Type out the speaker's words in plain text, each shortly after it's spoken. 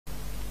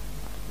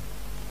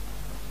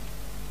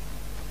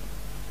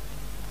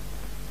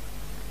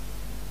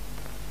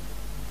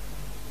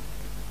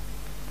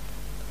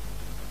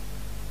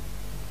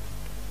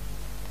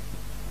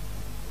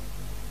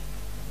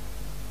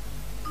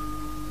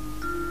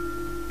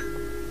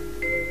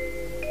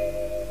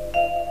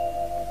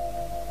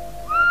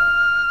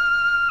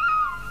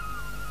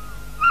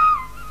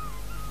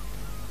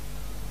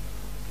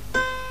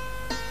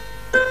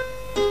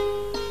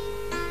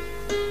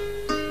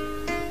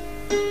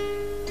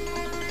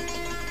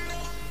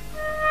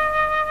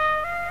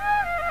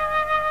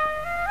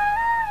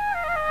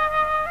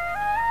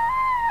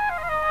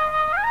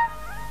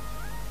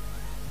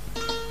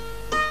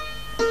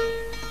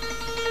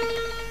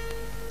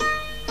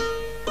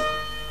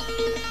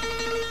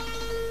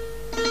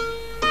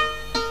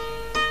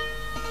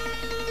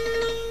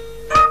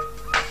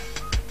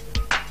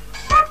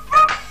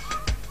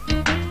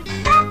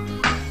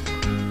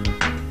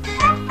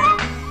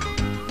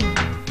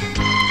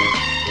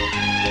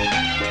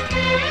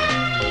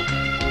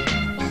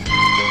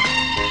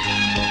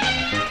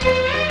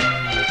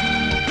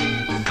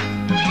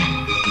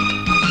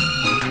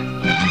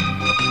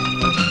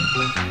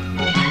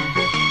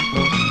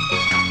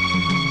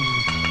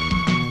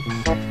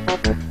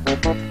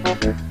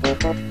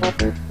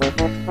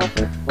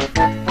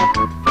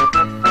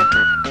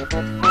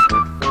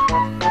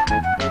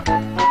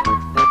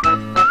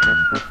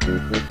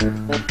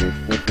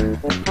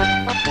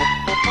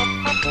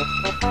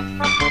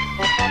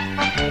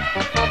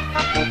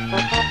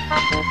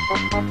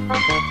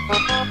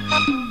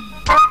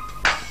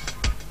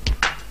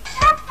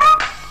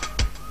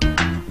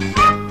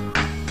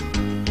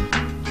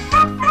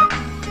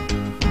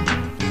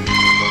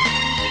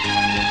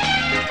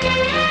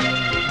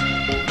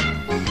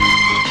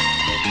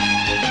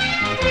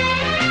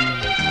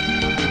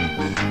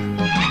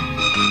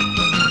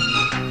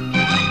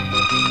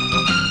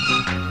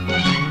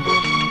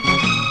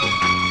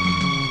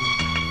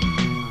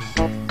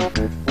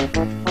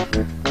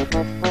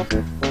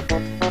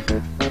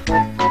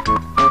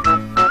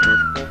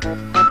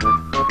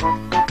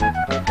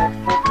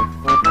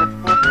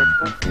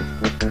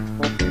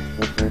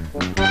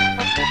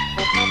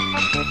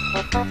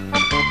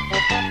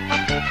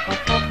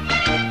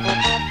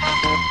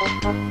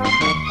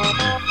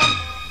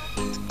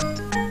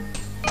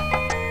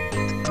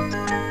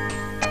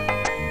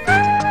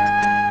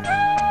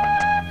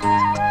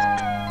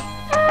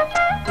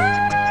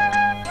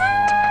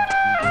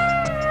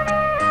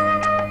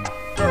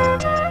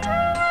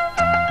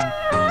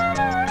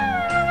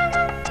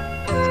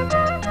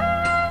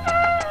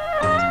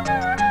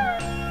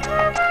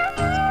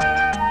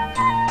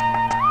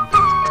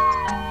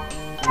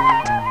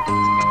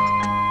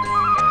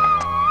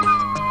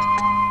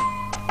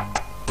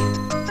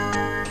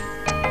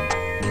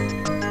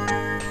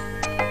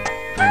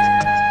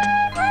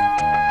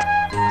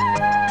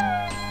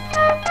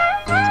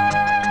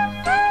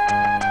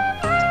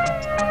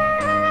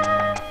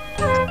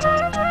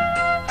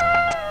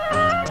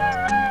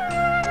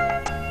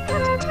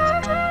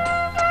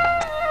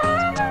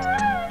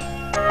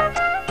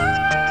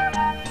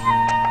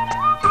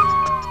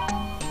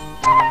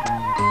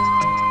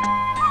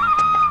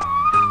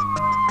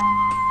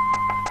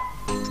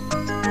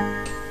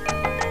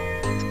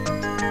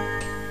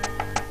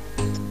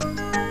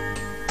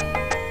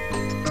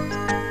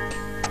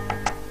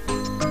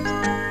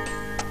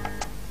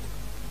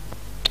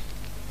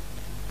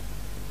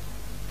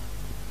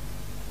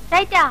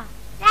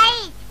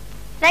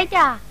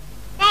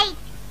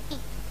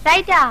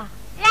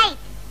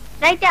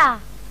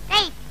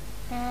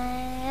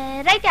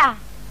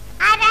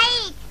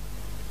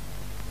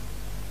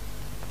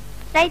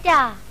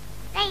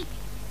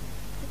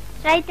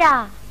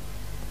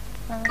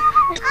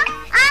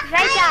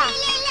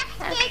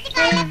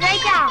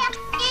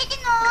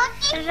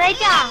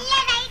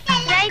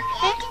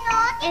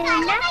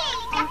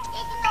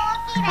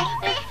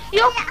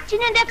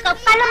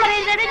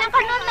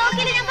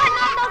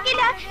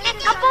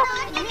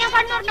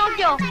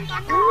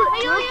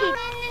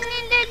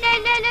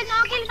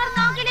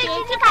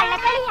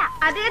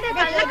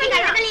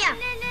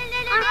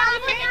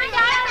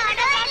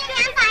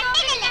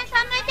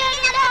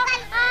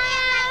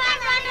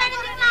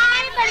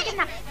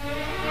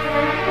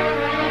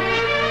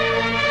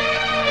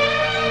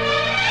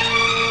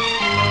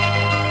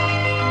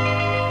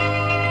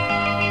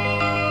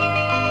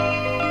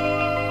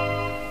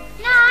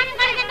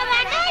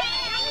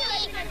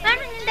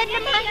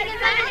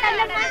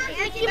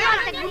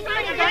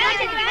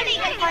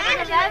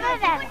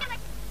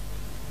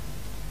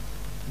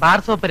Bar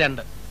soap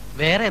 2.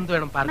 വേറെ എന്ത്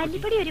വേണം?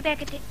 മല്ലിപ്പൊടി 1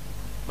 പാക്കറ്റ്.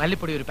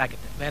 മല്ലിപ്പൊടി 1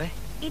 പാക്കറ്റ്. വേറെ?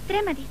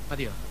 ഇത്രയും മതി.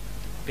 മതിയോ?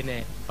 പിന്നെ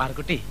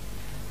പാർക്കുട്ടി,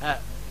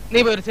 നീ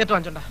പോയി ഒരു സിഗരറ്റ്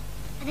വാങ്ങിച്ചോണ്ടാ.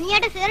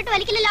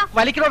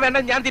 വലിക്കണോ വേണ്ട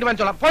ഞാൻ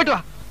തീരുമാനിച്ചോളാം. പോയിട്ട്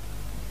വാ.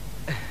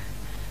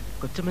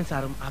 കൊച്ചമ്മൻ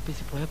സാറും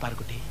ആഫീസിൽ പോയ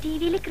പാർക്കുട്ടി?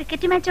 ടിവിയിൽ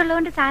ക്രിക്കറ്റ് മാച്ച്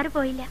ഉള്ളതുകൊണ്ട് സാറ്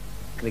പോയില്ല.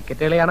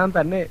 ക്രിക്കറ്റ് കളി കാണാൻ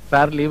തന്നെ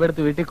സാർ ലീവ്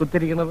എടുത്ത് വീട്ടിൽ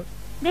കുത്തിരിക്കുന്നത്.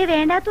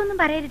 വേണ്ടാത്തൊന്നും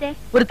പറയരുതേ.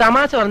 ഒരു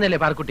തമാശ പറഞ്ഞല്ലേ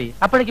പാർക്കുട്ടി?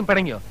 അപ്പോഴേക്കും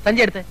പിണങ്ങിയോ?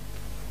 സഞ്ചി എടുത്തേ.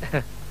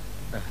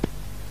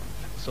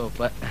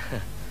 സോപ്പ്.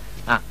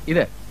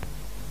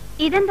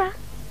 ഇതെന്താ?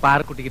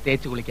 പാർക്കുട്ടിക്ക്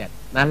തേച്ച് കുളിക്കാൻ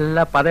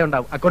നല്ല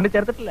പതയുണ്ടാവും. അക്കൗണ്ടിൽ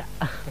ചേർത്തിട്ടില്ല.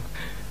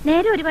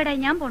 നേരെ ഒരുപാടായി,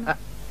 ഞാൻ പോണു.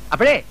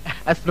 അപ്പോഴേ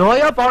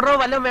സ്നോയോ പൗഡറോ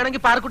വല്ലതും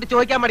വേണമെങ്കിൽ പാർക്കുട്ടി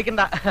ചോദിക്കാൻ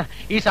മടിക്കണ്ട.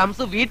 ഈ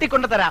ഷംസ് വീട്ടിൽ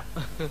കൊണ്ട് തരാം.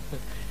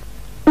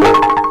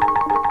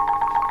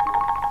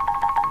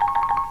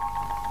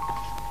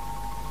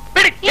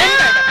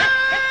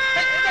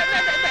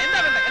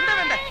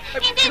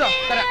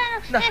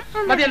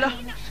 മതിയല്ലോ.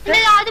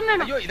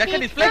 ഇതൊക്കെ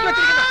ഡിസ്പ്ലേക്ക്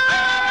വെച്ചിരിക്കുന്ന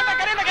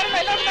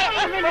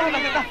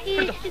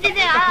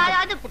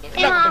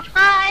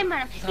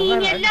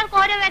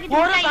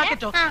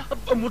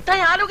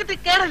മുട്ടായി ആലോകത്തിൽ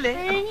കേറല്ലേ.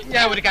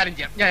 ഞാൻ ഒരു കാര്യം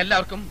ചെയ്യാം, ഞാൻ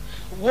എല്ലാവർക്കും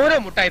ഓരോ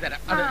മുട്ടായി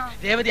തരാം. അത്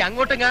രേവതി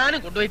അങ്ങോട്ടെങ്ങാനും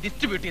കൊണ്ടുപോയി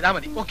ഡിസ്ട്രിബ്യൂട്ട് ചെയ്താൽ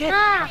മതി. ഓക്കെ?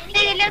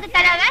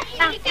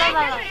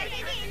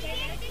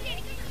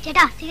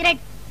 ചേട്ടാ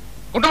സിഗരറ്റ്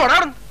കൊണ്ടുപോടാ.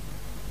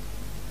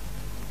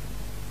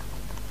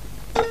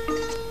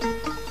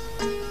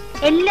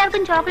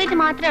 എല്ലാവർക്കും ചോക്ലേറ്റ്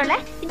മാത്രമേ ഉള്ളേ,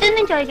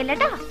 ഇതൊന്നും ചോദിക്കല്ലോ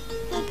കേട്ടോ.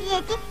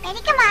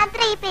 എനിക്ക്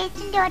മാത്രമേ ഈ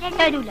പേസ്റ്റിന്റെ ഒരെണ്ണം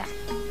തരൂല.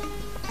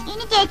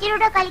 ഇനി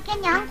ചേച്ചിയുടെ കളിക്കാൻ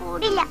ഞാൻ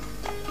കൂടില്ല.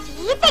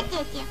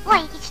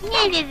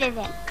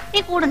 നീ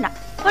കൂടണ്ട.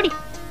 ഓടി.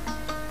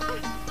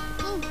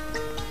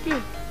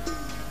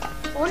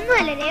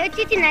 ഒന്നുമല്ല രേവ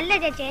ചേച്ചി നല്ല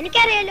ചേച്ചി,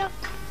 എനിക്കറിയാലോ.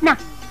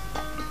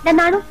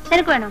 നാണു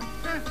നിനക്ക് വേണോ?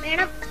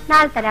 വേണം.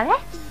 നാളെ തരാവേ.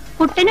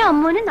 കുട്ടനും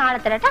അമ്മൂനും നാളെ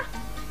തരാട്ടോ.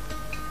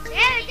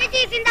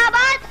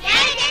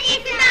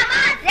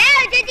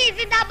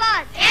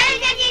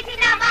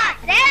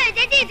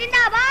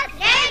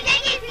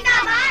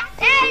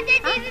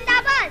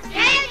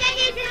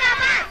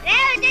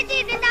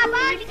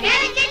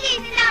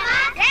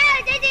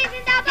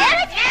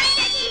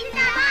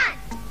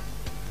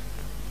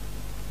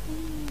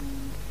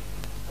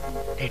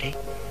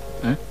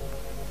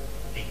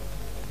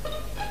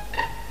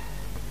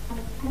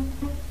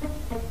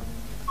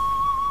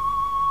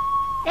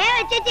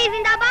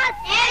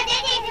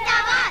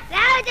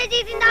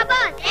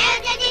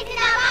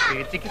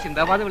 ചേച്ചിക്ക്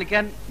സിന്ദാബാദ്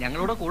വിളിക്കാൻ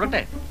ഞങ്ങളോട്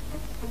കൂടട്ടെ.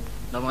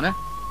 മോനെ,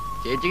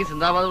 ചേച്ചിക്ക്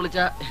സിന്ദാബാദ് വിളിച്ച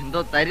എന്തോ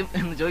തരും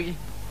എന്ന് ചോദിക്കും.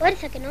 ഒരു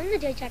സെക്കൻഡ് ഒന്ന്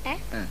ചോദിച്ചോട്ടെ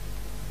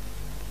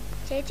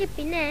ചേച്ചി.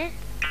 പിന്നെ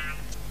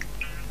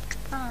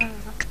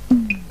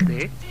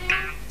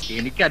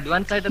എനിക്ക്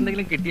അഡ്വാൻസ് ആയിട്ട്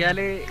എന്തെങ്കിലും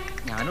കിട്ടിയാലേ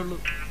ഞാനുള്ളൂ.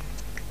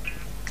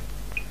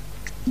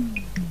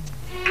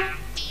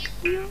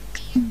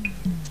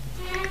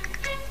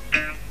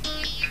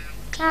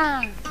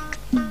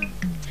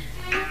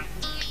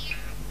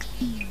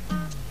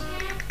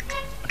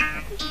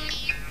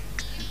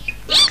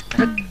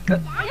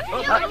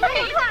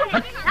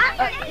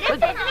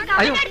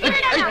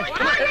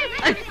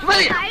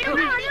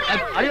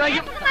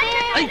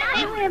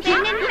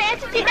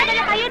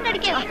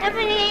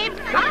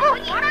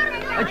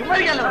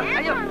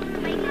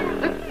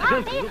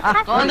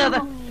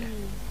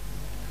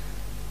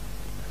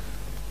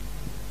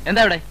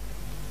 എന്താ ഇവിടെ?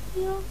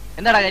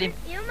 എന്താടാ കാര്യം?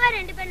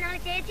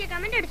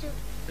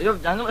 അയ്യോ,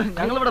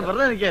 ഞങ്ങളിവിടെ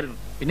വെറുതെ നിൽക്കായിരുന്നു.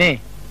 പിന്നെ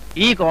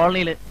ഈ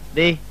കോളനിയില്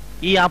ദേ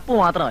ഈ അപ്പു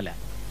മാത്രമല്ല,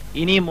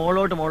 ഇനി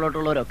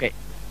മോളോട്ടുള്ളവരൊക്കെ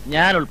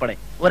ഞാൻ ഉൾപ്പെടെ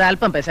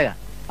ഒരല്പം പെശക.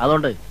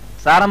 അതുകൊണ്ട്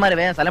സാറന്മാരെ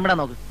വേഗം സ്ഥലം വിടാൻ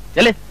നോക്ക്.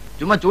 ചെല്ലേ.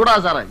 ചുമ്മാ ചൂടാ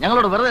സാറേ,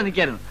 ഞങ്ങളോട് വെറുതെ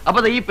നിൽക്കായിരുന്നു. അപ്പൊ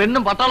ഈ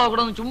പെണ്ണും പട്ടാളോ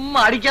കൂടെ ഒന്ന് ചുമ്മാ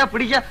അടിക്കാ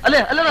പിടിക്കാ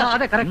അല്ലേ? അല്ലേ?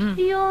 അതെ, കറക്റ്റ്.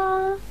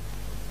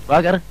 വാ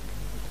കയറ്.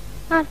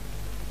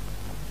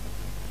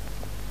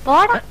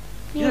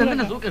 ഇത്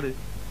എന്തിനാ സൂക്കേട്?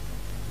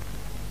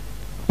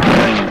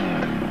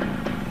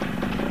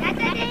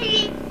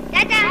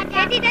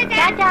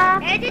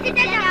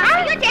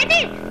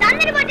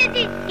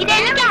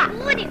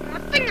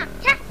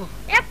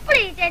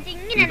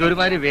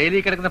 ഇതൊരുമാതിരി വേലി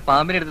കിടക്കുന്ന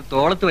പാമ്പിനെ എടുത്ത്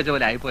തോളത്ത് വെച്ച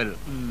പോലെ ആയിപ്പോയത്.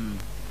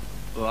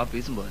 ഓ, ആ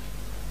പീസും പോലെ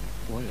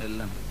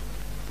എല്ലാം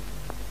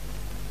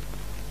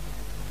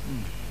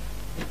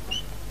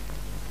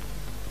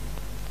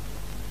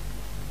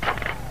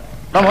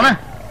മോനെ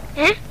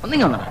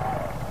ഒന്നിങ്ങ വന്നടാ.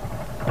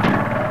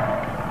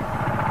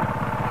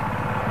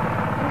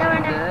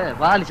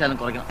 വാലിശാലം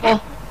കുറയ്ക്കണം. ഓ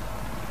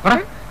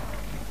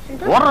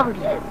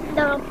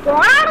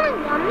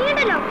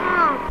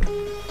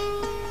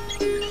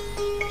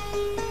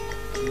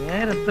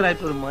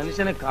നേരത്തിലായിട്ട് ഒരു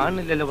മനുഷ്യനെ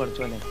കാണുന്നില്ലല്ലോ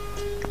പഠിച്ചോനെ.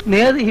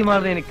 നേത്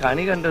ഹിമാറിനെ എനിക്ക്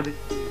കണി കണ്ടത്.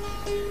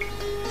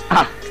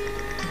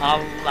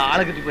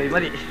 ആളെ കിട്ടിപ്പോയി.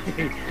 മതി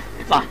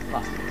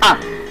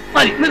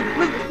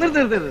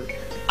നിർത്ത്.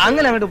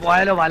 അങ്ങനെ അങ്ങോട്ട്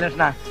പോയാലോ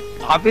ബാലകൃഷ്ണ?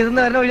 ഓഫീസിൽ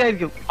നിന്ന് വരുന്ന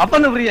വഴിയായിരിക്കും. അപ്പൊ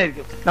ഒന്ന് ഫ്രീ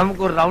ആയിരിക്കും.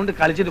 നമുക്ക് ഒരു റൗണ്ട്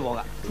കളിച്ചിട്ട്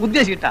പോകാം. പുതിയ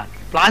ഷീറ്റാ,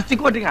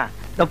 പ്ലാസ്റ്റിക് കോട്ടിങ്ങാ.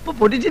 ഇപ്പൊ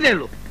പൊട്ടിച്ചിട്ടേ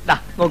ഉള്ളൂ.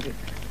 നോക്ക്.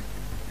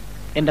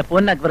 എന്റെ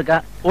പൊന്നക്ബർക്ക,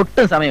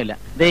 ഒട്ടും സമയമില്ല.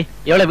 ദേ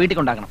എവളെ വീട്ടിൽ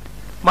കൊണ്ടാക്കണം.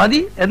 മതി,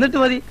 എന്നിട്ട്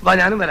മതി. വാ,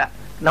 ഞാനും വരാം.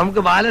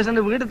 നമുക്ക്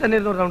ബാലകൃഷ്ണന്റെ വീട്ടിൽ തന്നെ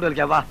ഇരുന്ന് റൗണ്ട്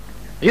കളിക്കാം. വാ.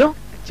 അയ്യോ,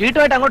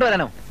 ചീട്ടുമായിട്ട് അങ്ങോട്ട്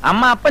വരാനോ?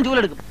 അമ്മ അപ്പം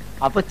ചൂലെടുക്കും.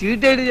 അപ്പൊ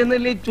ചീട്ടായിട്ട്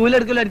ചെന്നില്ലേ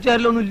ചൂലെടുക്കലോ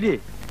അടിച്ചാരല്ലോ ഒന്നും ഇല്ലേ?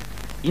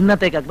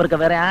 ഇന്നത്തേക്ക് അക്ബർക്ക്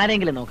വേറെ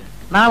ആരെങ്കിലും നോക്ക്.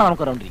 നാളെ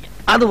നമുക്ക് റൗണ്ട് ഇരിക്കാം.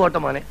 അത് പോട്ടെ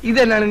മോനെ,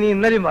 ഇതന്നെയാണ് നീ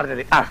ഇന്നലെയും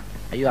പറഞ്ഞത്.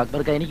 അയ്യോ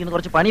അക്ബർക്ക്, എനിക്കിന്ന്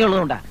കുറച്ച്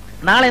പണിയുള്ളതുകൊണ്ടാ.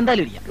 നാളെ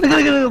എന്തായാലും ഇരിക്കാം.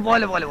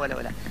 പോലെ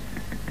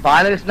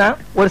ബാലകൃഷ്ണ,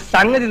 ഒരു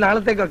സംഗതി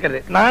നാളത്തേക്ക്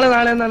വെക്കരുത്. നാളെ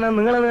എന്ന് പറഞ്ഞാൽ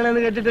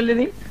നിങ്ങളെ കേട്ടിട്ടില്ലേ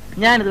നീ?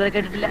 ഞാൻ ഇതുവരെ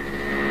കേട്ടിട്ടില്ല.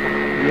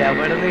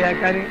 എവിടെ നിന്ന്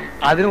കേൾക്കാന്?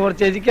 അതിന്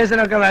കുറച്ച് എഡ്യൂക്കേഷൻ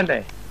ഒക്കെ വേണ്ടേ?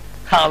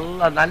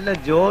 അല്ല, നല്ല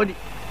ജോലി.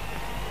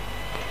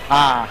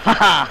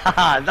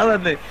 എന്താ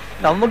വന്ന്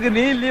നമുക്ക്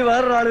നീ ഇല്ലേ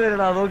വേറൊരാള്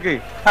വരണ. നോക്ക്.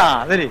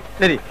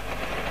 ശരി.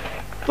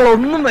 ഇപ്പോൾ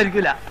ഒന്നും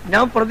വരിക്കില്ല.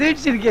 ഞാൻ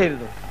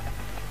പ്രതീക്ഷിച്ചിരിക്കായിരുന്നു.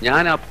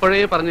 ഞാൻ അപ്പോഴേ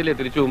പറഞ്ഞില്ലേ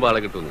തിരിച്ചു പോകുമ്പോ ആളെ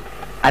കിട്ടുന്നു.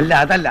 അല്ല,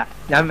 അതല്ല,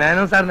 ഞാൻ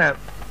മേനോൻ സാറിനെ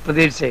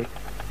പ്രതീക്ഷിച്ചേ.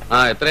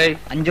 എത്രയായി?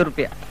 5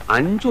 റുപ്യ.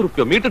 5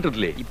 റുപ്യ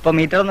മീറ്റിട്ടില്ലേ? ഇപ്പൊ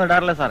മീറ്റർ ഒന്നും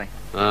ഇടാറില്ല സാറേ.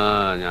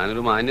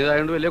 ഞാനൊരു മാന്യത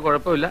ആയതുകൊണ്ട് വലിയ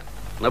കുഴപ്പമില്ല.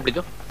 എന്നാ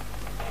പിടിച്ചോ.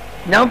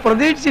 ഞാൻ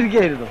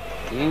പ്രതീക്ഷിച്ചിരിക്കായിരുന്നു.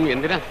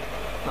 എന്തിനാ?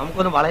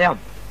 നമുക്കൊന്ന് വളയാം.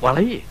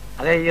 വളയേ?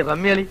 അതെ, ഈ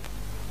റമ്മി കളി.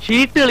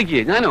 ഷീട്ട്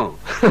കളിക്കേ? ഞാനോ?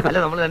 അല്ല,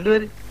 നമ്മൾ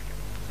രണ്ടുപേര്.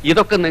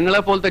 ഇതൊക്കെ നിങ്ങളെ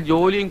പോലത്തെ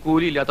ജോലിയും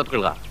കൂലിയും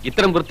ഇല്ലാത്തവർക്കുള്ള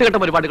ഇത്തരം വൃത്തികെട്ട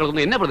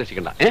പരിപാടികളൊന്നും എന്നെ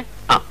പ്രതീക്ഷിക്കണ്ട.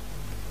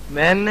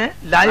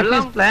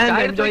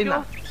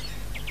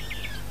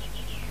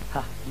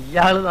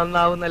 ഇയാള്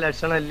നന്നാവുന്ന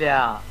ലക്ഷണമില്ല.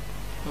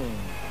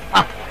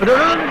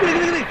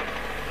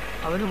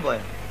 അവനും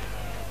പോയോ?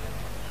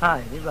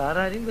 ഇനി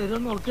വേറെ ആരെയും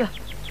വരുമെന്ന് നോക്കുക.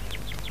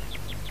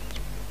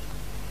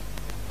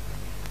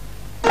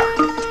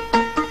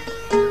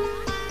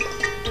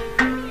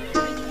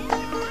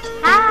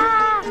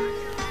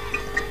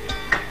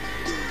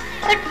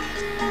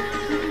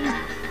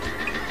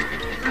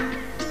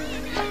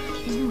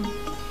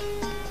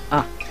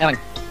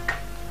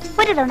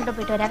 ഒരു റൗണ്ട്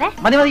പോയിട്ട് വരാവേ.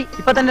 മതി,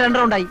 ഇപ്പൊ തന്നെ 2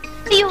 റൗണ്ടായി.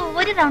 അയ്യോ,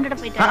 ഒരു റൗണ്ട്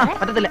പോയിട്ട് വരാവേ.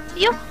 പറ്റത്തില്ല.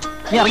 അയ്യോ,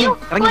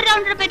 ഒരു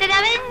റൗണ്ട് പോയിട്ട്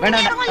വരാവേ.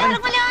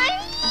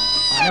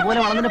 അതുപോലെ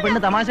വളർന്നിട്ട് പെണ്ണ്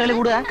തമാശകളി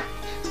കൂടുക.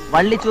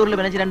 വള്ളിച്ചോറിൽ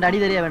പിണച്ച് 2 അടി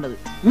തരിക വേണ്ടത്.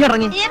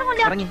 ഇറങ്ങി.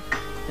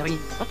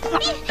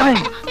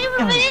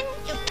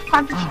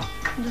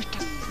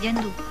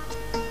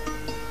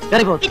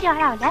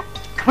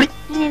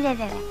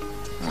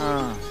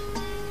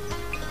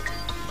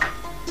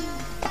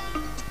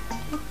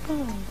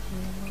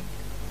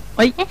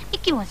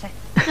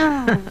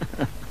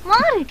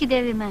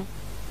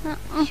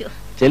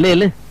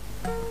 ചെല്ലേ.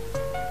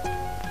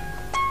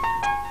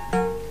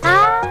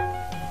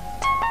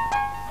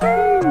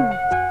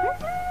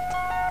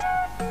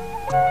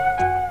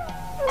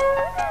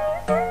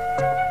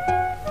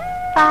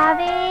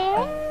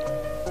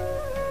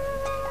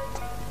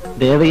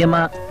 ദേവയ്യമ്മ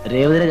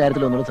രേവതിയുടെ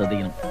കാര്യത്തിൽ ഒന്നുകൂടെ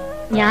ശ്രദ്ധിക്കണം.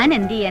 ഞാൻ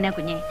എന്ത് ചെയ്യാനാ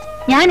കുഞ്ഞെ?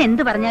 ഞാൻ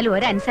എന്ത് പറഞ്ഞാലും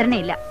ഒരു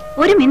അനുസരണയില്ല.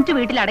 ഒരു മിനിറ്റ്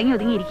വീട്ടിൽ അടങ്ങി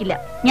ഒതുങ്ങിയിരിക്കില്ല.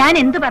 ഞാൻ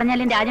എന്ത്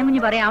പറഞ്ഞാലും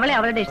രാജൻകുഞ്ഞ് പറയാം അവളെ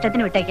അവളുടെ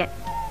ഇഷ്ടത്തിന് വിട്ടേക്കാൻ.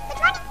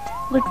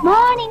 Good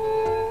morning.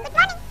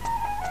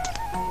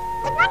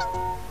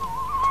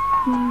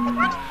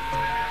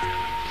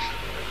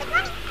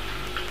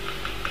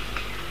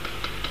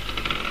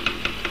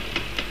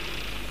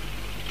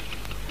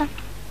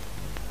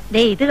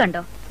 ദേ ഇത്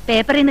കണ്ടോ,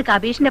 പേപ്പറിൽ നിന്ന്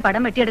കബീഷിന്റെ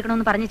പടം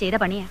വെട്ടിയെടുക്കണമെന്ന് പറഞ്ഞ് ചെയ്ത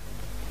പണിയാ.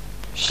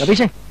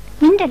 കബീഷേ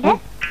ഉണ്ടല്ലേ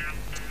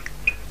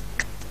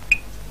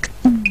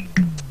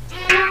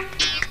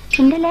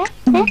ഉണ്ടല്ലേ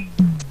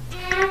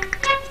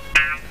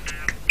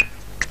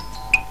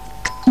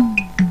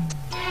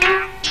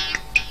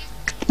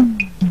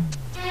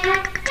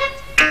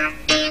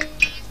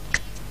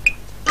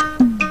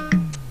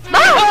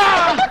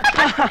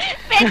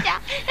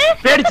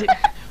പേടിച്ച്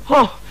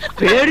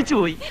പേടിച്ചു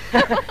പോയി.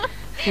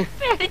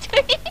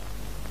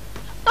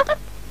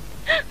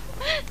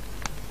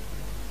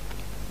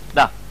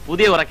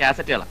 പുതിയ കുറെ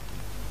കാസറ്റുകളാ.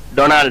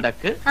 Donald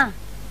duck,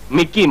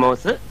 Mickey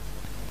mouse,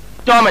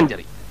 Tom and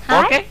Jerry.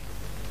 Okay,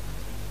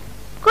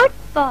 good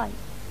boy.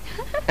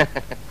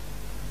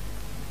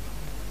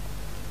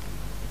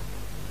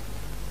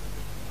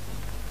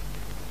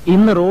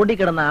 ഇന്ന് റോഡിൽ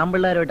കിടന്ന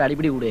ആമ്പിള്ളേരുമായിട്ട്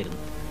അടിപിടി കൂടിയായിരുന്നു.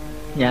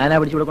 ഞാനാ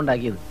പിടിച്ചിവിടെ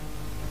കൊണ്ടാക്കിയത്.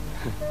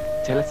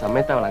 ചില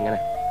സമയത്ത് അവൾ അങ്ങനെ.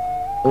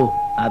 ഓ,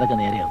 അതൊക്കെ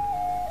നേരെയാവും.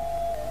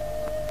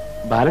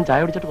 ബാലൻ ചായ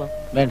കുടിച്ചിട്ട് പോ.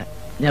 വേണ്ട,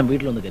 ഞാൻ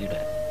വീട്ടിലൊന്ന് കയറിയിട്ട്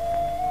വരാം.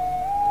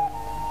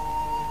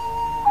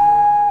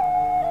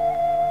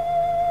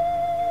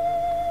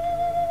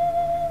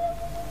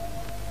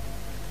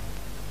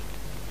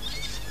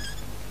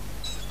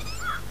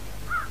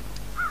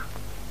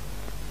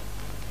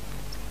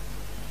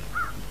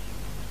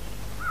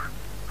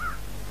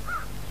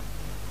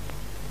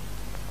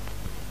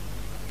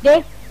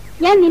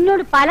 ഞാൻ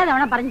നിന്നോട്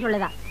പലതവണ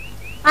പറഞ്ഞിട്ടുള്ളതാ,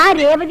 ആ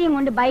രേവതിയും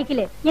കൊണ്ട്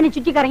ബൈക്കില് ഇങ്ങനെ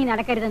ചുറ്റിക്കറങ്ങി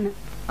നടക്കരുതെന്ന്.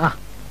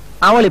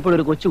 അവൾ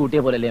ഇപ്പോഴൊരു കൊച്ചു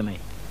കുട്ടിയെ പോലല്ലേ അമ്മേ?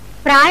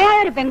 പ്രായമായ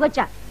ഒരു പെങ്കൊച്ച.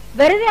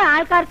 വെറുതെ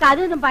ആൾക്കാർക്ക്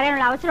അതൊന്നും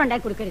പറയാനുള്ള അവസരം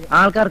ഉണ്ടാക്കി കൊടുക്കരുത്.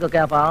 ആൾക്കാർക്കൊക്കെ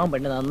ആ പാവം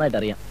പെണ്ണ് നന്നായിട്ട്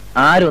അറിയാം.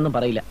 ആരും ഒന്നും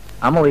പറയില്ല.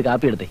 അമ്മ പോയി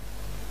കാപ്പി എടുത്തേ.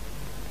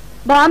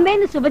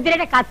 ബോംബെന്ന്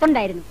സുഭദ്രയുടെ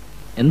കത്തുണ്ടായിരുന്നു.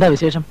 എന്താ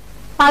വിശേഷം?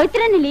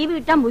 പവിത്രന് ലീവ്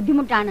കിട്ടാൻ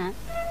ബുദ്ധിമുട്ടാണ്,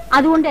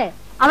 അതുകൊണ്ട്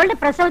അവളുടെ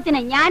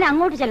പ്രസവത്തിന് ഞാൻ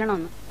അങ്ങോട്ട്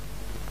ചെല്ലണമെന്ന്.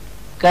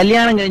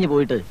 കല്യാണം കഴിഞ്ഞ്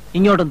പോയിട്ട്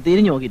ഇങ്ങോട്ടൊന്ന്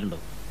തിരിഞ്ഞു നോക്കിയിട്ടുണ്ടോ?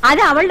 അത്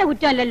അവളുടെ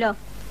കുറ്റമല്ലല്ലോ,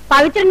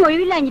 പവിത്രന്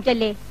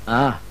ഒഴിവില്ലാഞ്ഞിട്ടല്ലേ.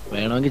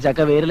 വേണമെങ്കിൽ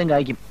ചക്ക വേരിലും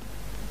കായ്ക്കും.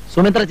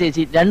 സുമിത്ര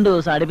ചേച്ചി 2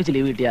 ദിവസം അടുപ്പിച്ച്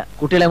ലീവ് കിട്ടിയ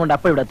കുട്ടികളെ കൊണ്ട്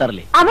അപ്പം ഇവിടെ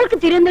എത്താറില്ലേ? അവൾക്ക്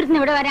തിരുവനന്തപുരത്ത്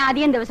ഇവിടെ വരാൻ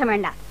അധികം ദിവസം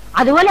വേണ്ട.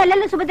 അതുപോലെ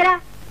അല്ലല്ലോ സുഭദ്ര.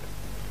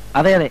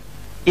 അതെ അതെ,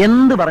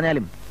 എന്ത്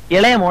പറഞ്ഞാലും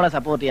ഇളയ മോളെ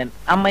സപ്പോർട്ട് ചെയ്യാൻ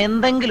അമ്മ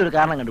എന്തെങ്കിലും ഒരു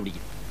കാരണം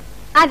കണ്ടുപിടിക്കും.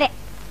 അതെ,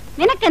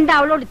 നിനക്കെന്താ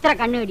അവളോട് ഇത്ര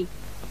കണ്ണുകടി?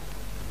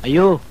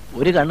 അയ്യോ,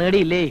 ഒരു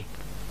കണ്ണുകടി ഇല്ലേ,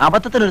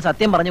 അബദ്ധത്തിനൊരു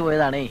സത്യം പറഞ്ഞു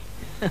പോയതാണേ.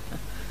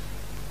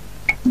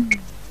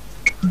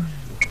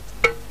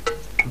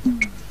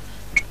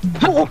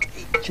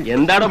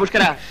 എന്താണോ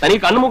പുഷ്കര,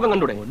 തനിക്ക് കണ്ണുമുക്കം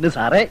കണ്ടൂടെ? ഒന്ന്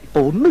സാറേ, ഇപ്പൊ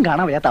ഒന്നും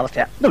കാണാൻ വയ്യാത്ത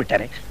അവസ്ഥയാ.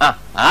 വിട്ടേരെ.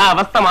 ആ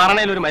അവസ്ഥ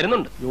മാറണേൽ ഒരു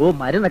മരുന്നുണ്ട്.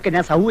 മരുന്നൊക്കെ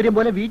ഞാൻ സൗകര്യം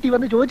പോലെ വീട്ടിൽ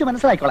വന്ന് ചോദിച്ച്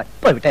മനസ്സിലാക്കോളെ.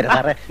 ഇപ്പൊ വിട്ടേരെ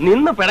സാറേ.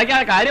 നിന്ന്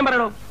പിടയ്ക്കാതെ കാര്യം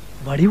പറയണോ?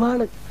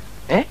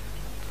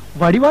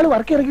 വടിവാള്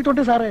വർക്ക്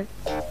ഇറങ്ങിയിട്ടുണ്ട് സാറേ.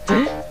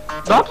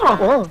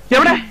 ഡോക്ടറോ?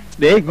 എവിടെ?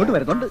 ഇങ്ങോട്ട്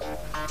വരുന്നുണ്ട്.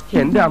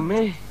 എന്റെ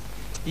അമ്മേ,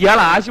 ഇയാൾ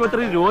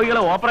ആശുപത്രിയിൽ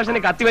രോഗികളെ ഓപ്പറേഷന്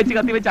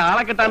കത്തിവെച്ച്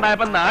ആളെ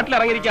കിട്ടാണ്ടായപ്പോ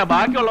നാട്ടിലിറങ്ങിയിരിക്കുക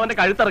ബാക്കിയുള്ളവന്റെ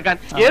കഴുത്തിറക്കാൻ.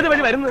 ഏത്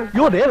വഴി വരുന്നത്?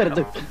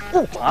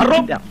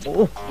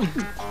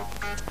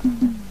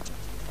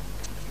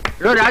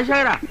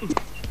 രാജശേഖര,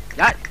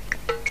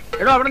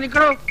 അവിടെ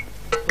നിക്കണോ?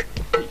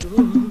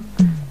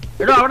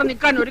 അവിടെ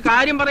നിക്കാൻ ഒരു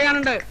കാര്യം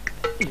പറയാനുണ്ട്.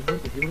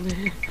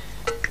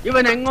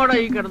 ഇവൻ എങ്ങോട്ടാ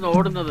ഈ കിടന്ന്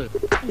ഓടുന്നത്?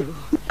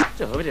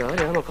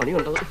 കണി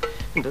കണ്ടത്.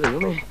 എന്റെ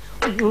ദൈവമേ,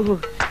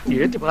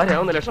 ഏറ്റ്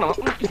പാരാവുന്ന ലക്ഷണം.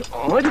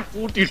 ആര്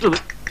കൂട്ടിയിട്ടത്?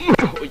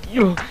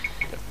 അയ്യോ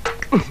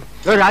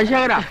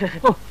രാജശേഖര,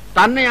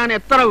 തന്നെ ഞാൻ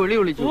എത്ര വിളി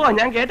വിളിച്ചു?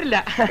 ഞാൻ കേട്ടില്ല.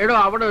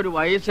 അവിടെ ഒരു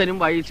വയസ്സനും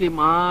വയസ്സിയും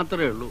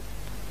മാത്രമേ ഉള്ളൂ.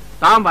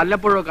 താൻ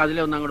വല്ലപ്പോഴൊക്കെ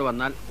അതിലൊന്നും അങ്ങോട്ട്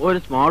വന്നാൽ ഒരു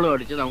സ്മോൾ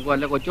അടിച്ച് നമുക്ക്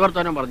വല്ല കൊച്ചു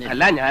വർത്താനം പറഞ്ഞു.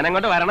 അല്ല, ഞാൻ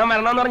അങ്ങോട്ട് വരണം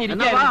എന്ന്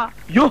പറഞ്ഞിരിക്കുക.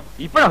 അയ്യോ,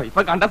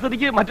 ഇപ്പൊ കണ്ട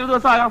സ്ഥിതിക്ക് മറ്റൊരു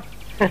ദിവസം ആകാം.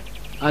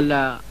 അല്ല,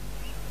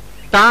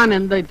 താൻ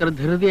എന്താ ഇത്ര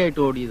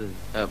ധൃതിയായിട്ട് ഓടിയത്?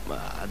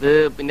 അത്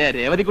പിന്നെ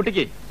രേവതി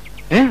കുട്ടിക്ക്.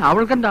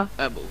 അവൾക്കെന്താ?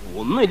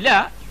 ഒന്നുമില്ല,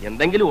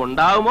 എന്തെങ്കിലും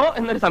ഉണ്ടാവുമോ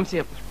എന്നൊരു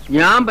സംശയം.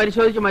 ഞാൻ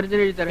പരിശോധിച്ച്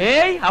മരുന്നിന് എഴുതി തരാം.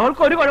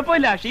 അവൾക്ക് ഒരു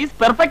കുഴപ്പമില്ല. She's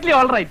perfectly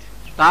all right.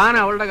 താൻ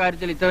അവളുടെ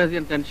കാര്യത്തിൽ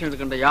ഇത്രയധികം ടെൻഷൻ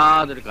എടുക്കേണ്ട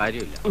യാതൊരു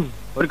കാര്യമില്ല.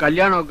 ഒരു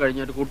കല്യാണമൊക്കെ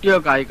കഴിഞ്ഞ് ഒരു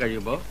കുട്ടിയൊക്കെ ആയി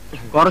കഴിയുമ്പോ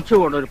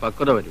കുറച്ചുകൂടെ ഒരു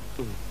പക്വത വരും.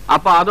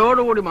 അപ്പൊ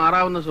അതോടുകൂടി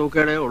മാറാവുന്ന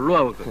സൂക്കേടേ ഉള്ളൂ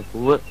അവൾക്ക്.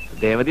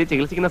 ദേവതിയെ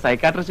ചികിത്സിക്കുന്ന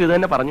സൈക്കാട്രിസ്റ്റ് ഇത്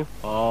തന്നെ പറഞ്ഞു.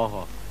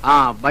 ഓഹോ.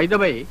 ബൈ ദ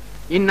വേ,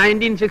 ഇൻ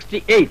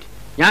 1968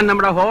 ഞാൻ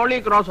നമ്മുടെ ഹോളി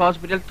ക്രോസ്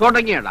ഹോസ്പിറ്റൽ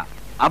തുടങ്ങിയടാ.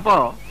 അപ്പോ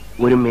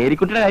ഒരു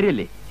മേരിക്കുട്ടിയുടെ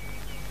കാര്യമല്ലേ?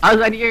 അത്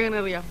തനിക്ക് എങ്ങനെ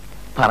അറിയാം?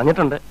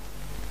 പറഞ്ഞിട്ടുണ്ട്.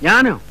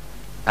 ഞാനോ?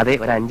 അതെ,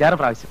 ഒരു 5-6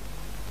 പ്രാവശ്യം.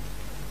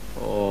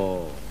 ഓ,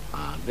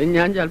 അത്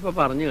ഞാൻ ചിലപ്പോ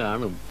പറഞ്ഞു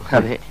കാണും.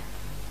 അതെ.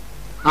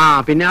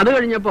 പിന്നെ അത്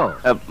കഴിഞ്ഞപ്പോ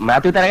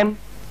മാത്യു തരകൻ.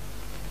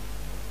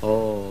 ഓ,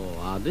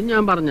 അത്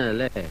ഞാൻ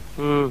പറഞ്ഞതല്ലേ?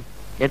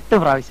 8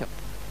 പ്രാവശ്യം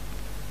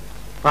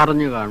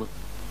പറഞ്ഞു കാണും.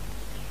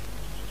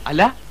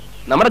 അല്ല,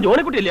 നമ്മുടെ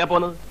ജോണിക്കുട്ടിയല്ലേ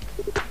പോന്നത്?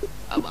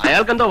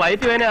 അയാൾക്ക് എന്തോ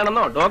വയറ്റ്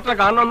വേനയാണെന്നോ ഡോക്ടറെ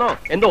കാണണമെന്നോ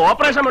എന്തോ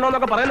ഓപ്പറേഷൻ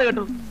വേണമെന്നൊക്കെ പറയുന്നത്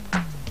കേട്ടു.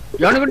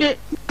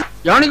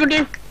 ജോണിക്കുട്ടി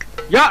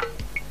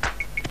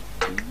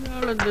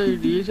ഇയാളെന്താ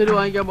ഡീസൽ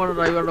വാങ്ങിക്കാൻ പോണ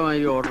ഡ്രൈവറുടെ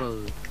മാതിരി ഓടുന്നത്?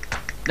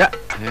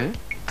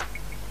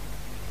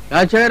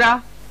 രാജശേഖര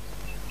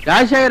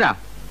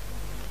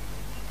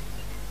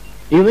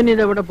ഇവൻ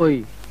ഇതെവിടെ പോയി?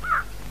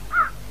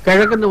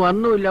 കിഴക്കുന്ന്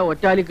വന്നുമില്ല,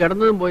 ഒറ്റാലി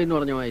കിടന്നതും പോയി എന്ന്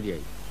പറഞ്ഞ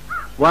മാതിരിയായി.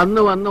 വന്ന്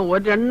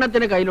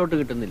ഒരെണ്ണത്തിന് കയ്യിലോട്ട്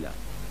കിട്ടുന്നില്ല.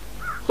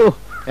 ഓ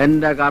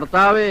എന്റെ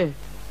കർത്താവേ.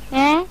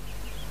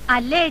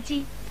 അല്ലേ ചേച്ചി,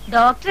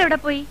 ഡോക്ടർ എവിടെ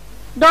പോയി?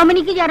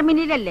 ഡൊമിനിക്ക്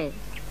ജർമ്മനിയിലല്ലേ?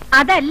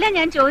 അതല്ല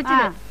ഞാൻ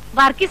ചോദിച്ചത്,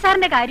 വർക്കി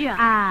സാറിന്റെ കാര്യമാണ്.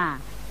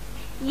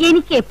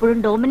 എനിക്ക് എപ്പോഴും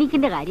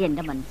ഡൊമിനിക്കിന്റെ കാര്യം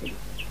എന്റെ മനസ്സിൽ.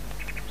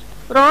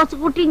 റോസ്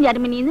കുട്ടിയും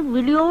ജർമ്മനിന്ന്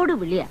വിളിയോട്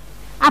വിളിയാ.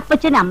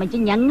 അപ്പച്ചൻ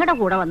അമ്മച്ചൻ ഞങ്ങളുടെ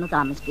കൂടെ വന്ന്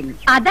താമസിക്കുന്നു.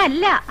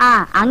 അതല്ല,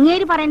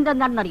 അങ്ങേര് പറയുന്നത്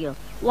എന്താണെന്നറിയോ?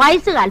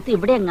 വയസ്സുകാലത്ത്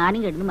ഇവിടെ എങ്ങാനും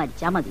കിടന്ന്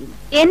മരിച്ചാ മതി.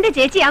 എന്റെ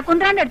ചേച്ചി ആ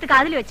കുന്ത്രാന്റെ അടുത്ത്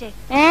കാതിൽ വെച്ചേ.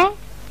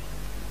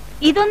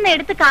 ഇതൊന്ന്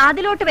എടുത്ത്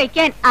കാതിലോട്ട്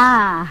വെക്കാൻ.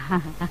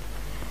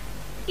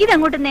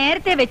 ഇതങ്ങോട്ട്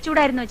നേരത്തെ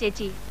വെച്ചൂടായിരുന്നോ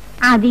ചേച്ചി?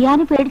 അത് ഞാൻ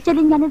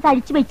പേടിച്ചാലും ഞാൻ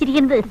തഴിച്ചു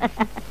വെച്ചിരിക്കുന്നത്.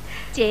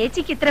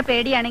 ചേച്ചിക്ക് ഇത്ര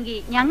പേടിയാണെങ്കിൽ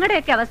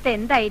ഞങ്ങളുടെയൊക്കെ അവസ്ഥ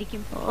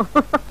എന്തായിരിക്കും?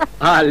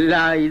 അല്ല,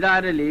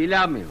 ഇതാരെ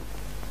ലീലാമ്മയോ?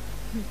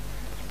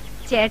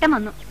 ചേട്ടൻ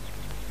വന്നു,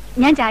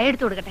 ഞാൻ ചായ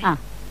എടുത്തു കൊടുക്കട്ടെ.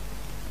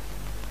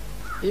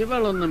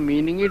 ഇവളൊന്ന്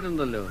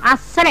മിനിങ്ങിട്ടുണ്ടല്ലോ.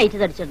 അസലായിട്ട്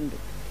തടിച്ചിട്ടുണ്ട്.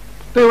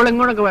 ഇപ്പൊ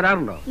ഇവളിങ്ങോട്ടൊക്കെ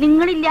വരാറുണ്ടോ?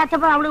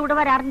 നിങ്ങളില്ലാത്തപ്പോ അവള് ഇവിടെ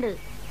വരാറുണ്ട്.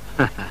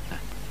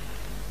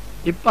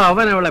 ഇപ്പൊ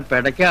അവൻ അവളെ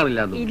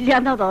പെടയ്ക്കാറില്ല.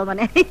 ഇല്ലാന്നോ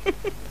തോന്നണേ.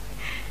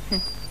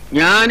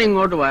 ഞാൻ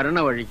ഇങ്ങോട്ട് വരണ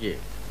വഴിക്ക്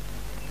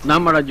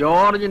നമ്മുടെ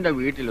ജോർജിന്റെ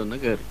വീട്ടിലൊന്ന്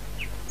കേറി.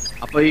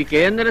 അപ്പൊ ഈ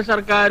കേന്ദ്ര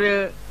സർക്കാർ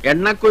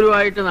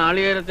എണ്ണക്കുരുവായിട്ട്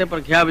നാളികേരത്തെ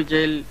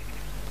പ്രഖ്യാപിച്ചതിൽ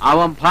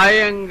അവൻ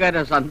ഭയങ്കര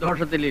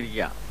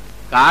സന്തോഷത്തിലിരിക്കുക.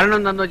 കാരണം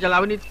എന്താന്ന് വെച്ചാൽ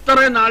അവന്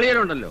ഇത്രയും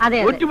നാളികേരം ഉണ്ടല്ലോ,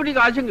 ഒറ്റപിടി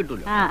കാശും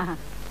കിട്ടൂല.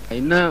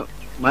 ഇന്ന്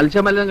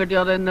മത്സ്യമല്ലം കിട്ടിയോ?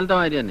 അത് ഇന്നലത്തെ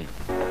മാതിരി തന്നെ.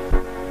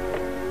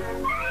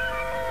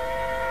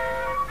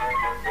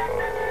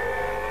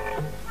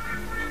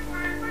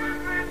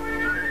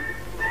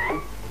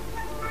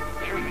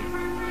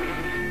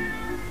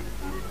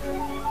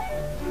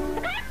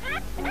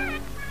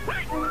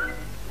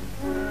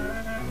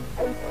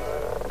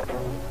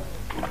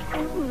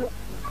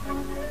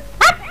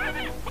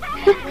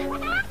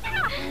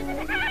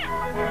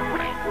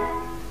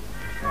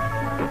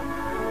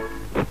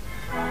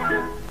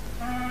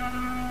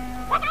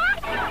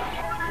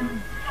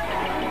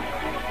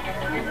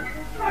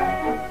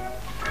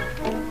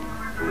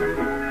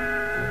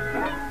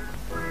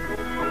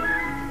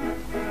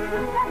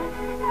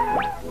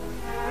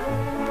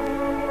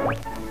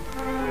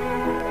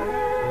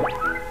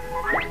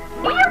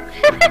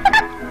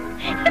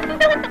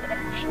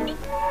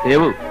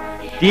 ദേവു,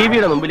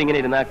 ടിവിയുടെ മുമ്പിൽ ഇങ്ങനെ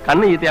ഇരുന്ന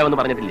കണ്ണ് ചീത്തയാവെന്ന്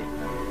പറഞ്ഞിട്ടില്ലേ?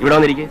 ഇവിടെ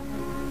വന്നിരിക്കെ,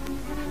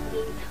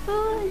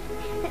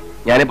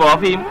 ഞാനിപ്പോ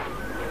ഓഫ് ചെയ്യും.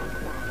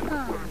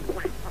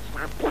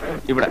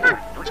 ഇവിടെ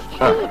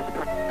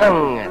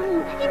അങ്ങനെ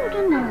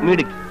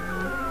മിടുക്കി.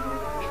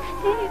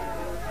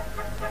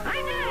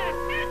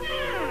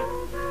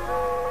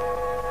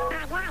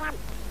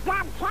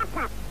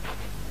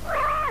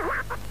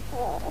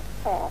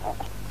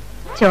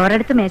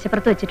 ചോറെടുത്ത്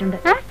മേശപ്പുറത്ത് വെച്ചിട്ടുണ്ട്.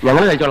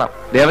 ഞങ്ങൾ കഴിച്ചോളാം.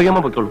 ദേവകിയമ്മ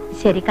പൊയ്ക്കോളൂ.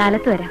 ശരി,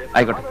 കാലത്ത് വരാം.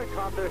 ആയിക്കോട്ടെ.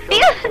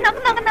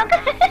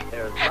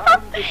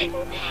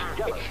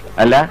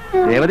 അല്ല,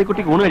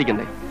 ദേവതിക്കുട്ടി ഊണ്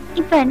കഴിക്കണ്ടേ?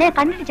 ഇപ്പൊ എന്നെ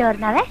കണ്ടിട്ട്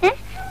ചോറിനാവേ.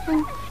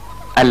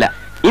 അല്ല,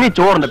 ഇനി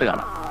ചോറുണ്ടിട്ട്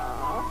കാണാം.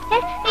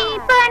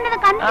 ഇപ്പൊ വേണ്ടത്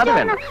കണ്ടിട്ട്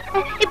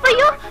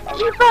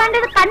ഇപ്പൊ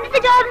വേണ്ടത് കണ്ടിട്ട്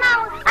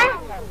ചോറിനാവും.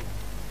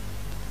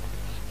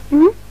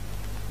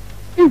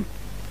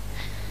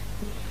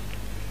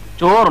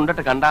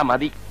 ചോറുണ്ടിട്ട് കണ്ടാ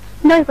മതി.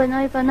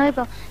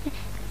 നോയിപ്പോ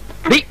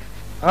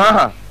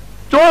ആഹാ,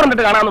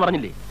 ചോറുണ്ടിട്ട് കാണാന്ന്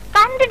പറഞ്ഞില്ലേ?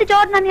 കണ്ടിട്ട്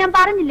ചോറിനാന്ന് ഞാൻ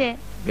പറഞ്ഞില്ലേ?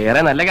 വേറെ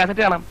നല്ല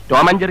കാസറ്റ് കാണാം,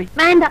 ടോം ആൻഡ് ജെറി.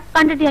 വേണ്ട,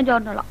 കണ്ടിട്ട് ഞാൻ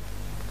ചോറിനോളാം.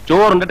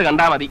 ചോറുണ്ടിട്ട്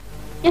കണ്ടാ മതി.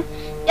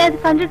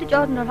 കണ്ടിട്ട്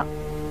ചോറിനോളാം.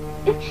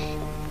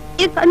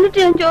 കണ്ടിട്ട്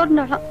ഞാൻ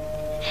ചോറിനോളാം.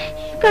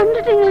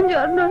 കണ്ടിട്ട് ഞാൻ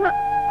ചോറിനോളാം.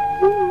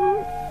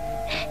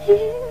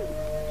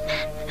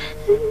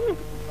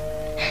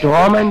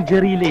 ടോം ആൻഡ്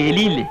ജെറിയിലെ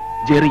എലിയില്ലേ,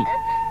 ജെറി,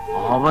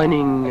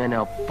 അവനിങ്ങനെ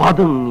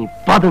പതുങ്ങി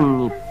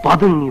പതുങ്ങി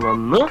പതുങ്ങി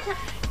വന്ന്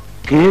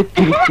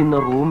കേക്കിരിക്കുന്ന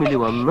റൂമിൽ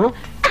വന്ന്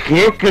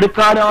കേക്ക്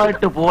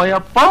എടുക്കാനായിട്ട്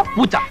പോയപ്പോ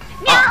പൂച്ച.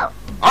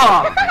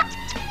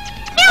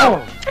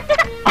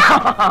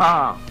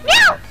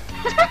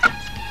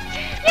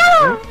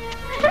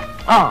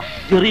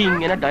 ജെറി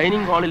ഇങ്ങനെ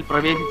ഡൈനിങ് ഹാളിൽ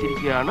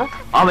പ്രവേശിച്ചിരിക്കുകയാണ്.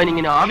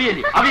 അവനിങ്ങനെ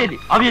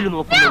അവിയല്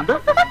നോക്കുന്നുണ്ട്.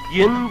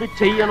 എന്ത്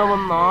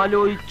ചെയ്യണമെന്ന്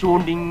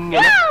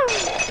ആലോചിച്ചുകൊണ്ടിങ്ങനെ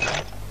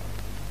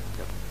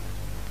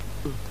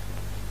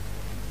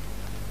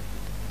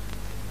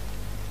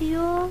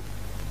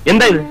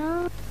എന്താ ഇത്?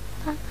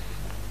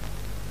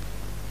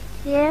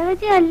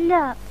 രേവതിയല്ല.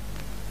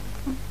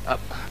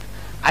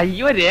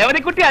 അയ്യോ,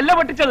 രേവതിക്കുട്ടി അല്ല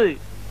പൊട്ടിച്ചത്,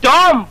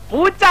 ടോം,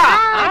 പൂച്ച.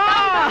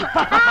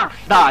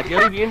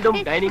 ജെറി വീണ്ടും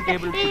ഡൈനിങ്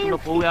ടേബിളിൽ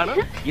പോവുകയാണ്.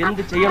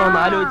 എന്ത് ചെയ്യണമെന്ന്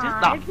ആലോചിച്ച്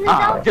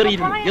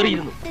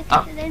ജെറിയിരുന്നു.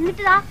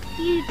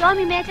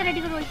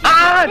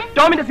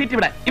 ടോമിന്റെ സീറ്റ്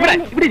ഇവിടെ ഇവിടെ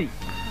ഇവിടെ.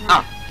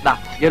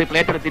 ജെറി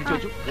പ്ലേറ്റ് തിരിച്ചു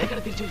വെച്ചു.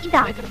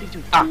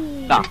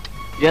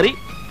 ജെറി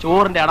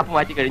ചോറിന്റെ അടപ്പ്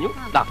മാറ്റി കഴിഞ്ഞു.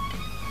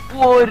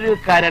 ഒരു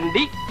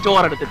കരണ്ടി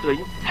ചോറെടുത്തിട്ട്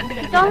കഴിഞ്ഞു. 2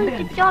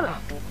 കരണ്ടി.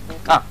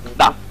 ആ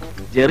ദാ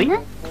ജെറി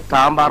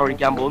സാമ്പാർ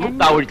ഒഴിക്കാൻ പോകുന്നു.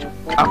 ദാ ഒഴിച്ചു.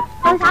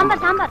 സാമ്പാർ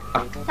സാമ്പാർ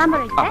സാമ്പാർ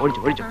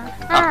ഒഴിച്ചു ഒഴിച്ചു.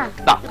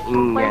 ദാ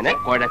ഇങ്ങനെ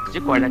കുഴച്ച്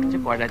കുഴച്ച്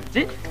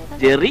കുഴച്ച്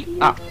ജെറി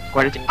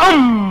കുഴച്ച്.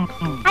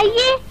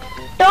 അയ്യേ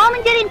ടോമും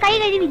ജെറിയും കൈ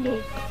കഴിവില്ലേ?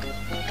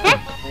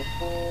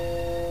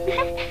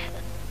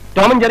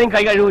 ടോമും ജെറിയും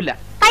കൈ കഴുകില്ല.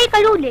 കൈ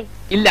കഴുകൂലേ?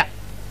 ഇല്ല.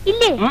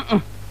 ഇല്ലേ?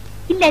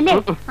 ഇല്ലല്ലേ?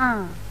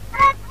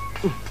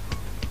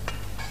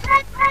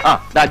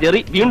 ദാ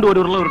ജെറി വീണ്ടും ഒരു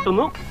ഉരുള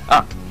ഉരുട്ടുന്നു.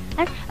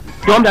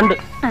 ടോം 2.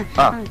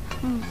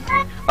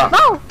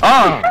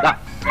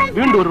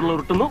 വീണ്ടും ഒരു ഉരുള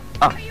ഉരുട്ടുന്നു.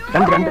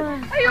 2.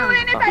 അയ്യോ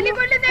എന്നെ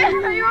തല്ലിക്കൊല്ലുന്നേ.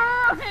 അയ്യോ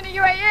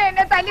എനിക്ക് വയ്യ,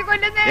 എന്നെ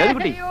തല്ലിക്കൊല്ലുന്നേ.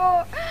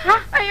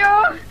 അയ്യോ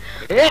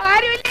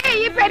ആരുമില്ലേ?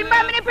 ഈ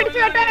പെരുമ്പാമ്പിനെ പിടിച്ചു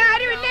കെട്ടാൻ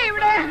ആരുമില്ലേ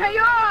ഇവിടെ?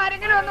 അയ്യോ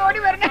ആരെങ്കിലും ഒന്ന് ഓടി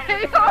വരണേ.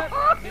 അയ്യോ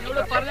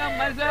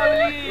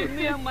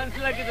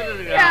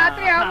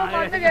രാത്രിയാവുമ്പോ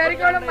വന്ന്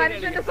കയറിക്കോളും.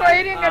 മനുഷ്യന്റെ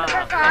സ്വൈര്യം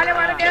കെട്ടുന്ന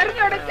കാലമാണ്.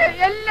 എറിഞ്ഞൊടച്ച്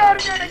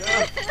എല്ലാവരും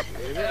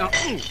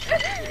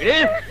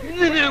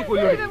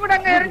ഇതും കൂടെ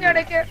അങ്ങ്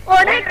എറിഞ്ഞൊടക്ക്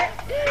ഓടട്ടെ.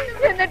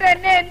 എന്നിട്ട്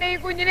എന്നെ ഈ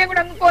കുഞ്ഞിനെ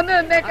കൂടെ അങ്ങ് കൊന്നു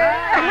തന്നേക്ക്.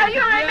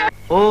 അയ്യോ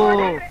ഓ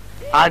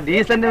ആ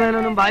ഡീസന്റ്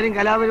വേനൊന്നും ഭാര്യയും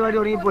കലാപരിപാടി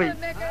തുടങ്ങിപ്പോയി.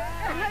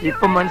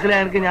 ഇപ്പൊ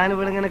മനസ്സിലായി എനിക്ക് ഞാൻ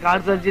ഇവിടെ ഇങ്ങനെ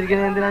കാർഡ്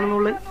കളിച്ചിരിക്കുന്നത്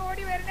എന്തിനാണെന്നുള്ളത്.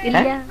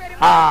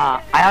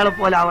 അയാളെ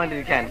പോലെ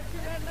ആവാണ്ടിരിക്കാൻ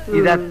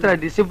ഇതെത്ര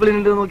ഡിസിപ്ലിൻ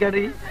ഉണ്ട്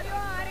നോക്കിയാട്ടെ.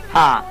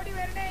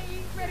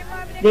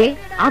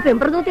 ആ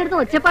പെമ്പറന്നൂത്തിയെടുത്ത്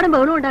ഒച്ചപ്പാടും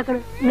ബഹളും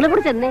ഉണ്ടാക്കണം. നിങ്ങളെ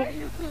കൂടെ ചെന്നേ.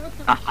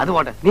 അത്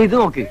പോട്ടെ, നീ ഇത്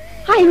നോക്ക്.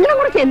 നിങ്ങളെ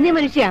കൂടെ ചെന്നേ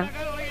മനുഷ്യ.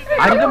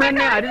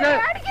 അരുത്.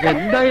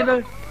 എന്താ ഇത്?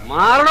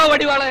 മാറണോ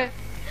വടിവാളെ?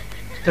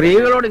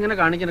 സ്ത്രീകളോട് ഇങ്ങനെ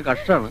കാണിക്കുന്ന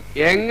കഷ്ടമാണ്.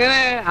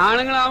 എങ്ങനെ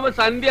ആണുങ്ങളാവുമ്പോ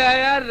സന്ധ്യ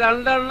ആയാൽ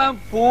 2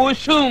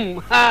 പൂശും.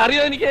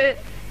 അറിയോ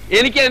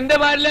എനിക്ക് എന്റെ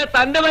പാടില്ല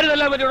തന്റെ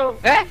പാടില്ല പറ്റുള്ളൂ.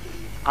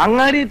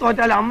 അങ്ങാടി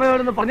തോറ്റാൽ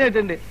അമ്മയോടൊന്ന് പറഞ്ഞു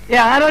വെച്ചിട്ടുണ്ട്.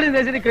 ആരോടും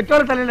ദേശത്തിന്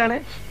കെട്ടോടെ തലയിലാണ്.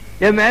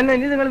 മേലെ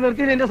ഇനി നിങ്ങൾ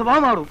നിർത്തിയിട്ട് എന്റെ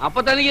സ്വഭാവം മാറും. അപ്പൊ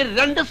തനിക്ക്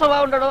 2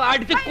 സ്വഭാവം ഉണ്ടോ?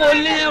 അടിച്ച്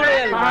കൊല്ല്.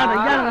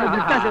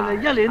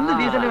 ഇയാൾ എന്ത്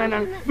ഡീസന്റ്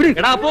വേനാണ്.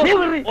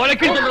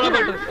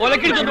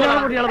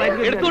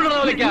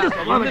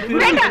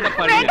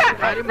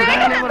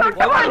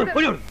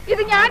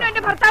 ഇത് ഞാനും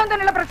എന്റെ ഭർത്താവും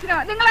തന്നെയുള്ള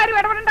പ്രശ്നമാണ്. നിങ്ങൾ ആരും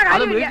ഇടപെടേണ്ട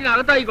കാര്യം.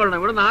 വീട്ടിനകത്തായിക്കൊള്ളണം.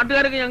 ഇവിടെ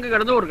നാട്ടുകാരൊക്കെ ഞങ്ങൾക്ക്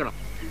കിടന്നു കൊടുക്കണം.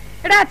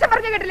 എടാ അച്ഛൻ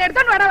പറഞ്ഞു കേട്ടില്ല.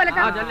 എടുത്തോണ്ട് വേടാ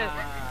വിലക്കാം.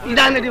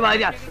 ഇതാണ്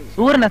ഭാര്യ.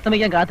 സൂര്യൻ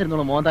അസ്തമിക്കാൻ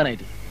കാത്തിരുന്നോളൂ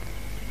മോന്താനായിട്ട്.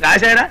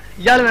 രാജേടാ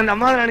ഇയാൾ എന്റെ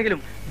അമ്മാവനാണെങ്കിലും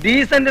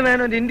ഡീസന്റ്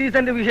വേനോ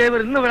ഇൻഡീസന്റ് വിഷയം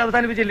ഇന്ന് ഇവിടെ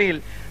അവസാനിപ്പിച്ചില്ലെങ്കിൽ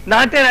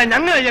നാട്ടുകാരായ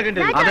ഞങ്ങൾ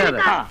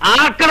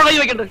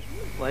വെക്കണ്ടത്.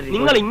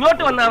 നിങ്ങൾ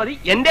ഇങ്ങോട്ട് വന്നാൽ മതി.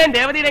 എന്റെയും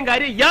ദേവതയുടെയും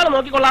കാര്യം ഇയാൾ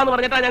നോക്കിക്കൊള്ളാന്ന്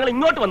പറഞ്ഞിട്ടാണ് ഞങ്ങൾ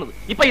ഇങ്ങോട്ട് വന്നത്.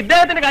 ഇപ്പൊ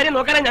ഇദ്ദേഹത്തിന്റെ കാര്യം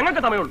നോക്കാനേ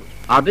ഞങ്ങൾക്ക് സമയമുള്ളൂ.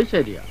 അത്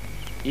ശരിയാ.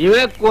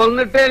 ഇവരെ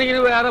കൊന്നിട്ടേ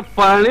എനിക്ക് വേറെ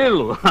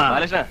പണിയുള്ളൂ.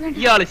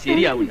 ഇയാള്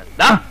ശരിയാവില്ല.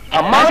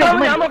 അമ്മാവനെ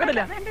ഞാൻ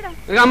നോക്കത്തില്ല.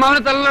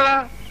 അമ്മാവനെ തല്ലടാ.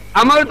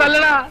 അമ്മാവനെ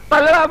തല്ലടാ.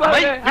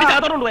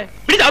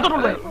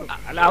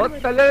 അല്ല അവൻ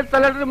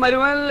തല്ലട്ട്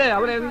മരുമാനല്ലേ?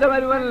 അവൻ എന്റെ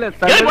മരുമാനല്ലേ?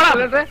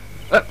 തല്ലട്ടെ.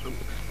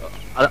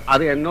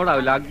 അത്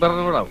എന്നോടാവില്ല,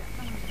 അക്ബറിനോടാവും.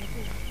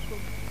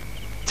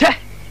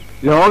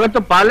 ലോകത്ത്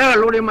പല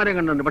കള്ളുടിയന്മാരെയും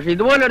കണ്ടിട്ടുണ്ട്. പക്ഷെ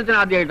ഇതുപോലെ ഒരുത്തിന്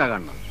ആദ്യമായിട്ടാ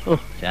കാണുന്നത്.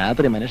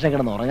 രാത്രി മനുഷ്യനെ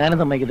കിടന്ന് ഉറങ്ങാനും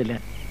സമ്മതിക്കത്തില്ല.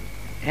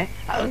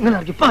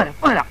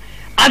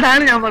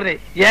 അതാണ് ഞാൻ പറഞ്ഞത്.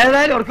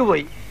 ഏതായാലും ഉറക്ക്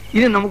പോയി.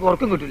 ഇനി നമുക്ക്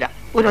ഉറക്കം കിട്ടില്ല.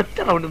 ഒരൊറ്റ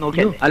റൗണ്ട്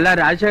നോക്കിയാൽ. അല്ല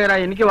രാജശേഖര,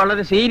 എനിക്ക്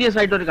വളരെ സീരിയസ്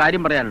ആയിട്ട് ഒരു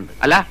കാര്യം പറയാനുണ്ട്.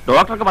 അല്ല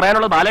ഡോക്ടർക്ക്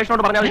പറയാനുള്ളത്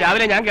ബാലകൃഷ്ണനോട് പറഞ്ഞാൽ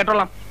രാവിലെ ഞാൻ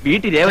കേട്ടോളാം.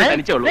 വീട്ടിൽ രേവതി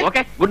തനിച്ചേ ഉള്ളൂ.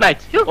 Okay, good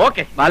night.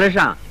 Okay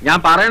Balakrishna, ഞാൻ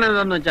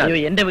പറയണതെന്ന് വെച്ചാൽ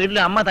എന്റെ വീട്ടിൽ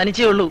അമ്മ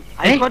തനിച്ചേ ഉള്ളൂ.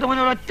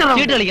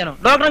 ചീട്ട് കളിക്കാനോ?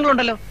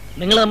 ഡോക്ടറുണ്ടല്ലോ.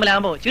 നിങ്ങൾ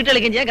തമ്മിലാകുമ്പോ ചീട്ട്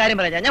കളിക്കാൻ ചെയ്യാൻ കാര്യം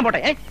പറയാം. ഞാൻ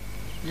പോട്ടെ.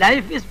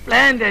 ലൈഫ് ഈസ്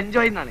പ്ലാൻഡ്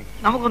എൻജോയ് എന്നാണ്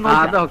നമുക്ക്.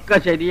 അതൊക്കെ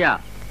ശരിയാ.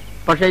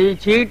 പക്ഷെ ഈ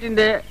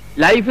ചീട്ടിന്റെ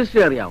ലൈഫ്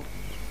ഹിസ്റ്ററി അറിയാവും.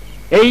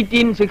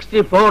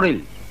 1864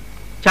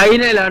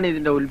 ചൈനയിലാണ്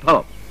ഇതിന്റെ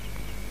ഉത്ഭവം.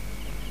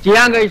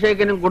 ചിയാങ്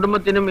കൈഷേക്കിനും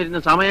കുടുംബത്തിനും ഇരുന്ന്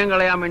സമയം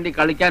കളയാൻ വേണ്ടി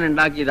കളിക്കാൻ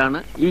ഉണ്ടാക്കിയതാണ്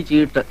ഈ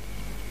ചീട്ട്.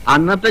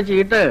 അന്നത്തെ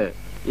ചീട്ട്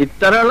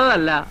ഇത്ര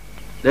ഉള്ളതല്ല,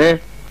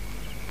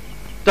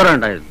 ഇത്ര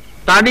ഉണ്ടായിരുന്നു.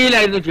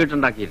 തടിയിലായിരുന്നു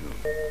ചീട്ടുണ്ടാക്കിയിരുന്നു.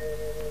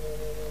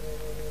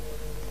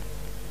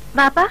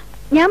 ബാപ്പാ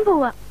ഞാൻ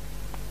പോവാ.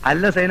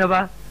 അല്ല സൈനബ,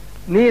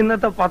 നീ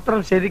ഇന്നത്തെ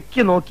പത്രം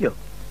ശരിക്കും നോക്കിയോ?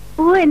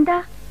 ഓ എന്താ?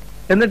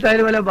 എന്നിട്ട്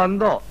അതിന് വല്ല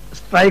ബന്ധോ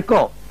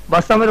സ്ട്രൈക്കോ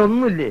ബസ് സമരം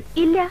ഒന്നുമില്ലേ?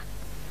 ഇല്ല.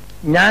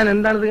 ഞാൻ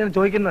എന്താണ് ഇങ്ങനെ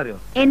ചോദിക്കുന്ന അറിയോ?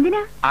 എന്തിനാ?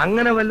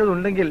 അങ്ങനെ വല്ലതും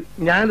ഉണ്ടെങ്കിൽ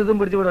ഞാനിതും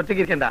പിടിച്ച് ഇവിടെ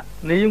ഒറ്റയ്ക്ക് ഇരിക്കണ്ട.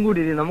 നീയും കൂടി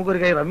ഇരി, നമുക്കൊരു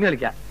കൈ റമ്മി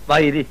കളിക്കാം. വാ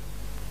ഇരി.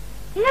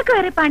 നിങ്ങൾക്ക്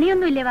വേറെ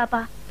പണിയൊന്നുമില്ലേ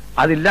വാപ്പാ?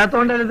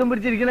 അതില്ലാത്തോണ്ടല്ല ഇതും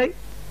പിടിച്ചിരിക്കണേ.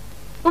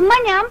 ഉമ്മ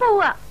ഞാൻ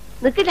പോവാ.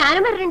 നിക്ക്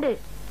ഞാനും വരുന്നുണ്ട്.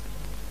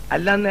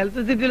 അല്ല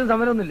ഇലക്ട്രിസിറ്റിയിലും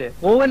സമരമൊന്നുമില്ലേ?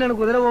 പോവാനാണ്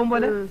കുതിര പോകും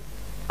പോലെ.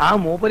 ആ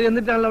മൂപ്പര്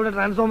എന്നിട്ടാണല്ലോ അവിടെ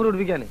ട്രാൻസ്ഫോമർ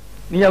പിടിപ്പിക്കാന്.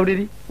 നീ അവിടെ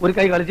ഇരി, ഒരു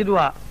കൈ കളിച്ചിട്ട്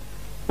വാ.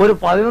 ഒരു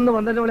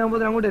 11-12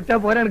 മണിയാകുമ്പോൾ അങ്ങോട്ട് എത്താൻ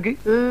പോരാ എനിക്ക്.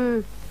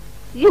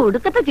 ഈ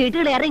ഒടുക്കത്തെ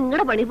ചീട്ടുകളേറെ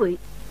ഇങ്ങടെ പണി പോയി.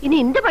 ഇനി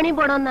എന്റെ പണിയും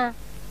പോണമെന്നാ.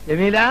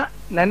 ജമീല,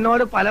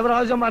 എന്നോട് പല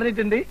പ്രാവശ്യം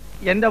പറഞ്ഞിട്ടുണ്ട്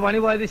എന്റെ പണി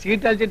പോയത്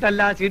ഷീറ്റ്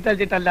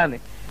അടിച്ചിട്ടല്ലാന്ന്.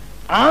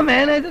 ആ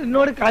മാനേജർ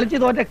എന്നോട് കളിച്ച്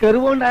തോറ്റ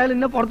കെറുകൊണ്ടായാലും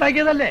എന്നെ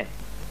പുറത്താക്കിയതല്ലേ.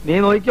 നീ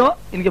നോക്കിക്കോ,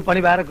 എനിക്ക് പണി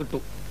വേറെ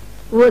കിട്ടും.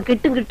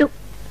 കിട്ടും.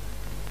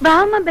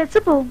 ബാമ്മ ബസ്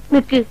പോവും.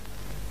 നിക്ക്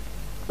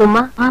ഉമ്മ,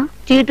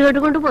 ചീട്ട്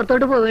കേട്ടുകൊണ്ട്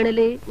പുറത്തോട്ട്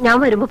പോവേണല്ലേ? ഞാൻ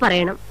വരുമ്പോ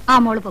പറയണം.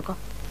 മോള് പൊക്കോ.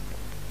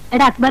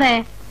 എടാ അക്ബറേ.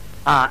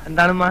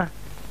 എന്താണമ്മ,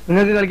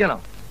 നിങ്ങൾക്ക് കളിക്കണോ?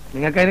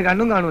 നിങ്ങൾക്ക് അതിന്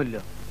കണ്ണും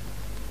കാണുമല്ലോ.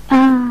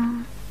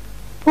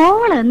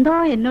 എന്തോ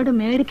എന്നോട്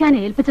മേടിക്കാൻ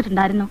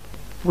ഏൽപ്പിച്ചിട്ടുണ്ടായിരുന്നു.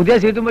 പുതിയ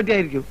ചീട്ടും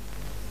പറ്റിയായിരിക്കും.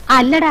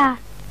 അല്ലടാ,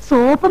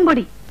 സോപ്പും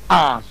പൊടി. ആ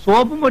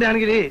സോപ്പും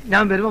പൊടിയാണെങ്കിൽ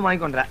ഞാൻ വരുമ്പോ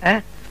വാങ്ങിക്കൊണ്ടരാ.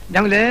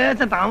 ഞങ്ങൾ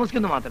ലേശം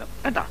താമസിക്കുന്നു മാത്രം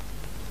കേട്ടാ.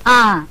 ആ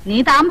നീ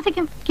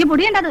താമസിക്കും, എനിക്ക്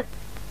പൊടിയുണ്ടത്.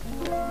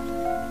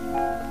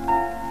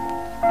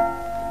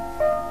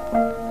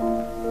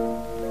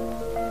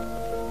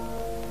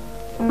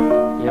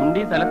 MD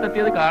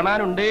സ്ഥലത്തെത്തിയത്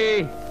കാണാനുണ്ടേ.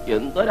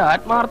 എന്തൊരു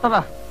ആത്മാർത്ഥത.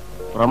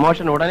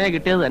 പ്രൊമോഷൻ ഉടനെ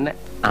കിട്ടിയത് തന്നെ.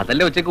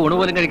 അതല്ലേ ഉച്ചക്ക് ഊണ്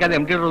പോലും കഴിക്കാതെ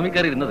MD റൂമിൽ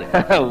കയറി ഇരുന്നത്.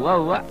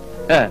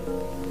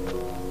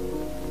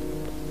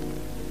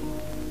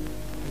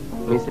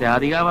 മിസ്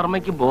രാധിക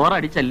വർമ്മയ്ക്ക്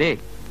ബോറടിച്ചല്ലേ?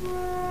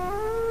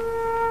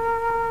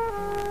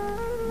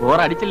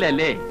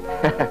 ബോറടിച്ചില്ലേ?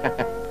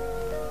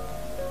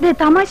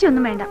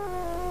 തമാശയൊന്നും വേണ്ട.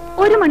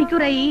 1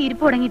 മണിക്കൂറായി ഈ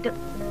ഇരിപ്പ് തുടങ്ങിയിട്ട്.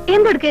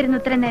 എന്തെടുക്കായിരുന്നു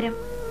ഇത്ര നേരം?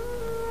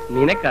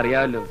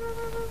 നിനക്കറിയാമല്ലോ,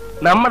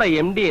 നമ്മുടെ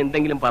MD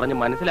എന്തെങ്കിലും പറഞ്ഞ്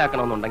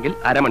മനസ്സിലാക്കണമെന്നുണ്ടെങ്കിൽ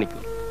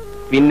അരമണിക്കൂർ.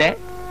 പിന്നെ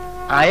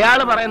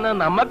അയാള് പറയുന്നത്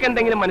നമുക്ക്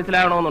എന്തെങ്കിലും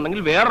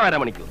മനസ്സിലാകണമെന്നുണ്ടെങ്കിൽ വേറൊരു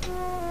അരമണിക്കൂർ.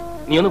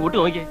 നീ ഒന്ന് കൂട്ടി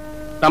നോക്കിയേ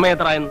സമയം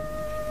എത്രയെന്ന്.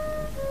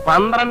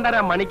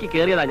 12:30 മണിക്ക്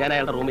കയറിയതാ ഞാൻ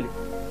അയാളുടെ റൂമിൽ.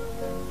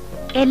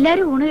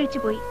 എല്ലാരും ഊണ് കഴിച്ചു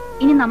പോയി.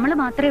 ഇനി നമ്മള്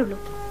മാത്രമേ ഉള്ളൂ.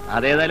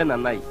 അതേതായാലും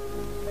നന്നായി.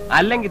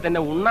 അല്ലെങ്കിൽ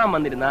തന്നെ ഉണ്ണാൻ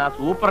വന്നിരുന്ന ആ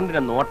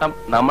സൂപ്രണ്ടിന്റെ നോട്ടം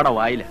നമ്മുടെ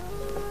വായില.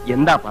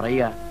 എന്താ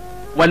പറയുക?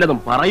 വല്ലതും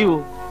പറയൂ.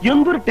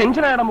 എന്തൊരു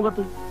ടെൻഷനായടാ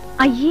മുഖത്ത്.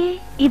 അയ്യേ,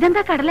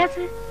 ഇതെന്താ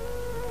കടലാസ്?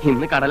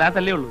 ഇന്ന്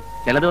കടലാസല്ലേ ഉള്ളൂ,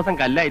 ചില ദിവസം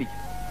കല്ലായിരിക്കും.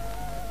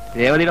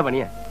 രേവതിയുടെ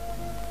പണിയാ.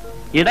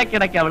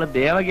 ഇടയ്ക്കിടയ്ക്ക് അവള്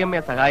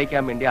ദേവകിയമ്മയെ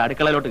സഹായിക്കാൻ വേണ്ടി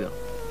അടുക്കളയിലോട്ട് കയറും.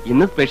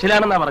 ഇന്ന്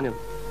സ്പെഷ്യലാണെന്നാ പറഞ്ഞത്.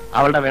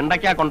 അവളുടെ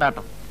വെണ്ടയ്ക്കാ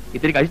കൊണ്ടാട്ടം.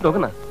 ഇത്തിരി കഴിച്ചു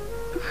നോക്കുന്ന.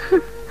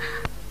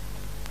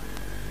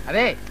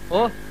 അതെ, ഓ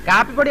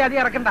കാപ്പിപ്പൊടി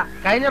അധികം ഇറക്കണ്ട.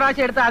 കഴിഞ്ഞ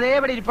പ്രാവശ്യം എടുത്ത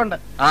അതേപടി ഇരിപ്പുണ്ട്.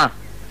 ആ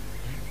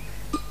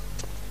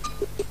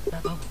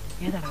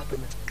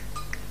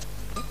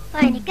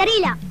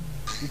എനിക്കറിയില്ല.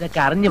 ഇതൊക്കെ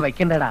അറിഞ്ഞു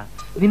വെക്കണ്ടടാ.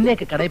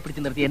 നിന്നെയൊക്കെ കടയിൽ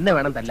പിടിച്ച് നിർത്തി എന്നെ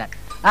വേണം തല്ലാൻ.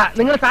 ആ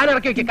നിങ്ങൾ സാധനം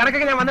ഇറക്കി വെക്കുക.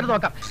 കണക്കൊക്കെ ഞാൻ വന്നിട്ട്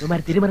നോക്കാം.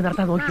 ഇവന്മാര് തിരുമറി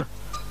നടത്താൻ നോക്കിയോ?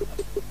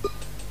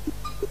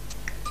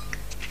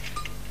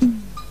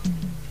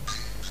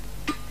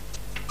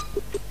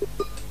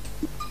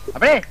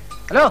 അപ്പഴേ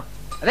ഹലോ,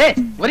 അതെ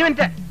 1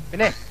 മിനിറ്റ്.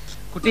 പിന്നെ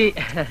കുട്ടി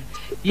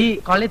ഈ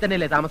കോളനി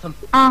തന്നെയല്ലേ താമസം?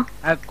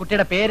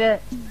 കുട്ടിയുടെ പേര്?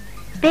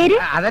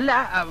 അതല്ല,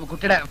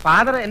 കുട്ടിയുടെ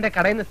ഫാദർ എന്റെ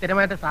കടയിൽ നിന്ന്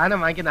സ്ഥിരമായിട്ട് സാധനം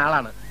വാങ്ങിക്കുന്ന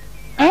ആളാണ്.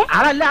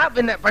 അതല്ല,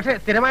 പിന്നെ പക്ഷെ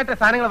സ്ഥിരമായിട്ട്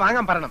സാധനങ്ങൾ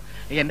വാങ്ങാൻ പറയണം.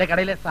 എന്റെ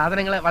കടയിലെ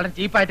സാധനങ്ങൾ വളരെ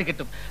ചീപ്പായിട്ട്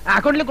കിട്ടും.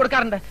 അക്കൗണ്ടിൽ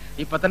കൊടുക്കാറുണ്ട്.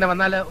 ഇപ്പൊ തന്നെ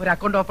വന്നാൽ ഒരു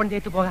അക്കൗണ്ട് ഓപ്പൺ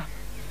ചെയ്തിട്ട് പോകാം.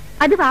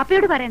 അത്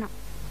വാപ്പയോട് പറയണം.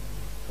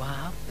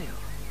 വാപ്പയോ?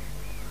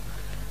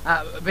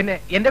 പിന്നെ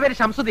എന്റെ പേര്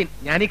ഷംസുദ്ദീൻ.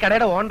 ഞാൻ ഈ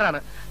കടയുടെ ഓണറാണ്.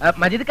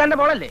 മജീദ് ഖാന്റെ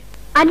മോളല്ലേ?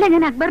 അല്ല,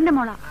 ഞാൻ അക്ബറിന്റെ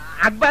മോളാ.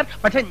 അക്ബർ?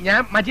 പക്ഷെ ഞാൻ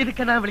മജീദ്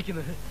ഖാനാണ്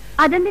വിളിക്കുന്നത്.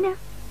 അതെന്തിനാ?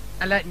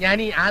 അല്ല, ഞാൻ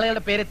ഈ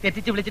ആളുകളുടെ പേര്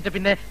തെറ്റിച്ച് വിളിച്ചിട്ട്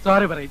പിന്നെ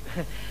സോറി പറയും.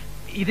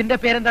 ഇതിന്റെ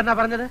പേരെന്താ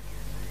പറഞ്ഞത്?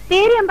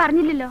 പേര് ഞാൻ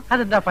പറഞ്ഞില്ലല്ലോ.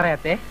 അതെന്താ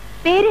പറയാത്തെ?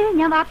 പേര്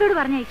ഞാൻ വാപ്പയോട്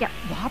പറഞ്ഞയക്കാം.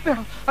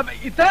 വാപ്പയാണോ?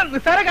 ഇത്ര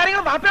നിസ്സാര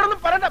കാര്യങ്ങൾ വാപ്പയോടൊന്നും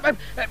പറയണ്ട.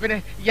 പിന്നെ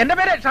എന്റെ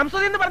പേര്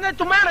ഷംസുദ്ദീൻ എന്ന് പറഞ്ഞ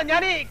ചുമ്മാണ്.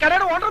 ഞാൻ ഈ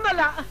കടയുടെ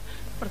ഓണറൊന്നല്ല.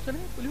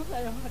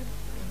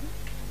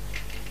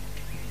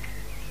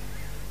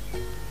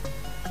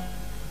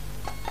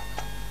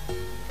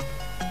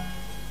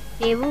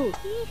 ദേവു,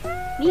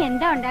 നീ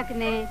എന്താ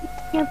ഉണ്ടാക്കുന്നേ?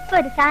 ഇപ്പൊ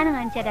ഒരു സാധനം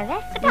കാണിച്ചു തരാവേ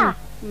കേട്ടാ.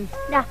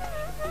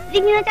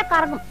 ഇങ്ങനെ വെച്ചാ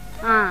കറങ്ങും.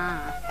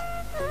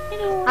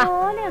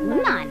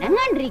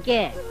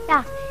 അനങ്ങാണ്ടിരിക്കേ.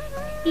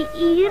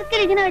 ഈർക്കിൽ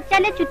ഇങ്ങനെ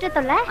വെച്ചാലേ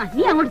ചുറ്റത്തുള്ള.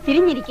 നീ അങ്ങോട്ട്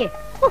തിരിഞ്ഞിരിക്കേ.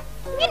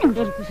 ഇങ്ങനെയുണ്ടോ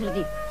ഒരു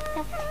കുസൃതി?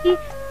 ഈ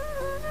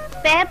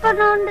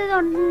പേപ്പറിനോണ്ട്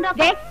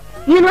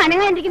ഇങ്ങനെ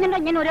അനങ്ങാണ്ടിരിക്കുന്നുണ്ടോ?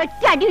 ഞാൻ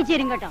ഒരൊറ്റ അടി വെച്ച്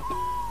തരും കേട്ടോ.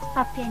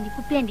 പപ്പിയാണ്ടി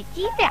കുപ്പിയാണ്ടി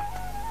ചീത്തയാ.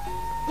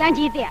 ഞാൻ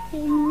ചീത്തയാ?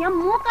 ഞാൻ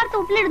മൂക്കടുത്ത്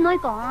ഉപ്പിലിട്ട്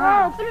നോക്കോ.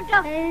 ഉപ്പിലിട്ടോ?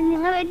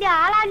 നിങ്ങൾ വലിയ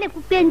ആളാല്ലേ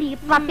കുപ്പിയാണ്ടി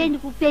പപ്പിയാണ്ടി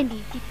കുപ്പിയാണ്ടി.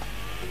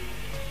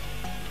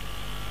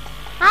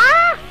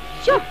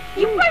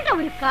 ഇപ്പോഴത്തെ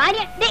ഒരു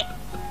കാര്യം അവിടെ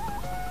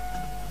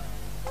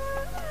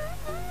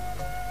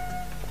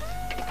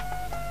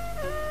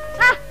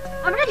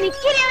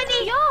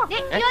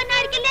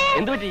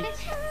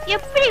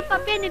എപ്പോഴും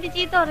പപ്പേന്റെ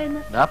ചീത്ത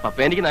പറയുന്നത്.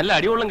 പപ്പേനിക്ക് നല്ല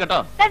അടികൊള്ളും കേട്ടോ.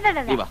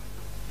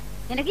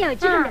 നിനക്ക് ഞാൻ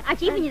വെച്ചിട്ടുണ്ട്. ആ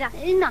ചീപ്പിഞ്ഞതാ.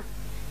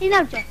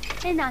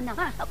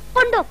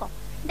 കൊണ്ടുപോക്കോ.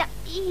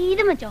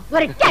 ഇത് വെച്ചോ.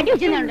 ഒരൊറ്റ അടി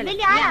വെച്ചിട്ടുണ്ടല്ലോ.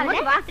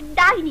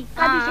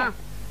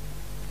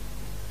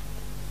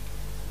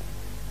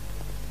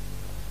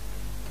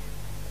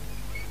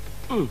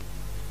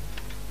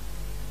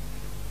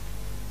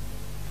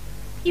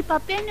 ഈ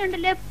പപ്പേനെ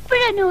ഉണ്ടല്ലോ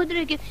എപ്പോഴും എന്നെ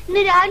ഉപദ്രവിക്കും.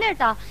 ഇന്ന് രാവിലെ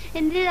കേട്ടോ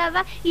എന്റെ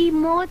ഈ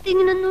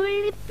മുഖത്തിങ്ങനെ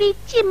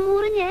നുള്ളിപ്പിച്ച്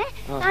മുറിഞ്ഞേ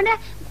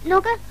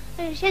നോക്ക്.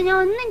 പക്ഷെ ഞാൻ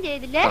ഒന്നും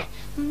ചെയ്തില്ലേ.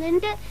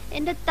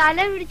 എന്റെ തല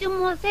പിടിച്ച്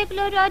മൊസൈക്കിൽ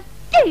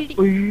ഒരൊറ്റ ഇടി.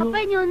 അപ്പൊ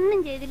ഞാൻ ഒന്നും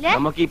ചെയ്തില്ലേ.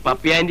 നമുക്ക് ഈ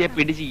പപ്പിയാന്റെ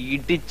പിടിച്ച്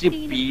ഇടിച്ച്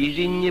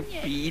പിഴിഞ്ഞ്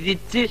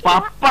പിരിച്ച്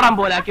പപ്പടം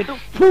പോലാക്കിട്ട്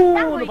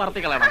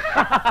പറത്തി കളയണം.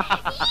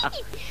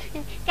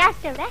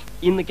 കാസറ്റ് എവിടെ?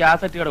 ഇന്ന്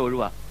കാസറ്റ് കട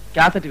ഒഴിവാ.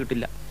 കാസറ്റ്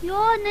കിട്ടില്ല. യോ,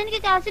 എനിക്ക്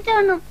കാസറ്റ്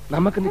കാണണം.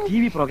 നമുക്കിന്ന്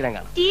TV പ്രോഗ്രാം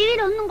കാണാം. ടിവിയിൽ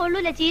ഒന്നും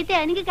കൊള്ളൂല, ചീത്ത.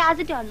 എനിക്ക്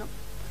കാസറ്റ് കാണണം.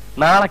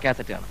 നാളെ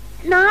കാസറ്റ് കാണാം.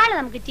 നാളെ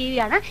നമുക്ക് TV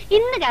കാണാം.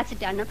 ഇന്ന്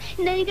കാസറ്റ് കാണണം.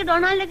 ഇന്ന് എനിക്ക്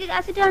ഡൊണാൾഡൊക്കെ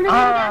കാസറ്റ് കാണണം.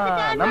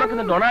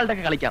 നമുക്കിന്ന്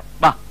ഡൊണാൾഡൊക്കെ കളിക്കാം.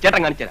 വാ, ചേട്ടൻ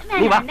കാണിച്ചു തരാം.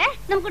 നീ വാ.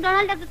 നമുക്ക്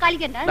ഡൊണാൾഡൊക്കെ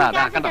കളിക്കണ്ട.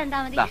 കാസറ്റ്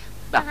കണ്ടാ മതി.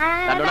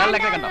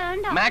 ഡൊണാൾഡൊക്കെ കണ്ടോ?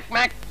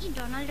 ഈ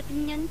ഡൊണാൾഡൊക്കെ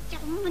ഞാൻ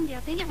ചമ്മൻ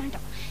ചേർത്ത് വേണ്ട.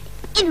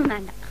 ഇതും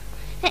വേണ്ട.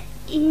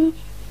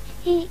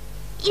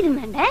 ഇതും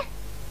വേണ്ടേ.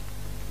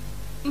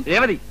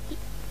 രേവതി,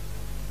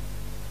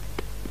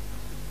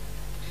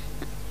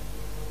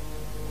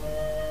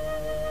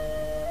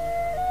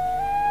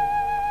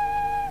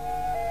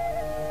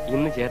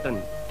 ഇന്ന് ചേട്ടൻ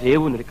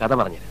രേവുവിനൊരു കഥ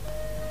പറഞ്ഞുതരാം.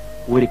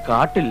 ഒരു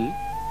കാട്ടിൽ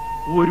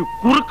ഒരു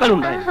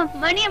കുറുക്കനുണ്ടായിരുന്നു.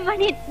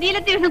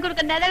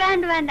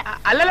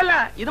 അല്ലല്ല,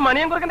 ഇത്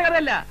മണിയൻ കുറുക്കന്റെ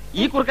കഥയല്ല.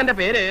 ഈ കുറുക്കന്റെ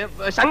പേര്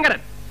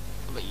ശങ്കരൻ.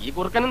 ഈ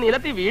കുറുക്കൻ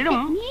നിലത്തി വീഴും.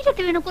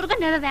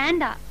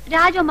 വേണ്ട,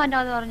 രാജകുമാരന്റെ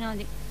കഥ പറഞ്ഞാൽ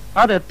മതി.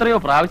 അത് എത്രയോ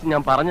പ്രാവശ്യം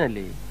ഞാൻ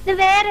പറഞ്ഞതല്ലേ.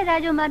 വേറെ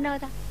രാജകുമാരന്റെ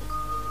കഥ,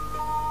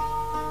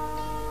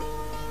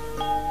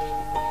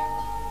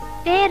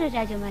 വേറെ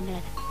രാജകുമാരന്റെ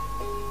കഥ.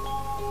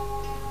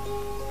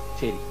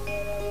 ശരി.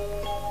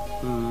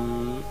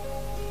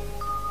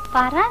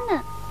 പറന്ന്.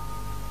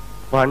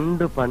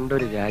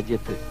 പണ്ടൊരു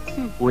രാജ്യത്ത്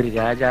ഒരു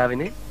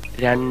രാജാവിന്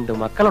 2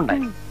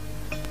 മക്കളുണ്ടായിരുന്നു.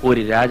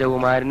 ഒരു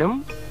രാജകുമാരനും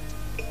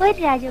ഒരു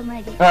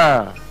രാജകുമാരി.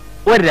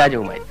 ഒരു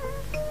രാജകുമാരി.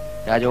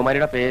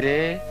 രാജകുമാരിയുടെ പേര്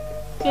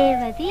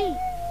രേവതി.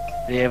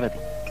 രേവതി.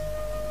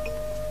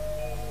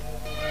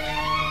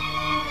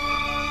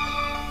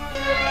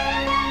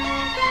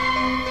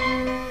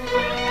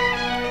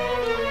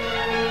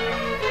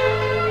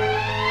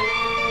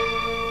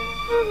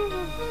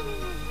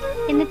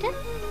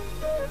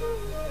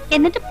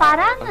 എന്നിട്ട്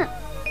പറന്ന്.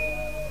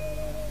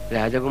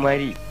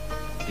 രാജകുമാരി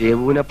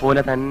രേവുവിനെ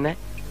പോലെ തന്നെ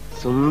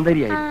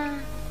സുന്ദരിയായിരുന്നു,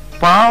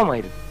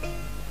 പാവമായിരുന്നു.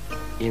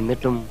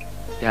 എന്നിട്ടും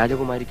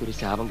രാജകുമാരിക്ക് ഒരു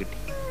ശാപം കിട്ടി.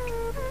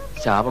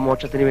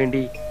 ശാപമോക്ഷത്തിന്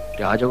വേണ്ടി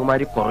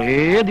രാജകുമാരി കുറേ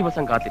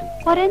ദിവസം കാത്തിരുന്നു.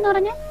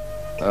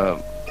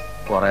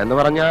 കൊറേന്ന്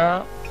പറഞ്ഞാ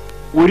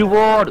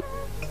ഒരുപാട്.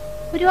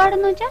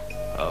 ഒരുപാടെന്ന് വെച്ചാ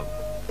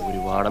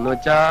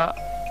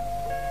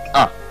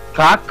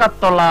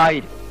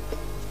കാക്കത്തൊള്ളായിരം.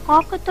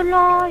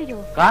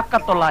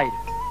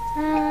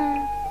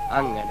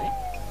 അങ്ങനെ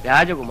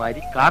രാജകുമാരി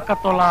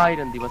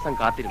 900 ദിവസം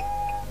കാത്തിരുന്നു.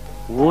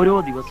 ഓരോ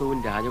ദിവസവും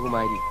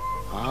രാജകുമാരി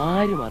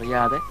ആരും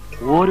അറിയാതെ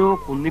ഓരോ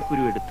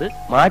കുന്നിക്കുരു എടുത്ത്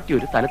മാറ്റി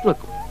ഒരു സ്ഥലത്ത്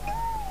വെക്കും.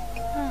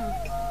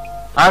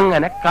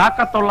 അങ്ങനെ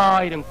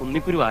 900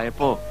 കുന്നിക്കുരു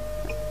ആയപ്പോ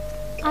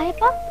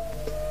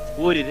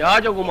ഒരു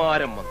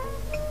രാജകുമാരൻ വന്നു.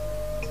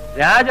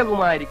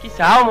 രാജകുമാരിക്ക്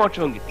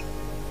ശാപമോക്ഷവും കിട്ടി.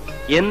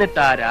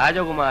 എന്നിട്ട് ആ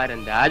രാജകുമാരൻ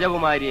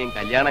രാജകുമാരിയെയും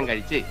കല്യാണം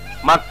കഴിച്ച്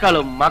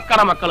മക്കളും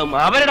മക്കളുടെ മക്കളും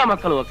അവരുടെ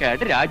മക്കളും ഒക്കെ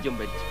ആയിട്ട് രാജ്യം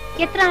ഭരിച്ചു.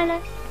 എത്ര ആള്?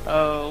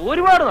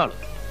 ഒരുപാട് നാള്.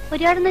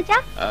 ഒരുപാടെന്ന് വെച്ചാ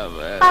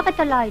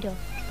 900.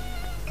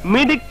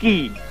 മിടുക്കി.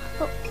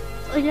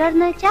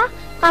 ഒരുപാടെന്ന് വെച്ചാ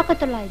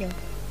 900.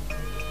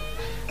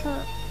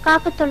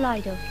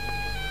 900.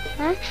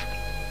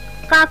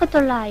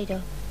 900.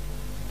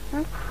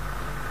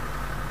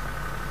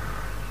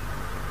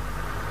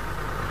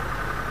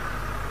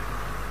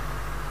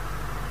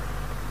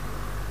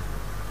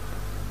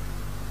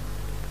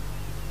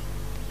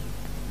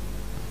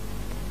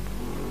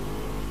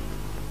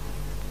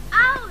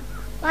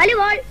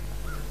 വാലിബോൾ.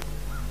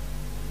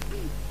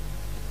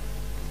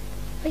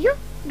 അയ്യോ,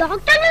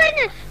 ഡോക്ടർ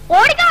വരുന്നു.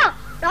 ഓടിക്കോ,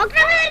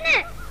 ഡോക്ടർ വരുന്നു.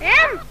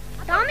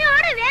 ടോമി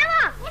ഓട്,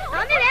 വേവാ.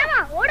 ടോമി വേവാ,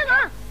 ഓടുക,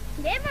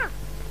 വേവാ.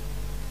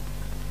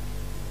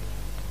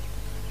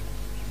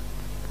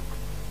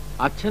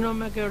 അച്ഛനും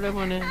അമ്മയൊക്കെ എവിടെ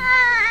മോനെ?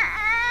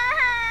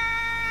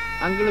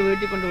 അങ്കിള്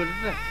വീട്ടിൽ കൊണ്ട്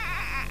വിട്ടിട്ടേ.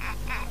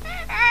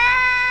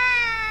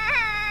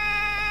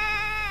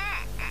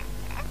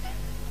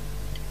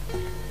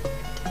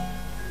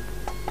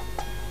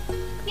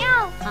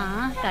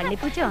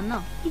 കള്ളിപ്പൂച്ച വന്നോ?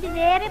 ഇത്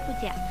വേറെ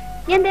പൂച്ച.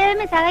 ഞാൻ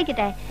ദേവമേ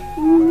സഹായിക്കട്ടെ?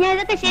 ഞാൻ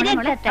ഇതൊക്കെ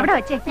ശരിയാക്കി.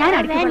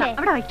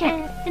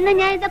 എന്നാ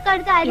ഞാൻ ഇതൊക്കെ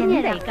അടുത്ത്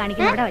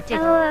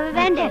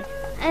വേണ്ടേ?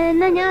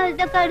 എന്നാ ഞാൻ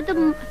ഇതൊക്കെ അടുത്ത്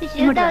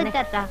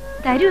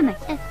തരൂന്നേ.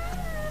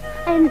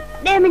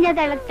 ദേവമേ ഞാൻ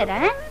തിളക്കി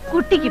തരാം.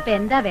 കുട്ടിക്ക് ഇപ്പൊ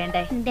എന്താ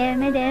വേണ്ടേ?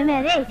 ദേവമേ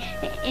അതെ,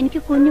 എനിക്ക്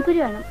കുഞ്ഞിക്കുരു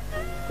വേണം.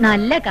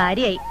 നല്ല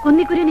കാര്യായി.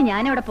 കുന്നിക്കുരുവിന്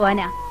ഞാനവിടെ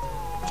പോവാനാ.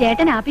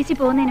 ചേട്ടൻ ആഫീസിൽ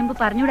പോകുന്നതിന് മുമ്പ്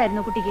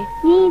പറഞ്ഞൂടായിരുന്നു കുട്ടിക്ക്?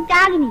 നീ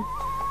രാഗിനി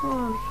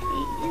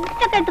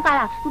ഇതൊക്കെ എടുത്ത്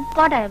കളാ.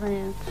 പോട്ടെ.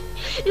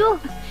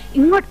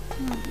 ഇങ്ങോട്ട്.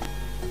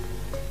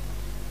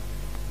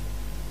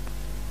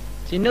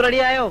 ചിന്നു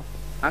റെഡിയായോ?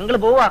 അങ്കിള്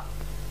പോവാ.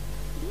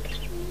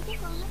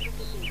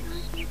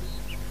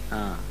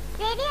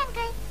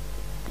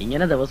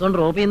 ഇങ്ങനെ ദിവസവും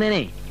ഡ്രോപ്പ്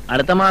ചെയ്യുന്നതിനെ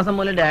അടുത്ത മാസം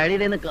മുതൽ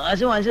ഡാഡിയുടെ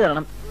കാശ് വാങ്ങിച്ചു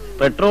തരണം.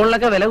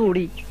 പെട്രോളിനൊക്കെ വില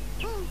കൂടി.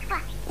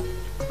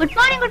 Good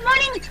morning. Good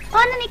morning.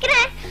 ഒന്ന്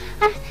നിക്കണേ,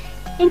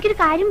 എനിക്കൊരു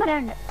കാര്യം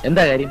പറയാനുണ്ട്.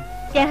 എന്താ കാര്യം?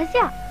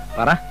 രഹസ്യ.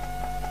 പറ.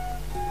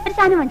 ഒരു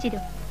സാധനം വാങ്ങിച്ചു.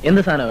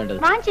 എന്ത് സാധനം വേണ്ടത്?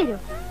 വാങ്ങിച്ചു.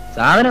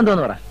 സാധനം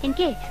എന്തോന്ന് പറ.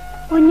 എനിക്ക്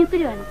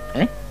കുഞ്ഞിക്കുരു വേണം.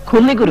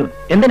 കുന്നിക്കുരു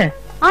എന്തിനാ?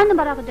 ആന്നും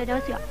പറയാത്ത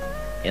രഹസ്യ.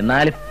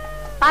 എന്നാലും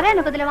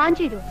പറയാനൊക്കത്തില്ല,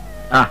 വാങ്ങിച്ചു.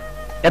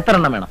 എത്ര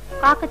എണ്ണം വേണം?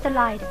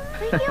 900.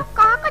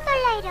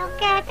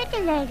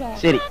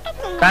 ശരി,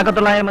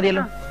 900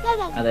 മതിയല്ലോ.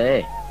 അതെ,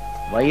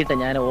 വൈകിട്ട്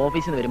ഞാൻ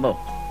ഓഫീസിൽ നിന്ന് വരുമ്പോ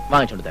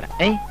വാങ്ങിച്ചോണ്ട് തരാം.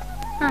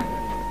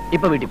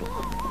 ഇപ്പൊ വീട്ടിൽ പോ.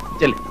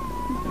 ചെല്ല്.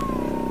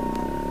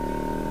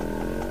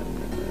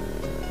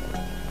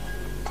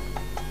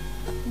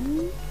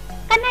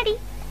 കണ്ണാടി.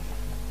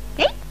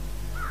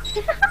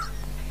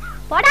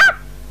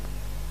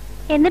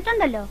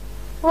 എന്നിട്ടുണ്ടല്ലോ,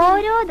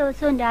 ഓരോ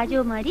ദിവസവും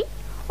രാജകുമാരി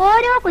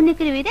ഓരോ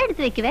കുഞ്ഞിക്കുരു വീതം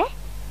എടുത്തു വെക്കുവേ.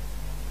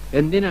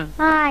 എന്തിനാ?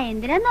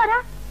 എന്തിനാന്ന് പറ.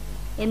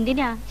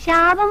 എന്തിനാ?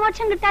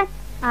 ശാപമോക്ഷം കിട്ടാൻ.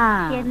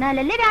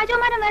 എന്നാലല്ലേ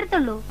രാജകുമാരൻ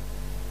വരത്തുള്ളൂ.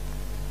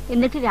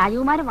 എന്നിട്ട്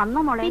രാജകുമാരൻ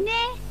വന്നോ മോളെ?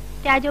 പിന്നെ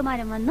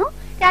രാജകുമാരൻ വന്നു,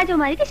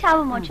 രാജകുമാരിക്ക്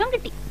ശാപമോക്ഷം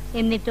കിട്ടി.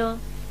 എന്നിട്ടോ?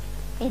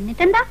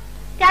 എന്നിട്ടെന്താ,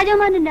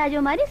 രാജകുമാരനും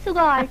രാജകുമാരി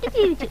സുഖമായിട്ട്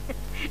ജീവിച്ചു.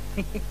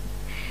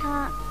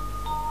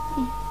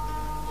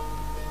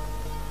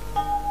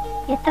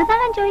 എത്ര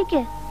നാളാൻ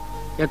ചോദിക്ക്?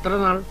 എത്ര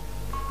നാൾ?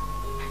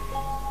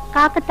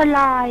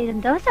 കാക്കത്തൊള്ളായിരം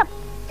ദിവസം.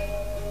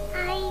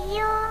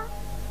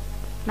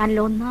 നല്ല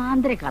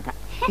ഒന്നാന്തര കഥ.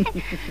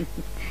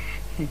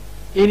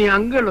 ഇനി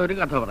അങ്കിൾ ഒരു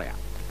കഥ പറയാം.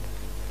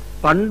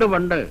 പണ്ട്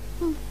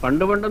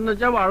പണ്ടെന്ന്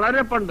വെച്ചാൽ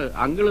വളരെ പണ്ട്,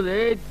 അങ്കിൾ ഇതേ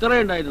ഇത്രേ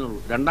ഉണ്ടായിരുന്നുള്ളൂ.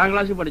 2ാം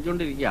ക്ലാസ്സിൽ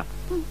പഠിച്ചുകൊണ്ടിരിക്കുക.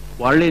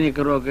 വള്ളി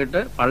നിക്കറും ഒക്കെ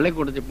ഇട്ട്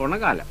പള്ളിക്കൂടത്തിൽ പോണ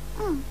കാലം.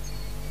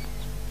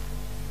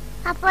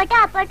 അപ്പോട്ടാ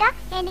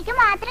എനിക്ക്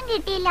മാത്രം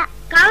കിട്ടിയില്ല.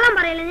 കള്ളം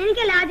പറയില്ല,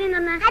 എനിക്കല്ല ആദ്യം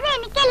തന്ന. അത്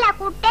എനിക്കല്ല,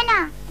 കുട്ടനാ.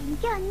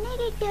 എനിക്ക് ഒന്നേ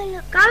കിട്ടിയുള്ളൂ.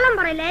 കള്ളം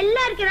പറയില്ല,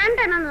 എല്ലാവർക്കും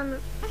 2 എണ്ണം തന്നു.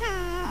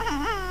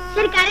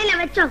 ശരി, കരയില്ല,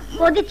 വെച്ചോ.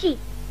 കൊതിച്ചി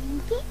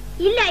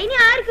ഇല്ല, ഇനി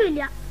ആർക്കും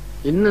ഇല്ല.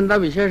 ഇന്നെന്താ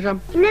വിശേഷം?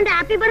 ഇന്നെന്റെ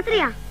ഹാപ്പി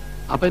ബർത്ത്ഡേയാ.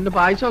 അപ്പൊ ഇന്ന്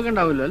പായസമൊക്കെ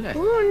ഉണ്ടാവില്ലോ അല്ലേ?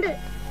 ഉണ്ട്.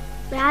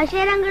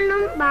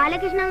 രാജശേഖരങ്ങളിലും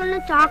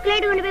ബാലകൃഷ്ണങ്ങളിലും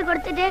ചോക്ലേറ്റ് കൊണ്ടുപോയി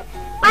കൊടുത്തിട്ട്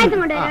പായസം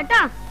കൊണ്ടുവരാം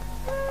കേട്ടോ.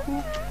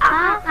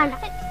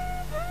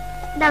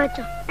 ഇതാ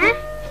വെച്ചോ.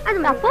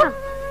 അപ്പോ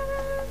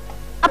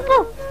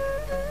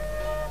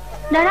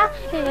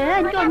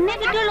എനിക്ക് ഒന്നേ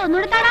കിട്ടിയുള്ളൂ.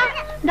 ഒന്നുകൂടെ താടാ.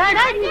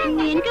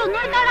 എനിക്ക്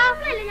ഒന്നുകൂടെ താടാ.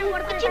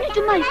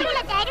 ചുമ്മാ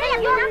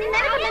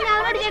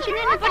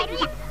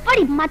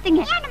മത്തങ്ങ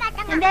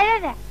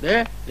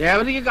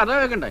രേവതിക്ക് കഥ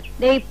കേൾക്കണ്ടേ?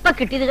 ഇപ്പൊ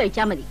കിട്ടിയത്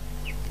കഴിച്ചാ മതി.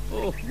 ഓ,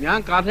 ഞാൻ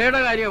കഥയുടെ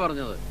കാര്യമാണ്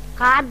പറഞ്ഞത്.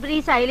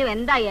 കാർബ്രീസ് ആയാലും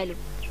എന്തായാലും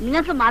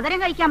നിങ്ങൾക്ക് മധുരം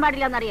കഴിക്കാൻ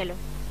പാടില്ല എന്നറിയാലോ.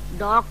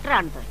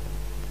 ഡോക്ടറാണ്.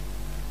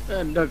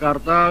 എന്റെ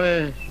കർത്താവേ.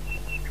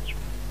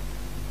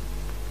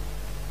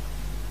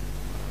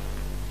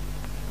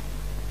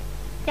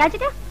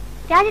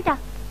 രാജേട്ടാ,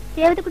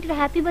 രേവതിക്കുട്ടിയുടെ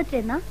ഹാപ്പി ബർത്ത്ഡേ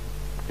എന്നാ?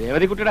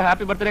 രേവതിക്കുട്ടിയുടെ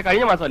ഹാപ്പി ബർത്ത്ഡേ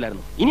കഴിഞ്ഞ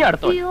മാസമല്ലായിരുന്നു? ഇനി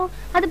അടുത്ത? അയ്യോ,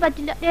 അത്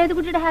പറ്റില്ല.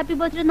 രേവതിക്കുട്ടിയുടെ ഹാപ്പി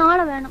ബർത്ത്ഡേ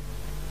നാളെ വേണം.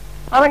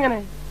 അതെങ്ങനെ?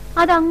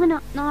 അതങ്ങനെ,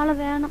 നാളെ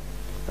വേണം.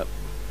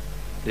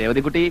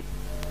 രേവതിക്കുട്ടി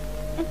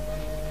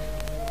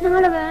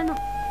നാളെ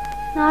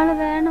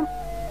വേണം.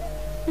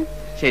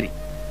 ശരി,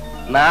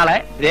 നാളെ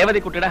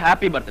രേവതിക്കുട്ടിയുടെ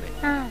ഹാപ്പി ബർത്ത്ഡേ.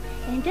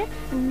 എന്നിട്ട്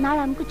നാളെ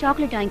നമുക്ക്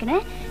ചോക്ലേറ്റ് വാങ്ങിക്കണേ.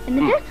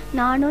 എന്നിട്ട്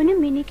നാണോനും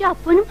മിനിക്കും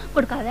അപ്പനും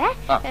കൊടുക്കാതെ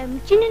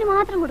ചിന്നിന്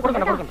മാത്രം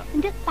കൊടുക്കണം.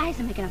 എന്നിട്ട്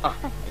പായസം വെക്കണം.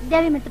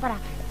 ദേവിയമ്മ പറ.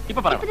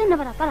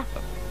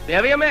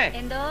 ദേവിയമ്മേ,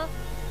 എന്തോ?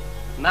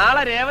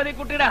 നാളെ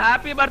രേവതിക്കുട്ടിയുടെ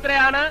ഹാപ്പി ബർത്ത്ഡേ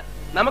ആണ്.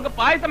 നമുക്ക്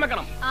പായസം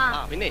വെക്കണം.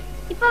 പിന്നെ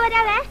ഇപ്പൊ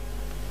വരാവേ.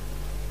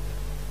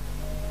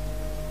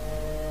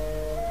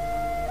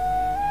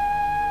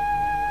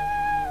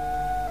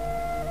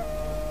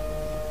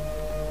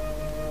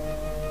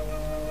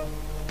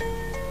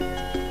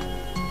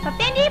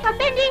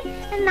 പപ്പേന്റി,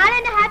 നാളെ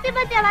എന്റെ ഹാപ്പി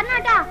ബർത്ത്ഡേ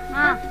വരണോട്ടാ.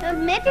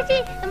 മേച്ചി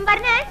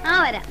പറഞ്ഞേ.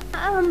 വരാം.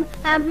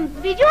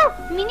 ബിജു,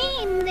 മിനി,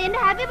 എന്റെ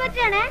ഹാപ്പി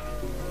ബർത്ത്ഡേ ആണേ.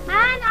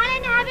 നാളെ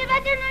എന്റെ ഹാപ്പി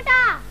ബർത്ത്ഡേ ആണോട്ടാ.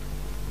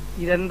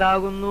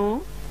 ഇതെന്താകുന്നു?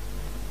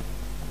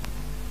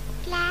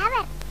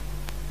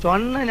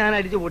 ചൊണ്ണ ഞാൻ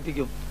അടിച്ചു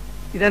പൊട്ടിക്കും.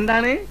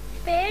 ഇതെന്താണ്?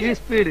 ഈ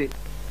സ്പീഡ്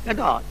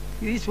കേട്ടോ.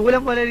 ഈ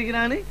ശൂലം പോലെ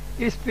ഇരിക്കുന്നതാണ്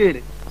ഈ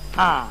സ്പീഡ്.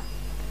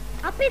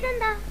 അപ്പൊ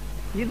ഇതെന്താ?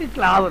 ഇത്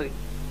ക്ലാവർ.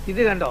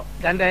 ഇത് കണ്ടോ,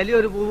 2 ഇലയും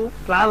 1 പൂവും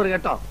ക്ലാവർ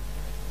കേട്ടോ.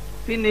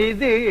 പിന്നെ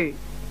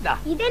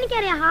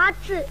ഇതെനിക്കറിയാം,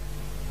 ഹാർട്സ്.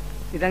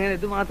 ഇതങ്ങനെ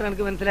ഇത് മാത്രം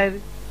എനിക്ക് മനസ്സിലായത്.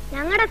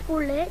 ഞങ്ങളുടെ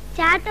സ്കൂളില്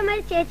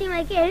ചേട്ടന്മാര്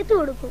ചേച്ചിമാർക്ക് എഴുത്ത്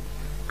കൊടുക്കും.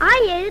 ആ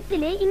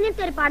എഴുത്തില്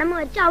ഇങ്ങനത്തെ ഒരു പടം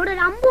വെച്ച് അവിടെ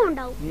ഒരു അമ്പും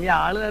ഉണ്ടാവും. നീ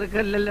ആള്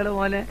തിരക്കല്ലല്ലോ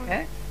മോനെ.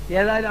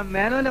 ഏതായാലും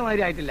മേനോന്റെ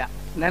മാതിരി ആയിട്ടില്ല.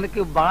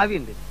 നിനക്ക്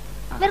ഭാവിയുണ്ട്.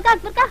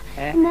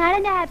 നാളെ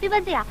എന്റെ ഹാപ്പി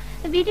ബർത്ത്ഡേയാ.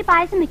 വീട്ടിൽ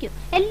പായസം വെക്കും.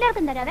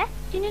 എല്ലാവർക്കും തരാവേ.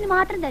 ചിന്നിന്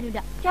മാത്രം തരൂല.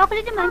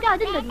 ചോക്ലേറ്റും വാങ്ങിക്കും,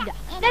 അതും തരൂല.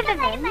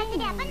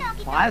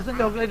 പായസം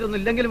ചോക്ലേറ്റ് ഒന്നും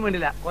ഇല്ലെങ്കിലും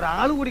വേണ്ടില്ല,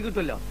 ഒരാള് കൂടി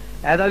കിട്ടുമല്ലോ.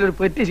 ഏതായാലും ഒരു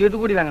പെട്ടി ഷീട്ട്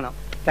കൂടി വാങ്ങണം.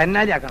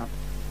 തെന്നാലി ആക്കണം.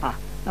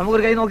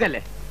 നമുക്കൊരു കൈ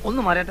നോക്കല്ലേ,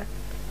 ഒന്ന് മാറട്ടെ.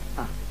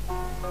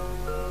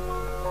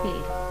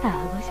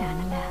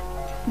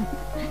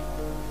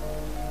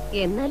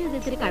 എന്നാലും ഇത്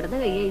ഇത്തിരി കടന്ന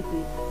കൈയായി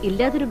പോയി.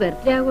 ഇല്ലാത്തൊരു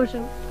ബർത്ത്ഡേ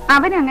ആഘോഷം.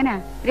 അവനങ്ങനെ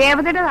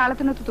രേവതയുടെ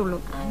താളത്തിനൊത്തുള്ളൂ.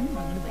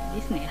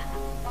 വലിയ സ്നേഹ.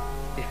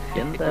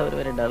 എന്താ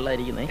അവര്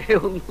ഡള്ളായിരിക്കുന്നേ?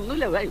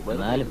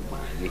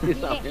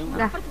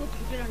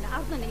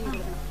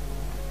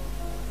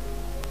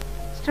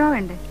 സ്ട്രോ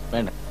വേണ്ടേ?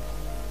 വേണ്ട.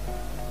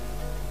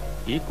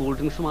 ഈ കൂൾ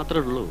ഡ്രിങ്ക്സ്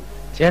മാത്രമേ ഉള്ളൂ.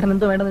 ചേട്ടൻ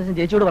എന്തോ വേണ്ടെന്ന്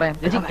ചേച്ചിയോട് പറയാം.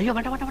 അയ്യോ,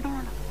 വേണ്ട.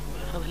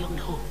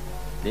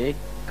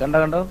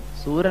 കണ്ടോ,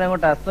 സൂര്യൻ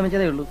അങ്ങോട്ട്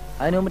അസ്തമിച്ചതേ ഉള്ളൂ.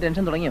 അതിനു മുമ്പ്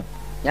ടെൻഷൻ തുടങ്ങിയോ?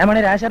 ഞാൻ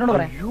വേണേ രാശാനോട്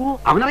പറയാം. അയ്യോ,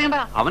 അവനറിയണ്ട.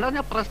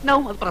 അവനറിഞ്ഞ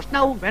പ്രശ്നവും. അത്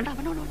പ്രശ്നവും. വേണ്ട.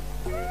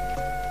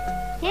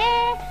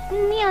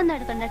 നീ ഒന്നും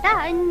എടുക്കണ്ടട്ടാ,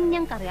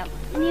 ഞങ്ങൾക്കറിയാം.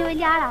 നീ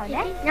വലിയ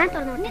ആളാവല്ലേ. ഞാൻ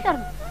തുറന്നു. നീ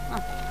തുറന്നു.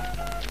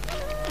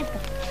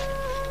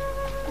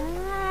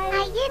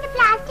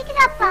 പ്ലാസ്റ്റിക്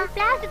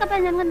കപ്പ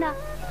ഞങ്ങെന്താ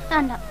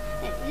വേണ്ട.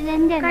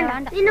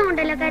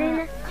 ഇന്നുകൊണ്ടല്ലോ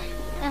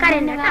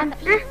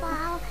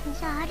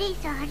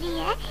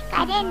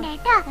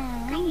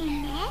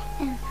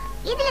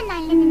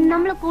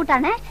നമ്മള്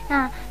കൂട്ടാണേ.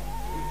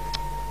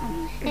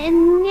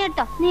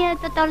 കേട്ടോ, നീ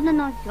തുറന്ന്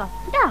നോക്കിക്കോ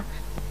കേട്ടോ.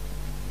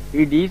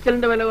 ഈ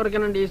ഡീസലിന്റെ വില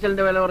കുറയ്ക്കണം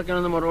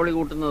എന്ന് മറുപടി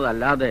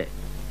കൂട്ടുന്നതല്ലാതെ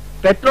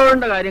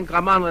പെട്രോളിന്റെ കാര്യം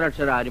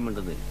ക്രമാനുരക്ഷരം ആരും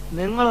ഉണ്ടെന്നില്ല.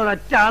 നിങ്ങൾ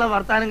ഒരൊറ്റ ആള്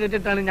വർത്താനം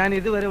കേട്ടിട്ടാണ് ഞാൻ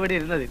ഇതുവരെ ഇവിടെ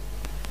ഇരുന്നത്.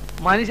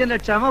 മനുഷ്യന്റെ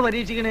ക്ഷമ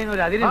പരീക്ഷിക്കണേന്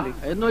ഒരു അതിരുണ്ട്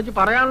എന്ന് വെച്ച്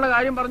പറയാനുള്ള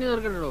കാര്യം പറഞ്ഞു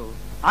തീർക്കണ്ടോ?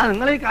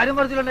 നിങ്ങൾ ഈ കാര്യം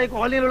പറഞ്ഞിട്ടുണ്ടായി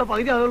കോളനിയിലുള്ള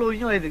പകുതി ആളുകൾ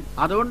ഒഴിഞ്ഞു പോയത്.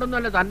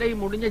 അതുകൊണ്ടൊന്നുമല്ല, തന്റെ ഈ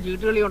മുടിഞ്ഞ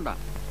ചീട്ടുകളി കൊണ്ടാ.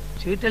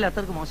 ചീട്ടുകളി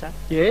അത്രക്ക് മോശം?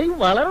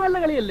 വളരെ നല്ല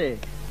കളിയല്ലേ.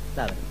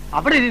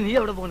 അവിടെ നീ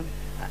എവിടെ പോണു?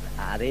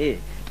 അതെ,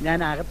 ഞാൻ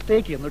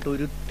അകത്തേക്ക് എന്നിട്ട്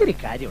ഒത്തിരി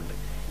കാര്യമുണ്ട്.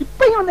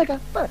 ഇപ്പൊ ഞാൻ വന്നേക്കാം.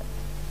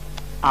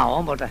 ആ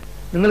ഓൻ പോട്ടെ,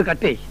 നിങ്ങൾ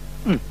കട്ടേ.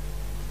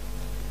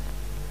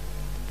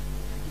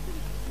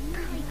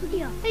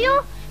 അയ്യോ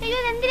അയ്യോ,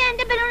 എന്തിനാ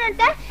എന്റെ ബലൂൺ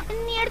എടുത്ത?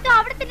 നീ എടുത്തു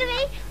അവിടെ തന്നെ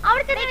വെയ്,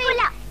 അവിടെ തന്നെ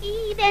വെയില്ല.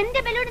 ഇത് എന്റെ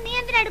ബലൂൺ, നീ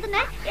എന്തിനാ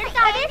എടുക്കുന്നേ? എടുത്ത്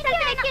അതേ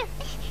സ്ഥലത്ത് വെക്ക്.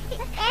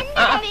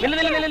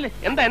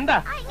 എന്താ എന്താ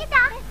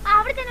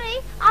അവിടെ തന്നെ വെയ്,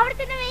 അവിടെ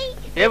തന്നെ വെയ്.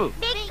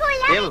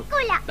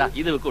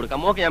 ഇത് വെക്ക് കൊടുക്കാം.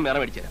 മോക്ക് ഞാൻ വേറെ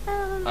മേടിച്ചു തരാം.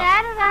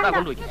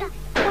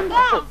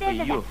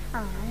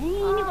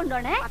 ഇനി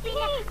കൊണ്ടോണേ.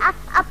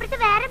 അപ്പുറത്ത്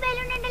വേറെ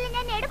ബലൂൺ ഉണ്ടല്ലോ,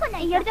 ഞാൻ എടുക്കുന്ന.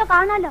 ഈ എടുത്തോ,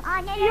 കാണാലോ.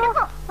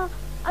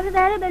 അത്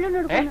വേറെ ബലൂൺ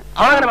എടുക്കുന്നു.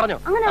 അങ്ങനെ പറഞ്ഞോ?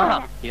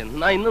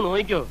 എന്നാ ഇന്ന്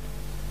നോക്കിക്കോ.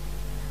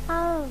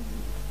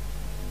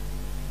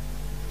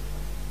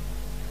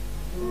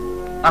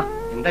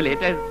 എന്താ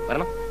ലേറ്റ് ആയത്?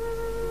 വരണം.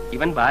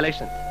 ഇവൻ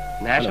Balakrishnan,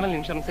 national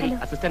ഇൻഷുറൻസിൽ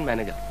assistant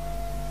manager.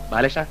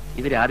 Balakrishna,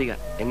 ഇത് രാധിക,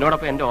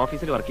 എന്നോടൊപ്പം എന്റെ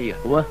ഓഫീസിൽ വർക്ക്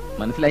ചെയ്യുക.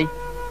 മനസ്സിലായി.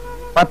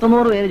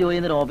 100 പേര് ജോലി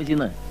ചെയ്യുന്ന ഓഫീസിൽ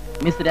നിന്ന്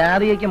മിസ്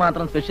രാധികയ്ക്ക്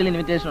മാത്രം സ്പെഷ്യൽ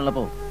ഇൻവിറ്റേഷൻ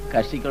ഉള്ളപ്പോ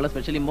കക്ഷിക്കുള്ള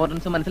സ്പെഷ്യൽ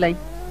ഇമ്പോർട്ടൻസ് മനസ്സിലായി.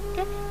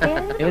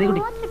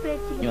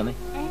 കുട്ടി വന്നേ.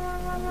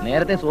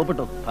 നേരത്തെ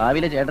സോപ്പിട്ടോ,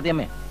 ഭാവിയിലെ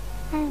ചേട്ടത്തിയമ്മേ.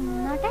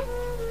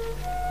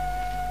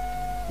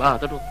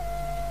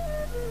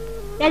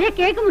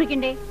 കേക്ക്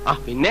മുറിക്കണ്ടേ?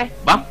 പിന്നെ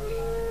വാ.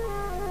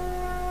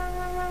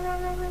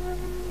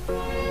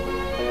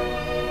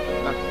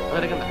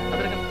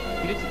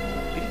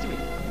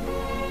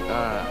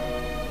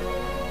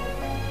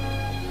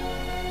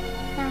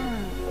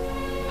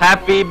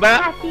 Happy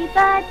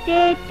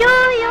birthday to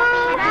you.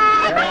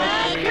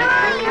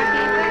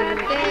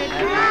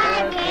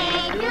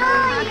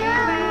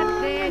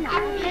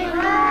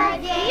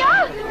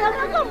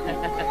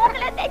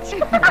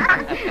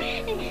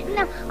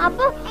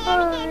 അപ്പൊ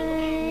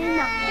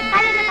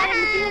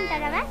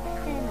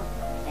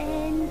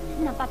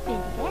പപ്പ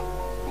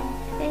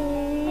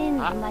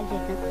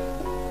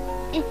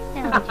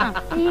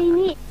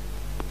ഇനി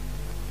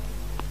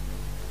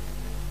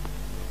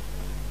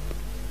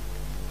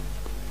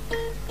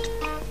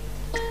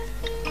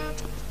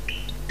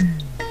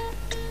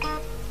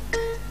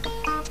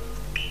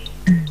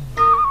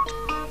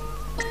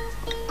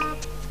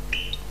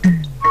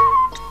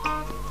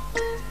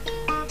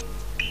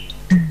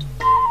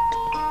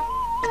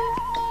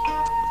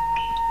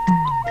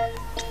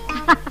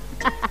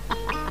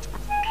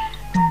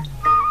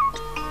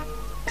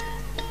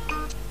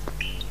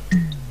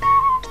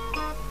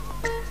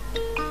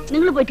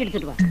നിങ്ങൾ പോയിട്ട്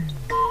എടുത്തിട്ട് വാ.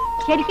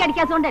 ശരിക്കും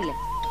അടിക്കാത്തോണ്ടല്ലേ?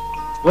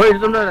 പോയി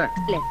എടുത്തോണ്ട് വരാൻ.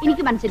 അല്ലേ,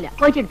 എനിക്ക് മനസ്സില്ല.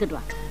 പോയിട്ട് എടുത്തിട്ട്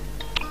വാ.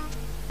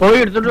 പോയി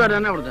എടുത്തോണ്ട്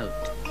വരാനാ പറഞ്ഞത്.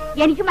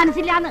 എനിക്ക്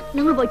മനസ്സില്ലാന്ന്.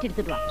 നിങ്ങൾ പോയിട്ട്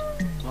എടുത്തിട്ട് വാ.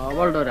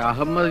 അവളുടെ ഒരു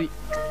അഹമ്മതി.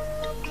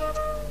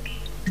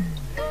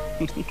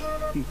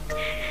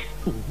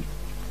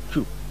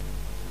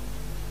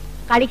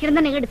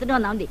 കളിക്കണം നിങ്ങൾ എടുത്തിട്ട്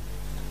വന്നാ മതി.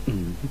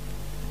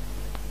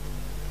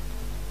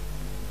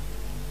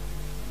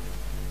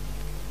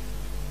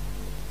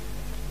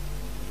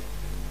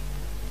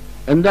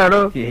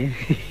 എന്താടോ?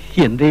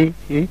 എന്തേ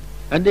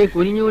എന്തേ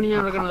കുനിഞ്ഞു കുനിഞ്ഞു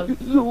നടക്കണത്?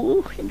 അയ്യോ,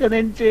 എന്റെ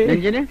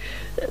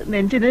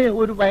നെഞ്ചിന്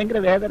ഒരു ഭയങ്കര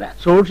വേദന.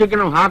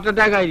 സൂക്ഷിക്കണം, ഹാർട്ട്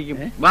അറ്റാക്ക് ആയിരിക്കും.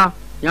 വാ,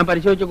 ഞാൻ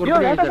പരിശോധിച്ചു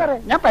കൊടുത്തു.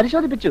 ഞാൻ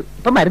പരിശോധിപ്പിച്ചു.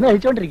 ഇപ്പൊ മരുന്ന്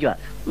കഴിച്ചോണ്ടിരിക്കുക.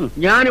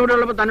 ഞാൻ ഇവിടെ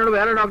ഉള്ളപ്പോ തന്നോട്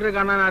വേറെ ഡോക്ടറെ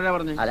കാണാൻ ആരാ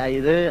പറഞ്ഞു? അല്ല,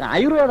 ഇത്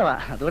ആയുർവേദമാ,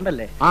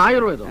 അതുകൊണ്ടല്ലേ.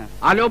 ആയുർവേദം?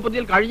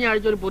 അലോപ്പതിയിൽ കഴിഞ്ഞ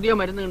ആഴ്ച ഒരു പുതിയ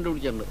മരുന്ന്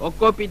കണ്ടുപിടിച്ചിട്ടുണ്ട്.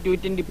 ഒക്കോപി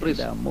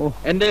 220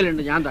 എന്റെ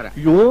കയ്യിലുണ്ട്, ഞാൻ തരാം.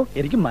 അയ്യോ,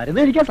 എനിക്ക് മരുന്ന്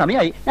കഴിക്കാൻ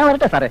സമയമായി. ഞാൻ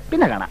വരട്ടെ സാറേ,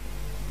 പിന്നെ കാണാം.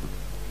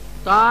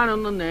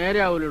 താനൊന്നും നേരെ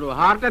ആവൂലോ.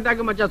 ഹാർട്ട്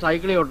അറ്റാക്ക് വെച്ചാ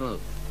സൈക്കിളിൽ ഓട്ടുന്നത്.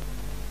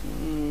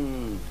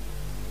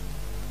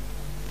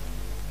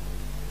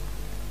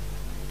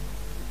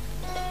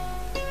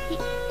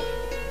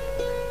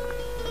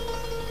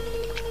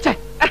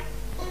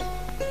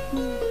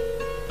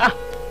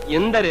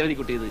 എന്താ രവതി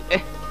കുട്ടി ഇത്?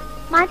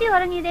 മതി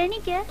ഉറങ്ങിയത്.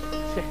 എനിക്ക്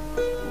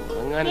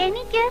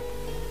എനിക്ക്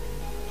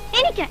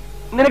എനിക്ക്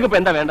നിനക്കിപ്പോ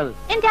എന്താ വേണ്ടത്?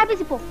 എന്റെ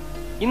ഓഫീസിൽ പോ.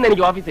 ഇന്ന്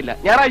എനിക്ക് ഓഫീസില്ല,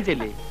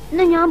 ഞായറാഴ്ചയല്ലേ.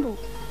 ഇന്ന് ഞാൻ പോവും.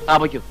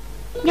 പൊയ്ക്കോ.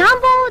 ഞാൻ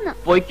പോവുന്നു.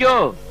 പൊയ്ക്കോ.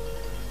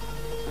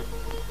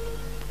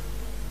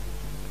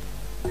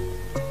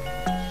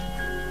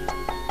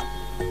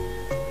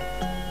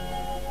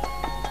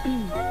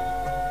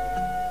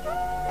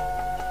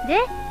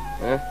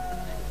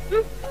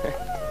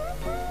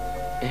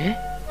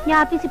 ഞാൻ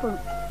ഓഫീസിൽ പോകും.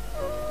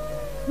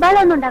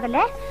 ബലമൊന്നും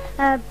ഉണ്ടാക്കല്ലേ,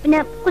 പിന്നെ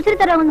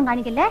കുസൃത്തരമൊന്നും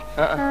കാണിക്കല്ലേ,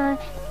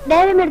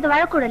 ദേവമ്മ എടുത്ത്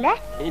വഴക്കൂടല്ലേ.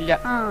 ഇല്ല.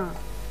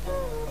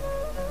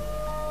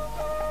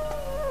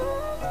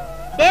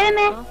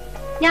 ദേവമ്മേ,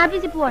 ഞാൻ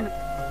ഓഫീസിൽ പോവാണ്.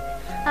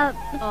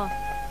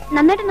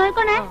 നന്നായിട്ട്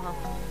നോക്കണേ.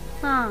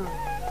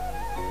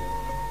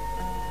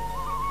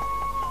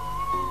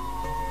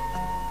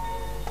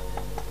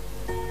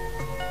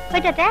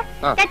 പോയിട്ടെ.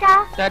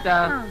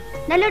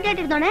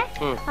 നല്ലോട്ടായിട്ടിരുന്നോണേ.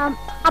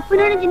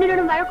 അപ്പനോടും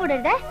ചിന്നോടും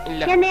വഴക്കൂടരുതേ.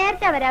 ഞാൻ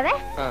നേരത്തെ വരാവേ.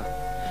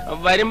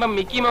 വരുമ്പോ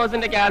മിക്കി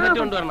മൗസിന്റെ കാസറ്റ്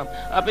കൊണ്ടുവരണം,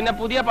 പിന്നെ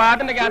പുതിയ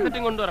പാട്ടിന്റെ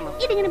കാസറ്റും കൊണ്ടുവരണം.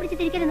 ഇതിങ്ങനെ പിടിച്ച്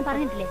തിരിക്കലെന്ന്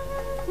പറഞ്ഞിട്ടില്ലേ?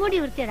 മുടി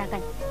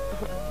വൃത്തിയാക്കാൻ.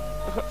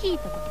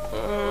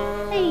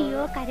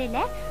 അയ്യോ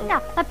കരയല്ലേ.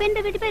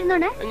 പപ്പേന്റെ വീട്ടിൽ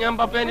പോയിരുന്നോണേ. ഞാൻ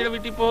പപ്പേന്റെ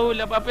വീട്ടിൽ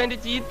പോവില്ല, പപ്പേന്റെ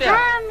ചീത്ത.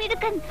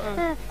 മിടുക്കൻ.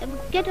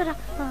 കേട്ടോറാ.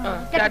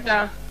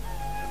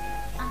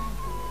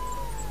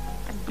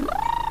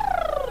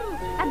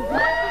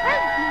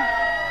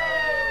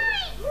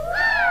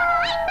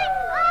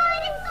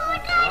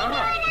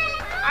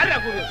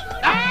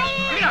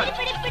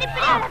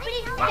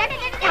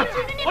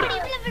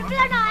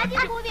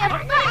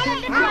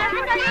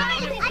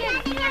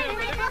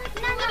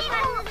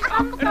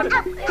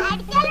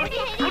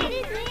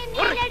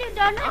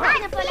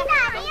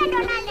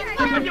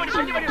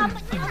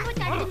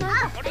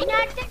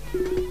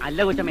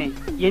 അല്ല കൊച്ചമ്മേ,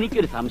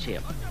 എനിക്കൊരു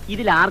സംശയം.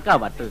 ഇതിൽ ആർക്കാ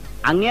വട്ട്?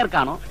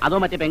 അങ്ങേർക്കാണോ അതോ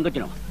മറ്റേ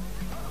പെങ്കൊച്ചിനോ?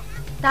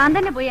 താൻ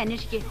തന്നെ പോയി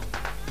അന്വേഷിക്കേ.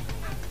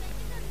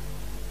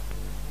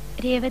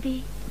 രേവതി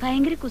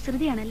ഭയങ്കര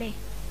കുസൃതിയാണല്ലേ?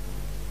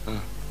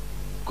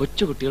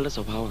 കൊച്ചു കുട്ടികളുടെ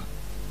സ്വഭാവം.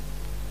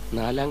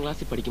 4ാം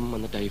ക്ലാസ്സിൽ പഠിക്കുമ്പോൾ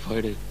വന്ന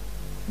ടൈഫോയിഡ്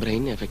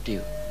ബ്രെയിനിനെ എഫക്ട്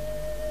ചെയ്തു.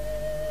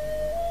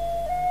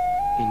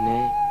 പിന്നെ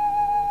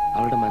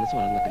അവളുടെ മനസ്സ്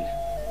വളർന്നിട്ടില്ല.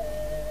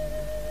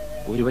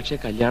 ഒരുപക്ഷെ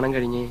കല്യാണം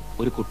കഴിഞ്ഞ്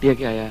ഒരു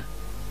കുട്ടിയൊക്കെ ആയ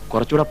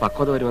കുറച്ചുകൂടെ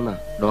പക്വത വരുമെന്നാ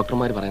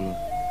ഡോക്ടർമാർ പറയുന്നത്.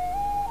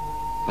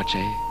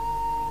 പക്ഷേ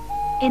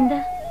എന്താ?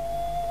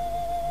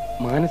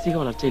 മാനസിക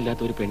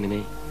വളർച്ചയില്ലാത്ത ഒരു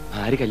പെണ്ണിനെ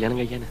ആര് കല്യാണം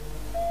കഴിക്കാനാ?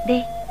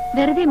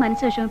 വെറുതെ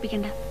മനസ്സ്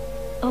വിഷമിപ്പിക്കണ്ട,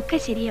 ഒക്കെ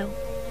ശരിയാവും.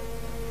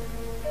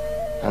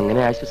 അങ്ങനെ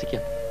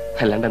ആശ്വസിക്കാം,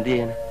 അല്ലാണ്ട് എന്ത്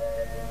ചെയ്യാനാ?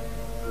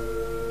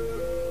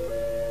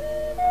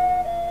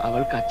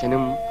 അവൾക്ക്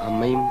അച്ഛനും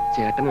അമ്മയും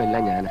ചേട്ടനും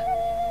എല്ലാം ഞാനാ.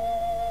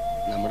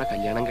 നമ്മുടെ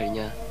കല്യാണം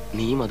കഴിഞ്ഞാ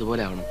നീയും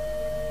അതുപോലെ ആവണം.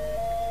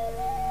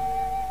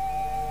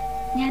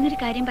 ഞാനൊരു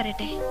കാര്യം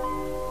പറയട്ടെ?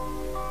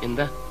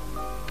 എന്താ?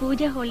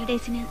 പൂജ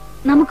ഹോളിഡേസിന്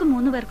നമുക്ക്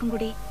 3 പേർക്കും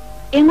കൂടി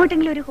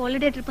എങ്ങോട്ടെങ്കിലും ഒരു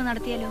ഹോളിഡേ ട്രിപ്പ്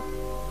നടത്തിയാലോ?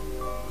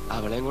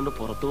 അവളെയും കൊണ്ട്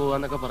പുറത്തു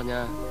പോവാന്നൊക്കെ പറഞ്ഞാ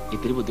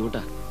ഇത്തിരി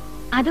ബുദ്ധിമുട്ടാ.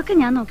 അതൊക്കെ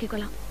ഞാൻ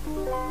നോക്കിക്കൊള്ളാം.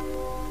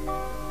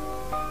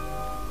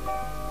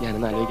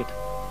 ഞാനൊന്ന് ആലോചിക്കട്ടെ.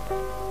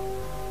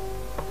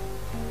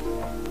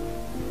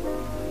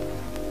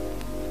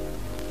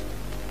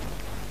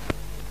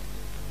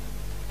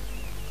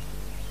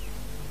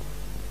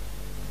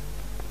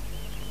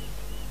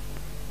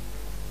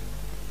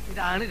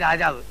 ഇതാണ്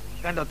രാജാവ്.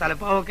 കണ്ടോ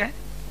തലപ്പാവൊക്കെ?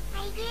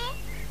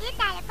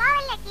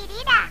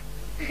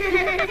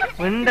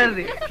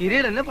 മിണ്ടരുത്,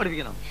 കിരീടന്നെ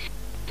പഠിപ്പിക്കണം.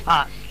 ആ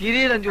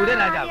കിരീടം ചൂടിയ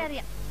രാജാവ്.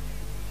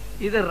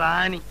 ഇത്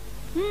റാണി,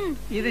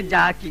 ഇത്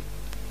ജാക്കി.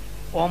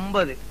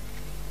 9.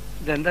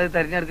 ഇതെന്താ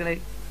തെരഞ്ഞെടുക്കണേ?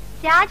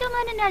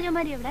 രാജകുമാരനും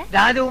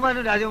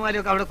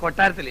രാജകുമാരിയും ഒക്കെ അവിടെ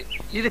കൊട്ടാരത്തില്.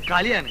 ഇത്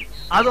കളിയാണ്,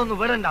 അതൊന്നും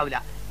ഇവിടെ ഉണ്ടാവില്ല.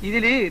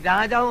 ഇതില്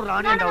രാജാവും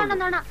റാണിയും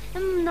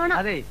ഉണ്ടാവും.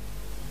 അതെ,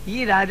 ഈ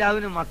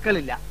രാജാവിന്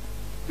മക്കളില്ല.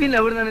 പിന്നെ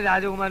എവിടെ നിന്നാണ്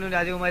രാജകുമാരനും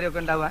രാജകുമാരിയും ഒക്കെ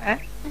ഉണ്ടാവുക?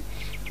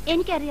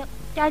 എനിക്കറിയാം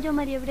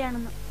രാജകുമാരി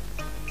എവിടെയാണെന്ന്.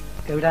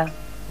 എവിടാ?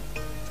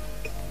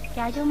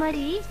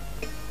 രാജകുമാരി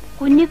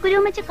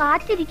കുഞ്ഞിക്കുരും വെച്ച്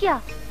കാത്തിരിക്കുക.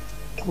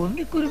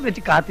 കുഞ്ഞിക്കുരും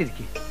വെച്ച്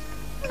കാത്തിരിക്കുക?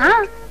 ആ,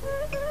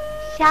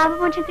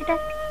 ശാപമോക്ഷം കിട്ടാൻ.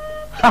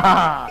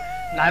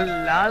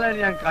 നല്ല ആളാണ്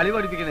ഞാൻ കളി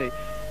പഠിപ്പിക്കുന്നത്.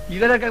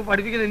 ഇവരൊക്കെ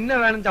പഠിപ്പിക്കുന്നത് ഇന്ന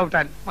വേണം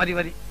ചവിട്ടാൻ. മതി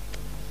മതി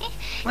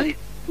മതി.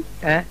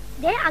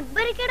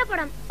 അക്ബരിക്കയുടെ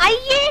പടം.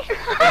 അയ്യേ,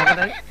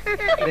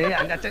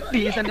 എന്റെ അച്ഛൻ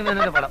ഡീസന്റ്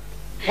മേനോന്റെ പടം.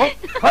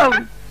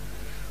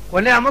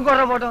 കൊന്നെ അമ്മക്ക്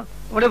ഓരോ ഫോട്ടോ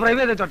ഇവിടെ ഫ്രെയിം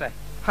ചെയ്ത് വെച്ചോട്ടെ.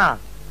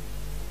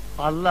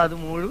 അല്ല, അത്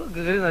മുഴുവൻ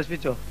കയറി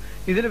നശിപ്പിച്ചോ.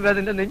 ഇതിന്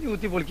വേദന്റെ നെഞ്ഞു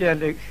കുത്തി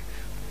പൊളിക്കാൻ്റെ.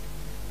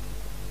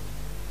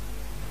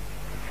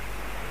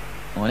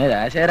 മോനെ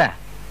രാശേരാ,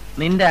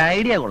 നിന്റെ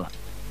ഐഡിയ കൊള്ളാം.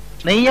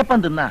 നെയ്യപ്പം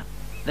തിന്നാ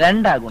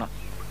 2 ഗുണം.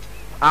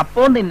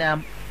 അപ്പം തിന്നാം,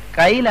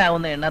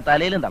 കയ്യിലാവുന്ന എണ്ണ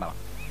തലയിലും തടവാം.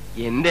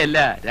 എന്റെ അല്ല,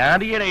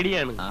 രാധികയുടെ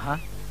ഐഡിയ ആണ്. ആഹാ,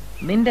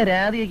 നിന്റെ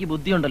രാധികയ്ക്ക്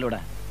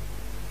ബുദ്ധിയുണ്ടല്ലോടാ.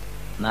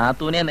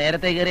 നാത്തൂനെ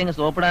നേരത്തെ കയറി അങ്ങ്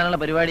സോപ്പിടാനുള്ള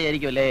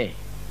പരിപാടിയായിരിക്കും അല്ലേ?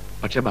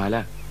 പക്ഷെ ബാല,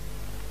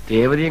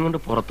 രേവതിയെ കൊണ്ട്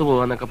പുറത്തു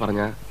പോവാന്നൊക്കെ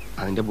പറഞ്ഞാ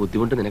അതിന്റെ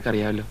ബുദ്ധിമുട്ട്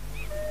നിനക്കറിയാമല്ലോ.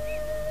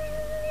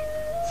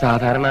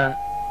 സാധാരണ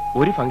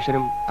ഒരു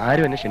ഫംഗ്ഷനും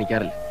ആരും എന്നെ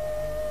ക്ഷണിക്കാറില്ല.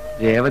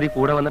 രേവതി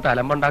കൂടെ വന്നിട്ട്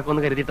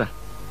അലമ്പുണ്ടാക്കുമെന്ന് കരുതിട്ടാ.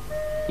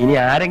 ഇനി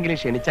ആരെങ്കിലും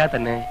ക്ഷണിച്ചാൽ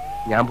തന്നെ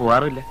ഞാൻ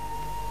പോവാറില്ല.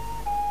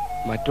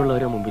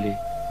 മറ്റുള്ളവരുടെ മുമ്പില്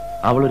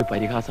അവളൊരു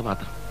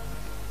പരിഹാസപാത്രം,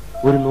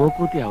 ഒരു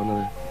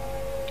നോക്കൂത്തിയാവുന്നത്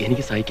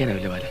എനിക്ക്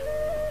സഹിക്കാനാവില്ല ബാല.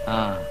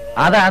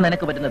 അതാ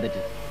നിനക്ക് പറ്റുന്ന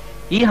തെറ്റ്.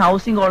 ഈ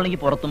ഹൗസിംഗ് കോളനിക്ക്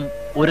പുറത്തും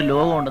ഒരു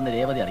ലോകം ഉണ്ടെന്ന്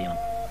രേവതി അറിയണം.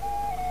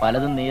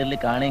 പലതും നേരിൽ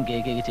കാണുകയും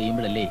കേൾക്കുകയൊക്കെ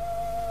ചെയ്യുമ്പോഴല്ലേ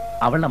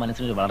അവളുടെ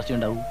മനസ്സിനൊരു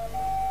വളർച്ചയുണ്ടാവൂ.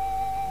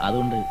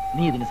 അതുകൊണ്ട്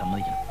നീ ഇതിന്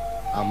സമ്മതിക്കണം.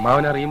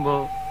 അമ്മാവൻ അറിയുമ്പോ?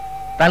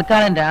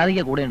 തൽക്കാലം രാധിക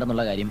കൂടെ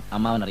ഉണ്ടെന്നുള്ള കാര്യം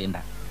അമ്മാവൻ അറിയണ്ട.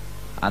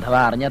 അഥവാ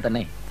അറിഞ്ഞാൽ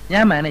തന്നെ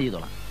ഞാൻ മാനേജ്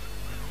ചെയ്തോളാം.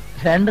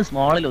 2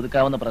 സ്മോളിൽ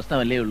ഒതുക്കാവുന്ന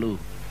പ്രശ്നമല്ലേ ഉള്ളൂ.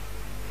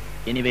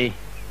 Anyway,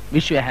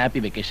 wish you A happy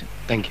vacation.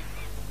 Thank you.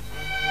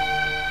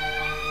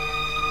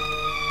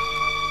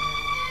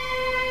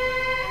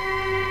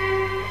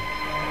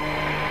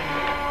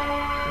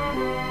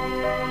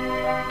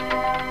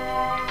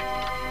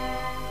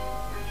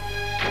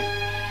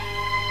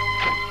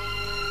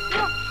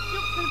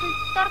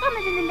 തുറക്കാൻ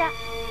പറ്റുന്നില്ല.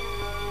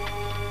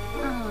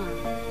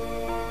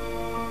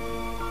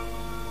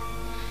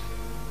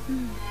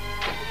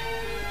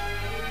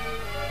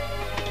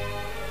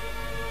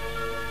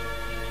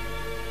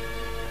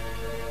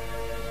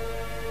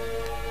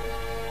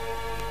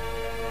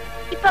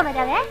 ഇപ്പൊ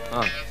വരാവേ.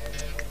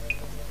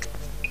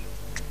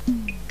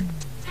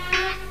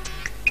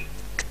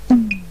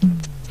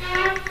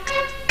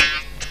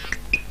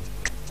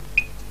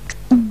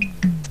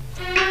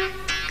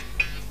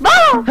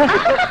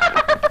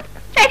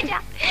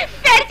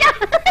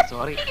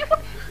 സോറി.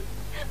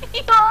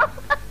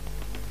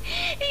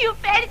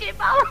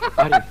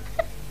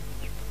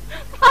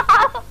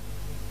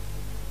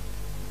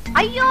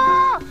 അയ്യോ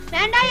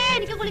വേണ്ടായേ,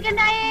 എനിക്ക്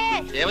കുളിക്കണ്ടായേ.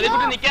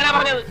 ദേവതിക്കുട്ടി നിക്കാനാ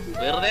പറഞ്ഞത്.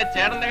 വെറുതെ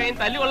ചേട്ടന്റെ കയ്യിൽ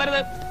തല്ലു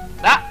കൊള്ളരുത്.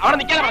 അവിടെ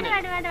നിക്കാനാ പറഞ്ഞത്.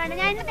 വേണ്ട വേണ്ട വേണ്ട,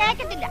 ഞാൻ ഇന്ന്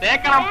തേക്കത്തില്ല.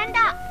 തേക്കണം വേണ്ട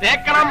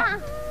തേക്കണം.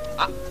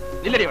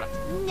 നില്ലടി ഇവിടെ.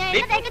 ഞാൻ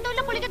ഇന്ന്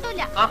തേക്കത്തൂല്ല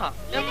കുളിക്കത്തൂല്ല. ആഹാ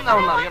എന്നാ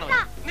ഒന്ന് അറിയണം.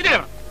 നില്ലടി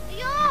ഇവിടെ.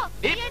 അയ്യോ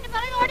എന്റെ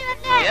പുറകെ ഓടി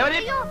വരണ്ടേ.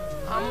 അയ്യോ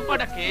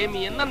അമ്പട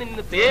കേമി എന്നാ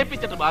നിന്ന്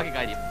തേപ്പിച്ചിട്ട് ബാക്കി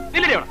കാര്യം.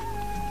 നില്ലടി ഇവിടെ.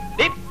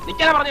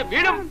 നിക്കാനാ പറഞ്ഞു.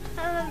 വീടും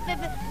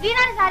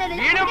വീണാലും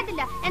സാരമില്ല, ഞാൻ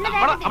കുളിക്കത്തില്ല. എന്നെ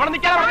അവിടെ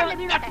നിക്കാനാ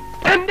പറഞ്ഞത്.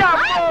 എന്റെ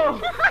അമ്മോ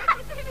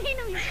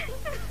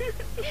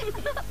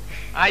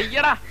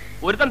അയ്യടാ,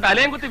 ഒരുത്തൻ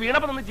തലയും കുത്തി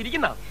വീണപ്പോ നിന്ന്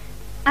ചിരിക്കുന്ന.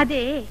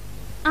 അതെ,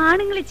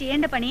 ആണുങ്ങൾ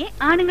ചെയ്യേണ്ട പണിയെ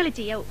ആണുങ്ങൾ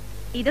ചെയ്യാവൂ.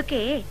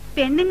 ഇതൊക്കെ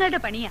പെണ്ണുങ്ങളുടെ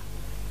പണിയാ.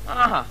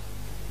 ആഹാ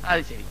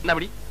അത് ശരി. എന്നാ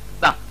പിടി,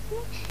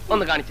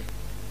 ഒന്ന് കാണിച്ചേ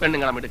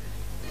പെണ്ണുങ്ങളെ മിടുക്ക്.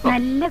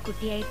 നല്ല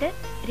കുട്ടിയായിട്ട്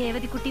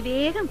രേവതിക്കുട്ടി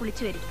വേഗം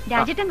കുളിച്ചു വരും.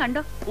 രാജേട്ടൻ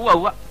കണ്ടോ? ഉവ്വ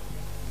ഉവ്വ.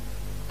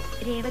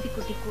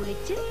 രേവതിക്കുട്ടി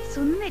കുളിച്ച്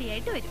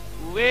സുന്ദരിയായിട്ട് വരും.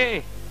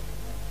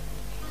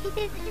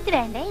 ഇത്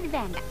വേണ്ട, ഇത്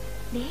വേണ്ട.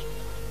 ദേ,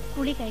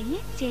 കുളി കഴിഞ്ഞ്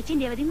ചേച്ചിയും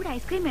രേവതിയും കൂടെ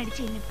ഐസ്ക്രീം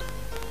മേടിച്ചു കഴിഞ്ഞു.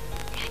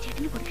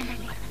 രാജേട്ടന്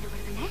കൊടുക്കണ്ടല്ലേ?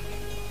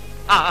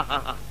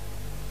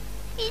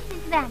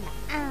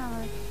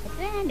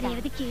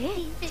 രേവതിക്ക്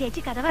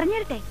ചേച്ചി കഥ പറഞ്ഞു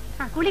തരട്ടെ?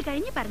 കുളി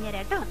കഴിഞ്ഞ്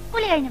പറഞ്ഞുതരാട്ടോ.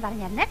 കുളി കഴിഞ്ഞ്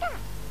പറഞ്ഞു തരേട്ടാ.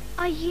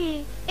 അയ്യേ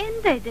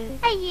എന്താ ഇത്?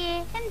 അയ്യേ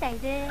എന്താ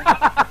ഇത്?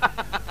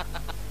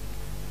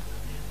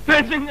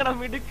 പെണ്ണുങ്ങളെ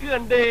മിടുക്ക്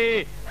കണ്ടേ.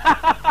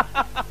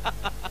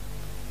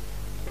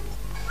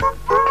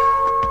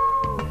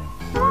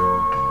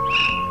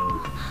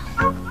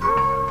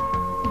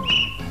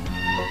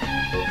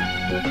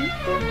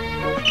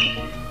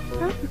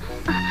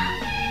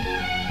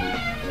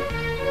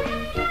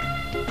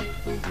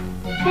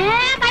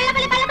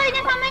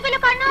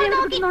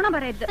 നുണ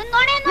പറയരുത്.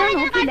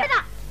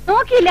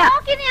 നോക്കിയില്ല.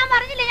 ഞാൻ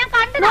പറഞ്ഞില്ലേ, ഞാൻ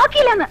കണ്ടത്.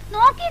 നോക്കിയില്ലെന്ന്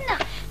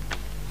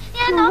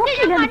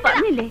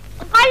പറഞ്ഞില്ലേ?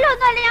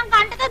 കള്ളൊന്നുമല്ല, ഞാൻ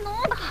കണ്ടത്.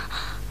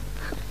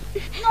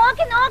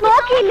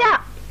 നോക്കിയില്ല.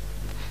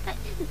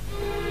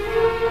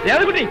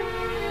 ദേവതിക്കുട്ടി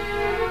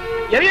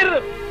എറിയരുത്.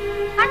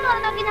 കണ്ണു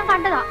നോക്കി ഞാൻ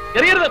കണ്ടതാ.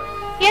 എറിയരുത്.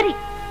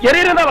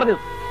 എറിയരുതെന്നാ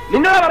പറഞ്ഞത്.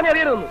 നിന്നോടാ പറഞ്ഞ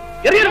എറിയരുതെന്ന്.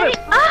 എറിയരുത്.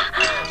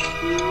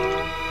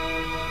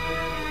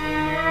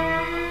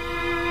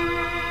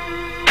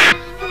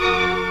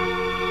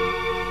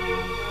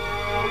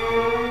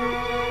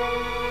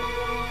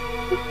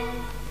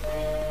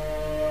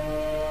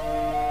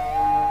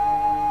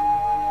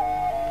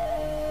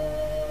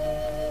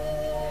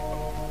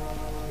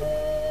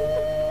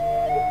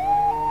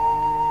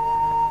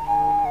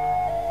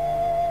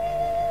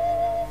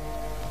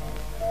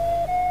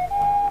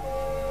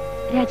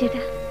 രാജേട്ടാ,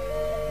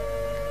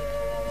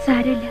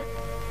 സാരമില്ല,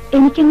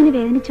 എനിക്കങ്ങനെ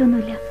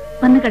വേദനിച്ചൊന്നുമില്ല.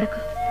 വന്ന് കിടക്കൂ.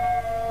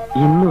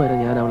 ഇന്ന് വരെ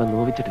ഞാൻ അവളെ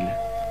നോവിച്ചിട്ടില്ല.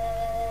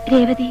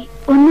 രേവതി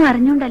ഒന്നും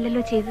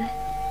അറിഞ്ഞോണ്ടല്ലോ ചെയ്തത്.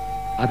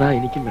 അതാ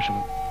എനിക്കും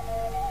വിഷമം.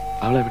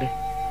 അവളെവിടെ?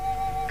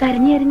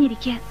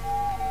 കരഞ്ഞെറിഞ്ഞിരിക്കുക.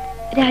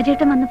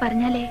 രാജേട്ടൻ വന്ന്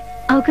പറഞ്ഞാലേ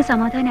അവക്ക്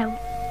സമാധാനാവും.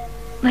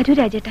 വരൂ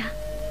രാജേട്ടാ.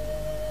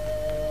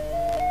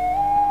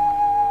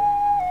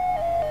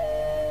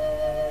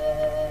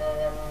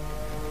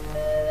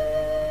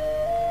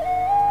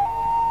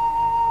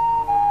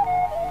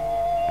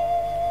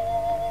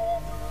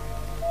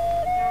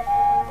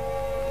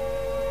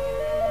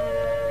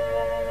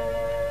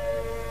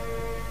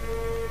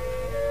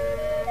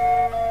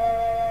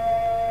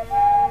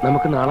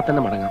 നമുക്ക് നാളെ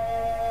തന്നെ മടങ്ങാം.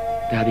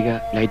 രാധിക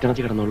ലൈറ്റ്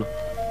അണച്ച് കിടന്നോളൂ.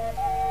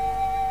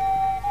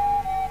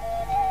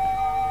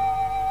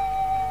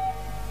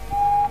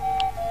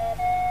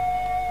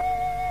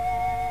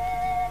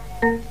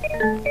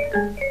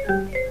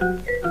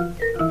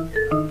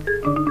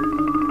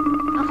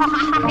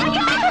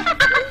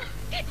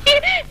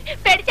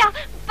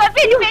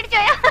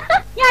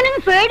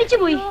 ഞാനങ്ങ് പേടിച്ചു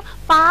പോയി.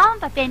 പാവം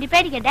പപ്പേന്റെ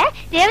പേടിക്കട്ടെ.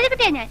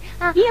 രേവതിക്കുട്ടിയാ ഞാൻ.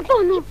 ഇപ്പൊ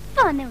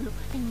വന്നേ ഉള്ളൂ.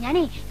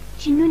 ഞാനേ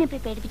ചിന്നുവിനെ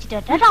പോയി പേടിപ്പിച്ചിട്ട്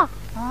കേട്ടോ.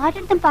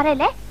 ആരുടെ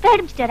പറയല്ലേ,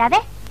 പേടിപ്പിച്ചിട്ട് വരാതെ.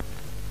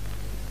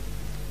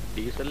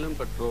 ഡീസലിനും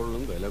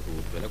പെട്രോളിനും വില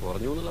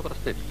കുറഞ്ഞു എന്നുള്ള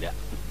പ്രശ്നമില്ല.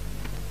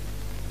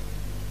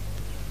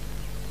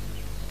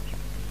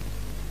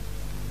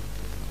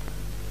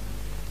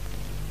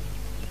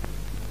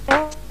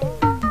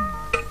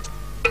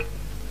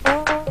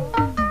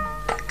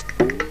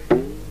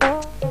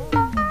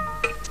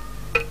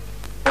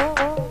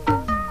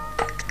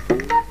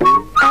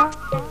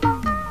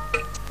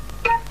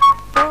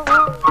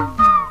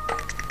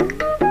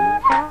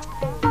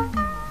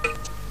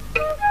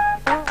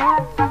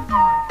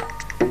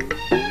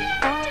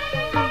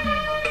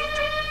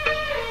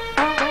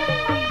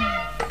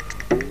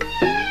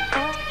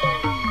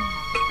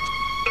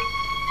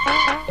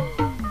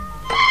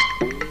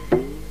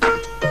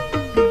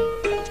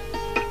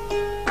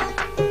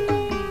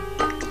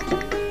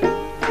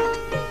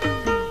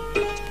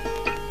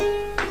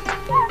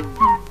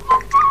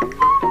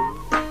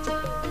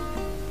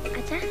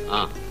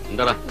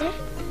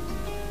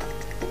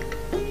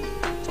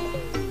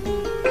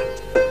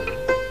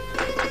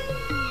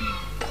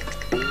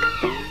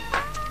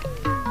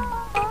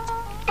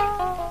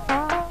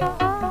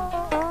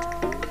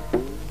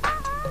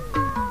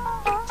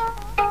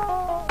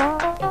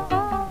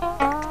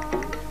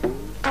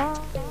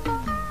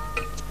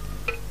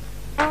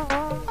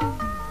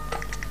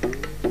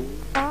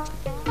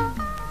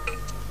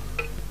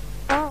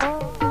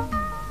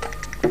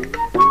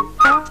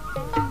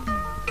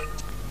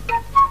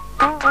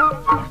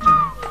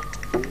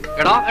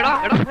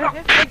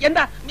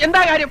 എന്താ എന്താ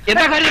കാര്യം?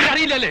 എന്താ കാര്യം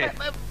അറിയില്ലല്ലേ?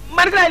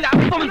 മനസ്സിലായില്ല.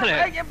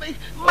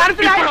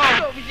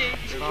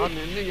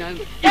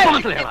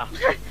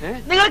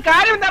 നിങ്ങൾ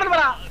കാര്യം എന്താണെന്ന്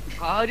പറ.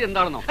 കാര്യം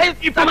എന്താണെന്നോ?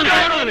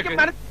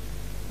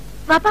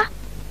 വാപ്പാ,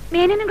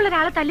 മേനനുള്ള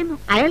ഒരാളെ തല്ലുന്നു.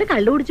 അയാള്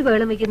കള്ളുകുടിച്ച്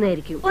വേളം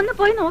വെക്കുന്നതായിരിക്കും. ഒന്ന്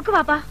പോയി നോക്ക്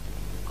വാപ്പാ.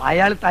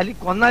 അയാൾ തല്ലി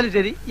കൊന്നാലും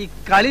ശരി, ഈ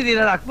കളി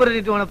തീരാതെ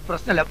അക്ബറിട്ട് പോണ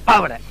പ്രശ്നമല്ല.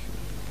 അവിടെ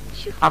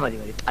മതി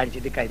മതി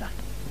അടിച്ചിട്ട് കൈതാ.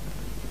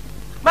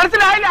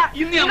 മനസ്സിലായില്ല.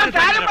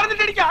 കാര്യം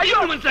പറഞ്ഞിട്ടിരിക്കുക. അയ്യോ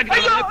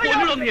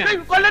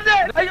കൊല്ലത്തെ.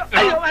 അയ്യോ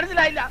അയ്യോ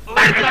മനസ്സിലായില്ല.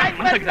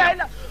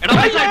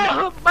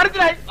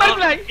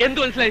 മനസ്സിലായി. എന്ത്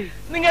മനസ്സിലായി?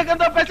 നിങ്ങൾക്ക്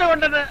എന്തോ പെശ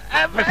കൊണ്ടത്.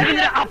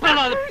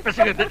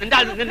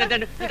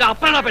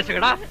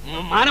 പെശകടാ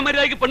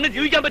മാനമര്യാദയ്ക്ക് പെണ്ണ്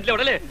ജീവിക്കാൻ പറ്റില്ല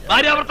അവിടെ അല്ലേ?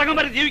 ഭാര്യാവർത്തകം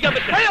വരെ ജീവിക്കാൻ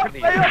പറ്റില്ല.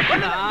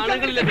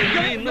 ആണുങ്ങളില്ല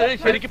ഇന്ന്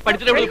ശരിക്കും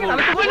പഠിച്ചിട്ട്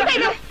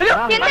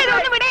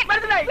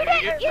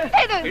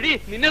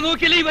നിന്നെ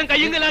നോക്കിയല്ലേ ഇവൻ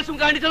കയ്യും കലാശവും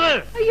കാണിച്ചത്.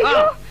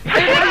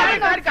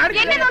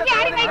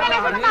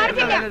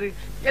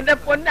 എന്റെ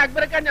പൊന്ന്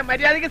അക്ബറക്കാൻ, ഞാൻ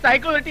മര്യാദക്ക്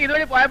സൈക്കിൾ വെട്ടി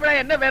ഇതുവഴി പോയപ്പോഴാണ്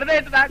എന്നെ വെറുതെ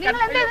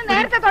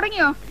നേരത്തെ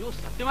തുടങ്ങിയോ?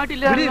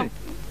 സത്യമായിട്ടില്ല.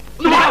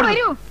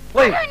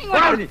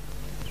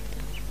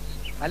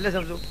 അല്ല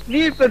സംസു, നീ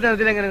ഇപ്പൊ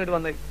ഇതിലെങ്ങനെ ഇങ്ങോട്ട്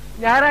വന്നത്?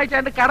 ഞായറാഴ്ച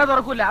എന്റെ കട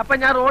തുറക്കൂല. അപ്പൊ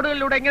ഞാൻ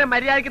റോഡുകളിലൂടെ എങ്ങനെ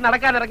മര്യാദക്ക്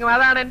നടക്കാൻ ഇറങ്ങും.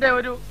 അതാണ് എന്റെ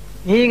ഒരു.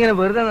 നീ ഇങ്ങനെ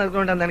വെറുതെ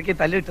നടക്കൊണ്ടാണ് എനിക്ക്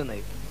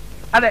തല്ലിട്ടുന്നത്.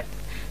 അതെ,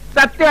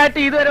 സത്യമായിട്ട്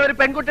ഇതുവരെ ഒരു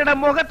പെൺകുട്ടിയുടെ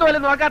മുഖത്ത്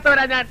പോലും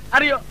നോക്കാത്തവരാ ഞാൻ.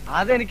 അറിയോ?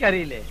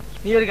 അതെനിക്കറിയില്ലേ.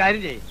 നീ ഒരു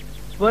കാര്യം ചെയ്യ്,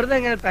 വെറുതെ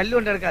ഇങ്ങനെ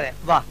തല്ലുകൊണ്ട് എടുക്കാതെ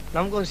വാ,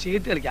 നമുക്കൊന്ന്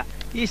ഷീട്ട് കളിക്കാം.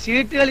 ഈ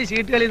ഷീട്ട്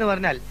കളി എന്ന്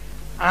പറഞ്ഞാൽ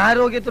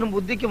ആരോഗ്യത്തിനും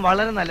ബുദ്ധിക്കും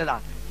വളരെ നല്ലതാ.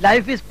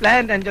 Life is play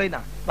and enjoy.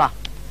 വാ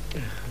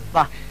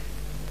വാ.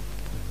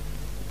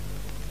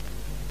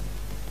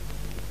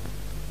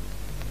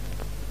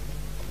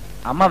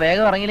 അമ്മ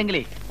വേഗം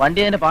ഇറങ്ങിയില്ലെങ്കിലേ വണ്ടി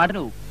അതിന്റെ പാട്ടിന്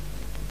പോകും.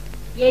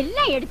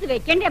 എല്ലാം എടുത്ത്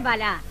വെക്കണ്ടേ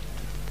ബാല?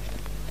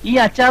 ഈ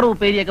അച്ചാറും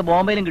ഉപ്പേരിയൊക്കെ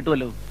ബോംബെയിലും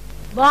കിട്ടുമല്ലോ.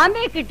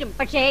 ബോംബെ കിട്ടും,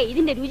 പക്ഷേ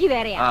ഇതിന്റെ രുചി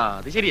വേറെയാ.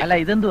 അല്ല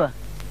ഇതെന്തുവാ?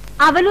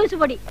 അവലൂസ്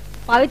പൊടി.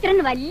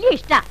 പവിത്രന് വലിയ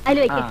ഇഷ്ടാ. അതിൽ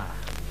വെക്കും.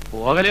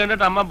 പോകല്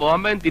കണ്ടിട്ട് അമ്മ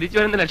ബോംബെ തിരിച്ചു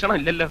വരുന്ന ലക്ഷണം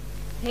ഇല്ലല്ലോ.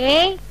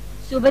 ഏയ്,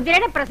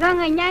 സുഭദ്രയുടെ പ്രസവം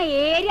കഴിഞ്ഞാ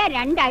ഏരിയ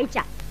 2 ആഴ്ച.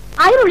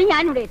 അതിനുള്ളിൽ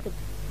ഞാനിവിടെ എത്തും.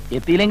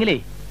 എത്തിയില്ലെങ്കിലേ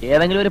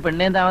ഏതെങ്കിലും ഒരു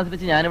പെണ്ണേം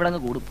താമസിപ്പിച്ച് ഞാനിവിടെ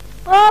അങ്ങ് കൂടും.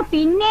 ഓ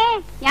പിന്നെ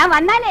ഞാൻ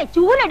വന്നാലേ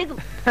ചൂലെടുക്കും.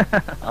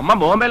 അമ്മ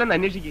ബോംബെയിലൊന്ന്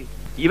അന്വേഷിക്കും.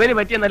 ഇവന്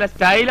പറ്റിയ നല്ല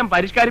സ്റ്റൈലും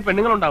പരിഷ്കാരി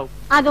പെണ്ണുങ്ങളുണ്ടാവും.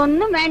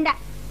 അതൊന്നും വേണ്ട.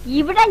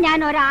 ഇവിടെ ഞാൻ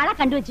ഒരാളെ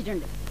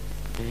കണ്ടുവച്ചിട്ടുണ്ട്.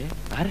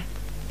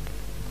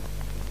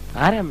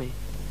 ആരാമ്മേ?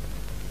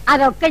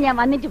 അതൊക്കെ ഞാൻ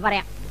വന്നിട്ട്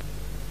പറയാം.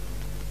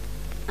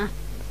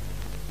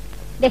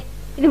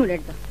 ഇതും കൂടെ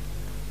എടുത്തോ.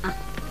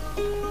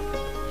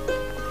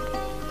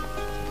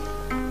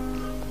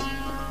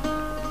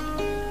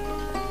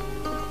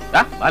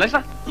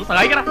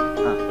 സഹായിക്കടാ.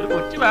 ഒരു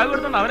കൊച്ചു ബാഗ്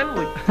കൊടുത്തോണ്ട് അവനങ്ങ്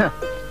പോയി.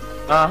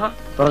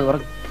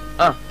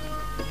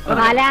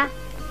 ബാല,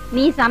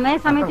 നീ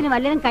സമയത്തിന്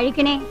വല്ലതും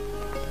കഴിക്കണേ.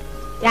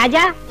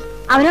 രാജാ,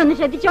 അവനെ ഒന്ന്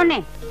ശ്രദ്ധിച്ചോണേ.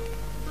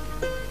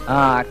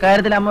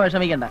 അക്കാര്യത്തിൽ അമ്മ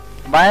വിഷമിക്കണ്ട.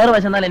 വയറ്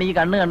വശന്നാൽ എനിക്ക്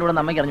കണ്ണ് കണ്ടുകൂടെ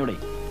അമ്മയ്ക്ക് അറിഞ്ഞൂടെ?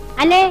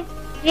 അല്ലേ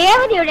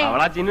രേവതിയുടെ?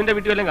 അവളാ ചിന്നുന്റെ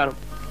വീട്ടിൽ വല്ലതും കാണും.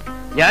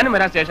 ഞാനും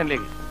വരാം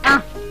സ്റ്റേഷനിലേക്ക്.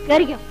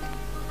 കേറിക്കോ.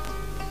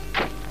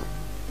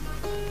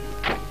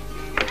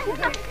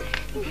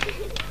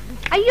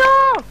 അയ്യോ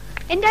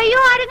എന്റെ അയ്യോ,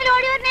 ആരെങ്കിലും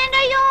ഓടി വരണേ. എന്റെ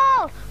അയ്യോ.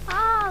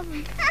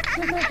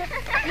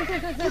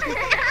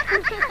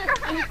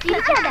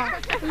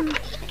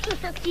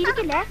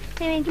 ചിരിക്കില്ലേ?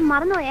 എനിക്ക്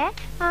മറന്നുപോയേ.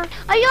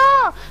 അയ്യോ,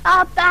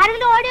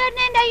 ആരെങ്കിലും ഓടി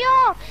വരണേ. എന്റെ അയ്യോ.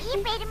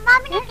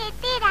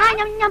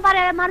 ഞാൻ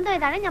പറയാം,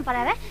 മറന്നുപോയതാണ്. ഞാൻ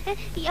പറയാവേ.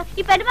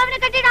 ഈ പെരുമാവിനെ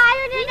കെട്ടിയിട്ട്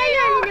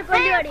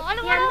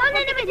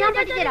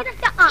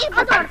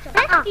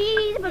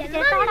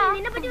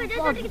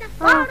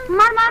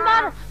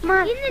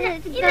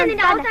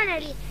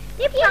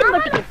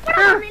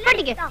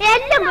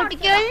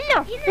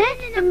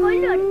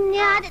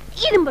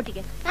ഇതും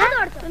പൊട്ടിക്കോ.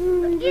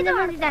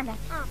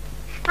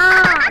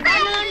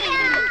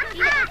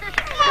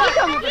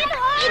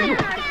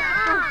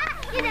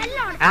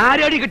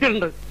 ആരടി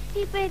കിട്ടിയിട്ടുണ്ട്?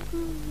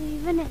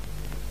 ഇവന്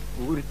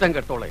ഒരുത്തം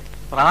കെട്ടോളെ.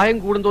 പ്രായം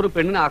കൂടുന്തോറും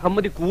പെണ്ണിന്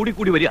അഹമ്മതി കൂടി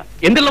കൂടി വരിക.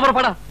 എന്തുള്ള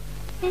പുറപ്പാടാ?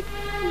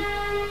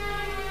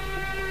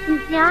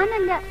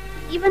 ഞാനല്ല,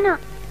 ഇവനാ.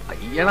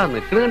 അയ്യടാ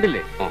നിക്കണ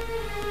കണ്ടില്ലേ?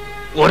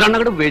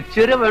 ഒരെണ്ണങ്ങട്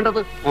വെച്ചേരാ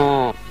വേണ്ടത്.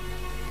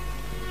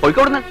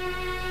 പോയിക്കോടുന്ന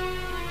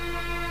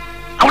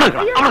അവിടെ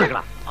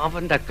നിൽക്കടാ.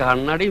 അവന്റെ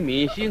കണ്ണടി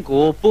മീശയും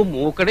കോപ്പും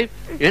മൂക്കടയും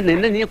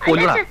നിന്നെ നീ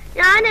കൊല്ലടാ.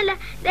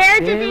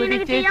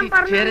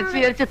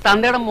 ചേരച്ച്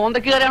തന്തയുടെ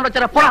മോന്തയ്ക്ക് കയറാണ്ടോ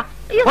ചേരാ. പോടാ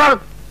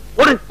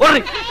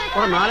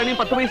 4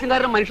 10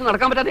 പൈസക്കാരൻ മനുഷ്യൻ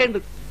നടക്കാൻ പറ്റാതെയുണ്ട്.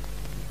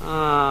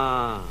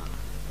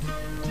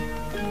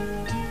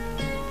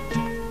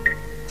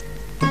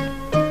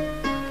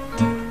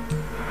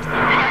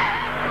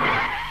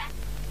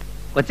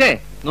 കൊച്ചേ,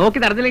 നോക്കി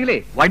നടന്നില്ലെങ്കിലേ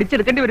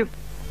വടിച്ചെടുക്കേണ്ടി വരും.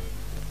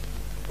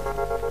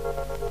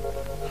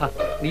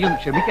 നീയും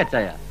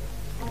ക്ഷമിക്കച്ചായ.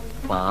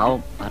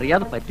 പാവം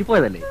അറിയാതെ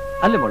പറ്റിപ്പോയതല്ലേ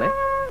അല്ലേ മോളെ?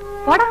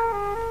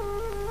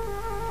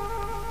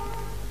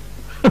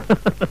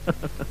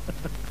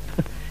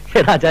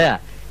 രാജായ,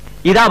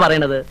 ഇതാ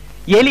പറയണത്.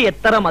 എലി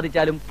എത്ര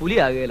മതിച്ചാലും പുലി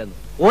ആകുകയില്ലെന്ന്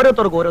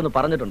ഓരോരുത്തർക്ക് ഓരോന്ന്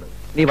പറഞ്ഞിട്ടുണ്ട്.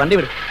 നീ വണ്ടി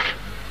വിടും.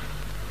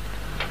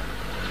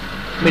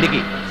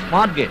 മിടുക്കി,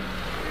 സ്മാർട്ട് ഗേൾ.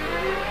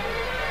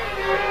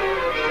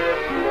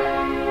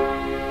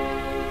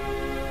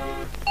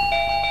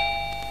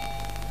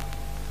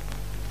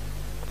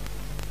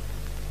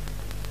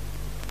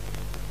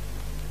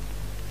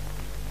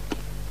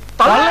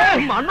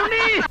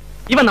 മണ്ണുണ്ണി.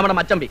 ഇവൻ നമ്മുടെ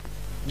മച്ചമ്പി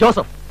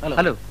ജോസഫ്.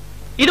 ഹലോ.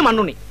 ഇത്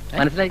മണ്ണുണ്ണി.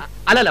 മനസ്സിലായി?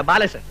 അല്ലല്ല,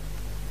 ബാലേശൻ.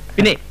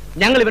 പിന്നെ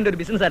ഞങ്ങൾ ഇവന്റെ ഒരു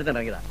ബിസിനസ് ആയിട്ട്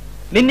ഇറങ്ങിയതാ.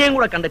 നിന്നെയും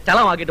കൂടെ കണ്ട്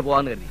ചളമാക്കിട്ട്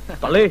പോവാന്ന് കരുതി.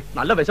 തള്ളേ,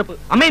 നല്ല വിശപ്പ്.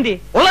 അമ്മ എന്തി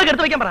ഉള്ളത്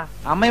എടുത്ത് വെക്കാൻ പറ.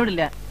 അമ്മ ഇവിടെ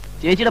ഇല്ല,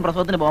 ചേച്ചിയുടെ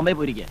പ്രസവത്തിന് ബോംബെ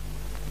പോയിരിക്കുക.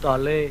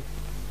 തള്ളേ,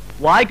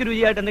 വായ്ക്ക്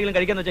രുചിയായിട്ട് എന്തെങ്കിലും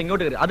കഴിക്കാന്ന് വെച്ചാൽ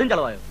ഇങ്ങോട്ട് കയറി. അതും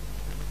ചളവായോ?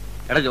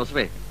 എടാ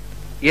ജോസഫേ,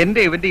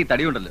 എന്റെ ഇവന്റെ ഈ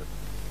തടിയുണ്ടല്ലോ,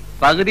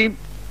 പകുതിയും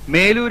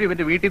മേലൂർ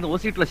ഇവന്റെ വീട്ടിൽ നിന്ന്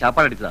ഓസിയിട്ടുള്ള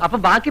ശാപ്പാട് അടിച്ചതാ. അപ്പൊ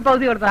ബാക്കി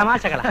പകുതി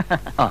തമാശകളാ.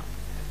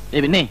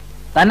 പിന്നെ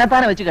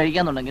തന്നെത്താനെ വെച്ച്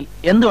കഴിക്കാന്നുണ്ടെങ്കിൽ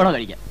എന്ത് വേണോ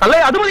കഴിക്കാം. തള്ളേ,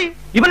 അത് മതി.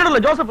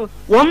 ഇവനുണ്ടല്ലോ ജോസഫ്,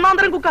 ഒന്നാം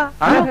തരം കുക്കാ.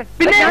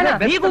 പിന്നെ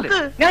നീ കുക്ക്.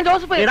 ഞാൻ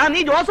ജോസഫ്. എടാ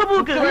നീ ജോസഫ്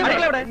കുക്ക്.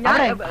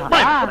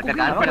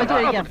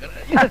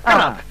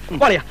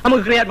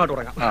 നമുക്ക് ക്രിയാത്മായിട്ട്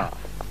തുടങ്ങാം.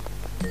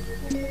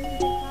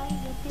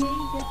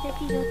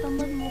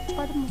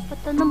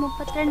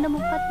 31, 32,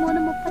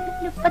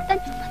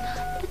 33,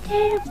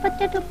 34, 37,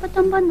 38,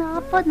 39,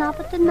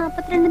 40,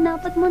 41, 42, 43,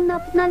 44,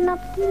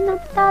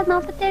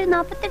 45,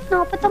 46,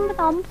 47,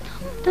 48,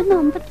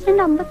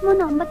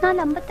 51,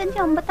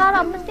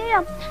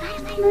 52, 53, 54, 55, 56, 57, 60,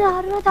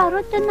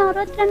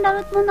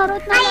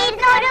 61,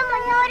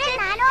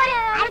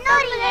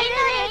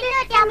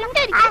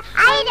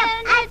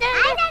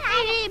 62,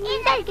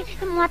 63,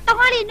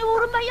 മൊത്തക്കാളി എന്നെ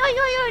ഓർമ്മ.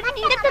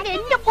 നിനക്ക്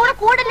എന്റെ കൂടെ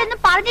കൂടലെന്ന്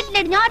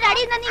പറഞ്ഞിട്ടില്ലേ? ഞാൻ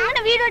അടി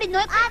നിങ്ങളുടെ വീടോടി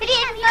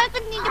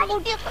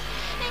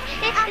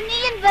നീ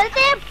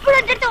വെറുതെ എപ്പോഴും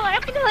എന്റെ അടുത്ത്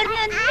വഴക്കിന് വരുന്ന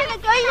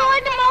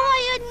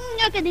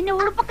നിന്റെ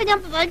ഉടുപ്പൊക്കെ ഞാൻ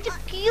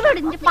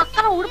കീറടി.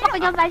 മക്കളെ ഉടുപ്പൊക്കെ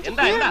ഞാൻ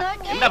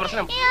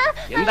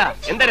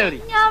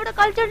ഞാൻ അവിടെ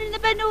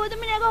കളിച്ചോണ്ടിരുന്നപ്പോ എന്റെ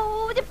ഊതുമിനൊക്കെ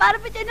ഊതി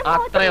പറപ്പിച്ച്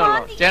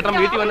ചേട്ടൻ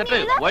വീട്ടിൽ വന്നിട്ട്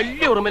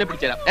വലിയ ഉറുമ്പിനെ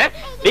പിടിച്ചേരാം.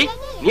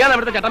 നീയാണ്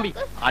അവിടുത്തെ ചട്ടമ്പി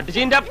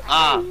അടിച്ചിന്റെ.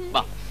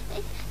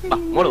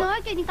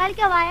 നീ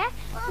കളിക്കാവായേ?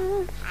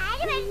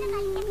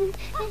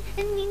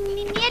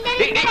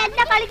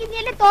 എല്ലാ കളിക്ക് നീ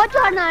എല്ലാം തോറ്റു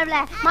കാണുന്ന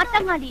അവളെ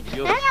മട്ടം കളി.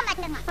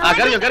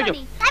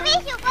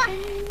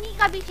 നീ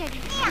കബീശടി,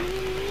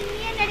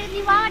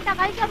 നീ വാട്ട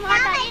കളിക്കാൻ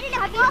വാട്ട.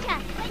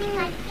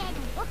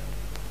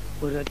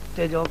 ഒരൊറ്റ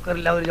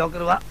ജോക്കറില്ല. ഒരു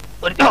ജോക്കർ വാ,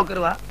 ഒരു ജോക്കർ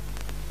വാ.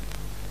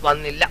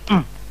 വന്നില്ല.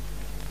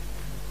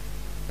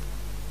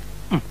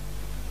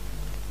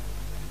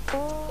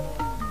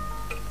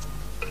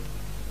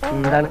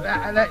 എന്താണ്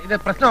ഇത്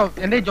പ്രശ്നം?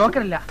 എന്റെ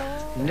ജോക്കറില്ല.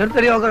 നിന്റെ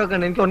അടുത്തൊരു ജോക്കറൊക്കെ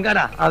ഉണ്ട്. എനിക്ക്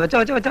ഒൻകാടാ. വെച്ചോ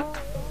വെച്ചോ വെച്ചോ.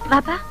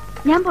 ബാബാ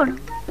ഞാൻ പോണു.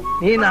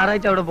 നീ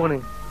ഞായറാഴ്ച അവിടെ പോണ്?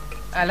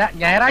 അല്ല,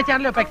 ഞായറാഴ്ച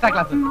ആണല്ലോ എക്സ്ട്രാ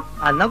ക്ലാസ്.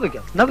 എന്നാ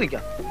പോയിക്കോ, എന്നാ പോയിക്കോ.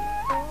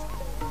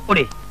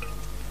 ഓടി.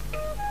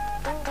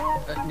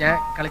 ഞാൻ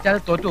കളിച്ചാൽ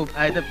തോറ്റു.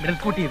 ഇത് മിഡിൽ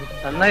സ്കൂട്ട് ചെയ്തു.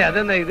 നന്നായി.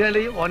 അതെന്നാ ഇത്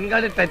കളി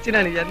ഒൻകാട്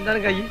ടച്ചിനാണ്. എന്താണ്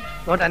കൈ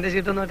നോട്ടെ? എന്റെ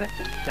സീറ്റ് നോട്ടെ.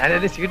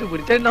 ഞാനൊരു സീറ്റ്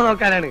പിടിച്ചിട്ടുണ്ടോ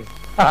നോക്കാനാണ്.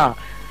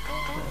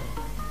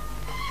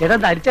 ചേട്ടാ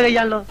ധരിച്ച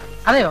കൈയാണല്ലോ.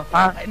 അതെയോ?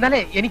 എന്നാലേ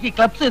എനിക്ക്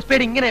ക്ലബ്സ്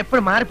സ്പീഡ് ഇങ്ങനെ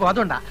എപ്പോഴും മാറിപ്പോ.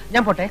 അതുകൊണ്ടാ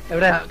ഞാൻ പോട്ടെ.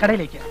 എവിടെ?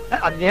 കടയിലേക്ക്.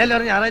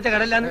 ഞായറാഴ്ച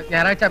കടയിലാണ്.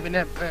 ഞായറാഴ്ച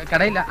പിന്നെ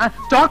കടയില്ല.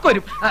 സ്റ്റോക്ക്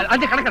വരും.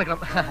 അത്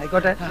കണക്കെടുക്കണം.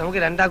 ആയിക്കോട്ടെ, നമുക്ക്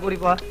രണ്ടാ കൂടി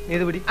പോവാ. നീ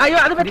ഇത് പിടി. അയ്യോ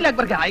അത് പറ്റില്ല.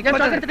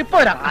 ഇപ്പൊ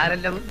വരാം.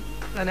 ആരെല്ലാം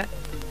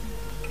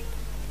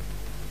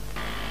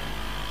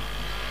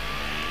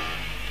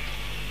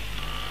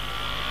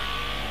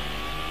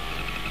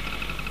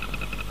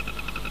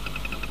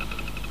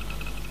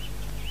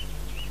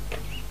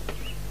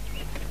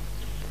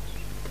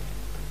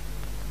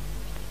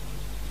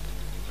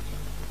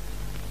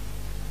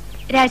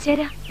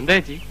രാജേര, എന്താ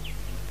ചേച്ചി?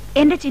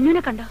 എന്റെ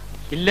ചിന്നുനെ കണ്ടോ?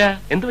 ഇല്ല.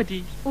 എന്ത് പറ്റി?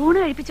 ഊണ്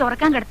കഴിപ്പിച്ച്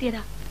ഉറക്കാൻ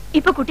കിടത്തിയതാ.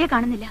 ഇപ്പൊ കുട്ടിയെ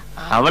കാണുന്നില്ല.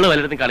 അവള്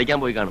വല്ലയിടത്തും കളിക്കാൻ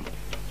പോയി കാണും.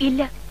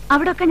 ഇല്ല,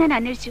 അവിടൊക്കെ ഞാൻ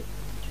അന്വേഷിച്ചു,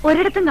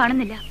 ഒരിടത്തും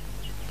കാണുന്നില്ല.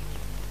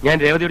 ഞാൻ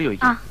രേവതിയോട്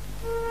ചോദിച്ചു.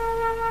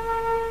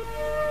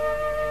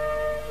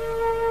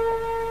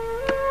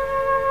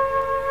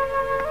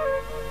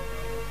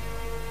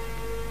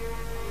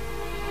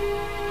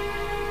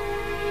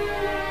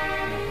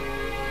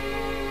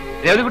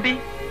 രേവതിക്കുട്ടി,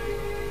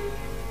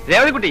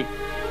 രേവതിക്കുട്ടി,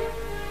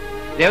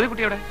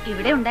 രേവതിക്കുട്ടിയോടെ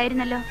ഇവിടെ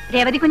ഉണ്ടായിരുന്നല്ലോ.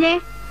 രേവതി കുഞ്ഞേ,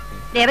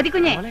 രേവതി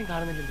കുഞ്ഞേ,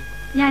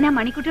 ഞാൻ ആ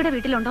മണിക്കുട്ടിയുടെ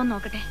വീട്ടിലുണ്ടോന്ന്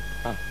നോക്കട്ടെ.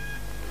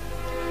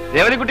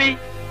 രേവതിക്കുട്ടി,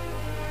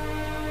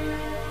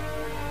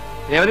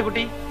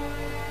 രേവതിക്കുട്ടി.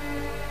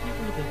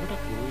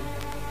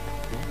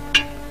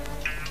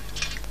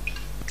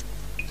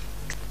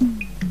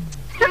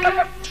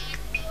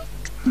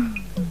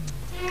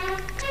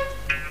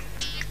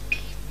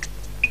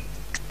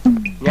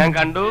 ഞാൻ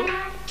കണ്ടു.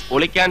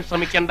 ഒളിക്കാൻ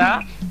ശ്രമിക്കണ്ട.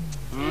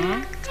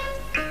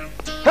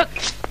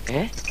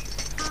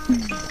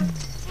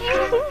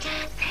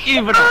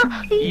 ഇവിടെ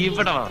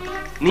ഇവിടെ വാ.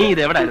 നീ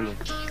ഇതെവിടായിരുന്നു?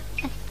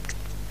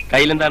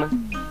 കയ്യിലെന്താണ്?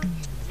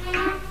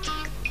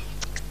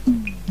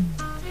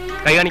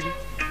 കൈ കാണിക്ക്,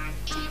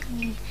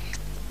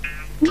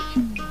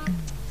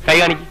 കൈ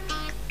കാണിക്ക്.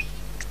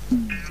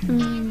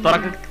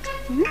 തുറക്ക്,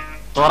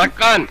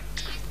 തുറക്കാൻ.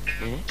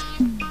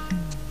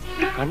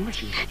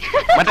 കൺമഷി.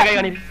 മറ്റേ കൈ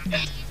കാണിക്ക്.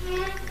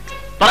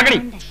 തുറക്കടി.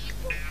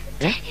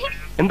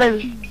 എന്താ ഇത്?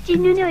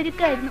 ചിന്നുനെ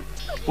ഒരുക്കായിരുന്നു.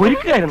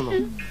 ഒരുക്കായിരുന്നു?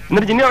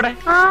 എന്നിട്ട് ചിന്നു എവിടെ?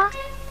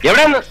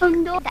 എവിടെയെന്ന്?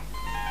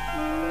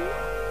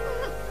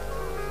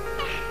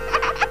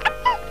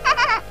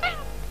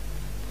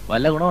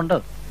 വല്ല ഗുണമുണ്ടോ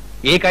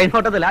ഈ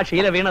കൈനോട്ടത്തിൽ? ആ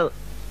ശീല വീണത്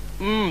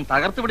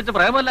തകർത്ത് പിടിച്ച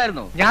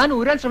പ്രേമല്ലായിരുന്നു. ഞാൻ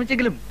ഊരാൻ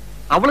ശ്രമിച്ചെങ്കിലും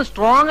അവള്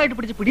സ്ട്രോങ് ആയിട്ട്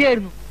പിടിച്ച്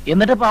പിടിയായിരുന്നു.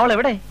 എന്നിട്ട് ഇപ്പൊ അവൾ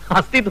എവിടെ?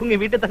 അസ്ഥി തൂങ്ങി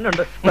വീട്ടിൽ തന്നെ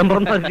ഉണ്ട്.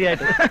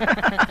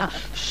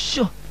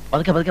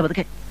 പതുക്കെ പതുക്കെ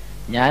പതുക്കെ.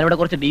 ഞാനിവിടെ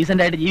കുറച്ച്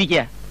ഡീസന്റ് ആയിട്ട്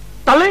ജീവിക്കുക.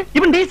 തള്ളേ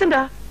ഇവൻ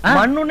ഡീസന്റാ?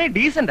 മണ്ണുണ്ണി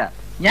ഡീസന്റാ?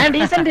 ഞാൻ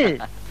ഡീസന്റ്.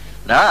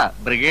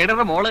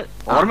 ബ്രിഗേഡിയറുടെ മോള്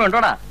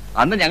ഓർമ്മയുണ്ടോടാ?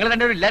 അന്ന് ഞങ്ങൾ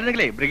രണ്ടുപേരും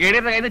ഇല്ലായിരുന്നെങ്കിലേ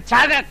ബ്രിഗേഡിയറുടെ കയ്യിൽ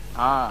ചാകാൻ.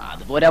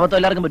 അതുപോലെ അബദ്ധം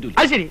എല്ലാവർക്കും പറ്റൂല.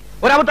 അത് ശരി,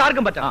 ഒരബദ്ധം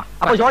ആർക്കും പറ്റാം.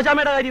 അപ്പൊ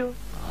ശോശാമ്മയുടെ കാര്യോ?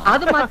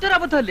 അത് മറ്റൊരു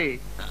അബദ്ധമല്ലേ?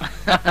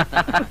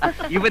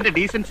 ഇവന്റെ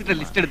ഡീസൻസിന്റെ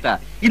ലിസ്റ്റ് എടുത്താ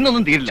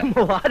ഇന്നൊന്നും തീരില്ല.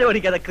 ആരോ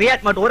പഠിക്കാതെ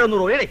ക്രിയാറ്റ്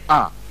ഓരോന്നൂറോ ഏഴേ.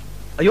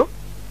 അയ്യോ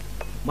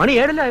മണി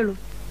 7 ആയുള്ളൂ.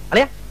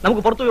 അല്ലയാ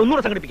നമുക്ക് പുറത്തു പോയി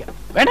ഒന്നുകൂടെ സംഘടിപ്പിക്കാം.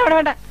 വേണ്ട വേണ്ട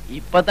വേണ്ട,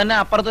 ഇപ്പൊ തന്നെ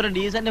അപ്പുറത്തൊരു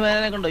ഡീസന്റ്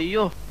മേനെ കൊണ്ടോ.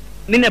 അയ്യോ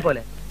നിന്നെ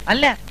പോലെ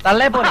അല്ല,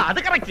 തള്ളേ പോലെ. അത്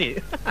കറക്റ്റ്.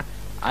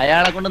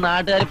 അയാളെ കൊണ്ട്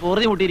നാട്ടുകാർ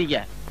പൊറുതി മുട്ടിയിരിക്ക.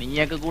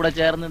 നീയൊക്കെ കൂടെ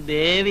ചേർന്ന്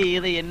ദേവി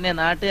ചെയ്ത് എന്നെ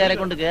നാട്ടുകാരെ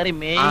കൊണ്ട് കേറി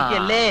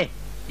മേയിക്കല്ലേ.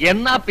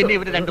 എന്നാ പിന്നെ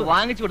ഇവര് രണ്ട്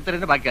വാങ്ങിച്ചു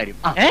കൊടുത്തതിന്റെ ബാക്കി കാര്യം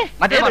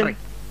മറ്റേ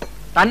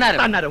തന്നാരം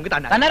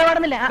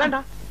പാടുന്നില്ല.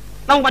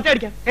 നമുക്ക് മറ്റേ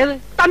അടിക്കാം. ഏത്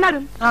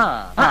തന്നാരും?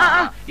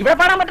 ഇവിടെ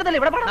പാടാൻ പറ്റത്തില്ല.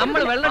 ഇവിടെ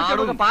നമ്മൾ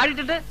വെള്ളം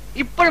പാടിട്ടിട്ട്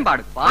ഇപ്പോഴും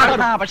പാടും.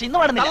 പക്ഷെ ഇന്ന്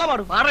പാടുന്നില്ല.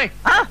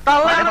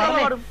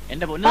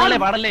 എന്റെ പൊന്നുകളെ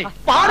പാടല്ലേ.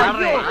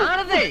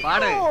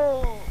 പാട്.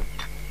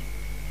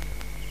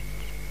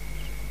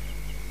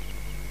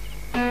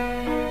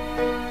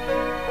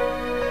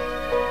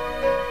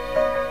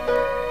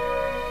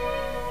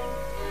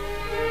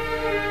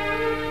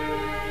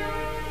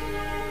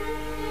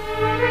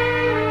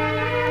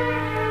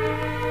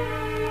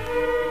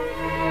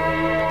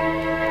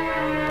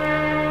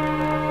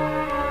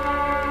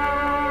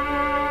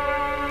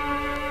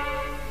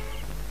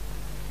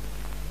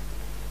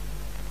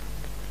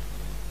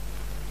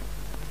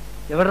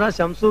 എവിടാ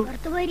ശംസു?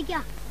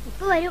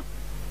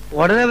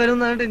 ഉടനെ വരും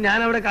പറഞ്ഞിട്ട് ഞാൻ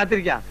അവിടെ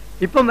കാത്തിരിക്കാം.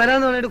 ഇപ്പം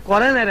വരാന്ന് പറഞ്ഞിട്ട്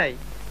കുറെ നേരമായി.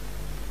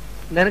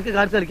 നിനക്ക്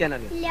കാണിച്ചു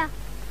കളിക്കാനറിയാം?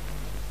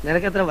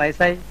 നിനക്ക് എത്ര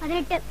വയസ്സായി?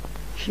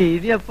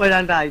 ഇനി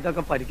എപ്പോഴാണ്ടാ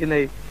ഇതൊക്കെ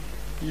പഠിക്കുന്നത്?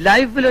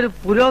 ലൈഫിലൊരു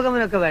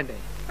പുരോഗമനമൊക്കെ വേണ്ടേ?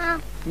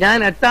 ഞാൻ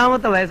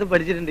 8ാമത്തെ വയസ്സ്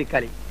പഠിച്ചിട്ടുണ്ട്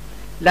ഇക്കളി.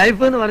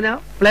 ലൈഫ് എന്ന് പറഞ്ഞാൽ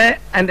പ്ലേ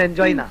ആൻഡ്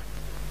എൻജോയ് എന്നാ.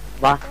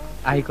 വാ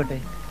ആയിക്കോട്ടെ.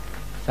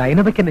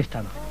 സൈനബയ്ക്ക് എന്നെ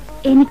ഇഷ്ടാണോ?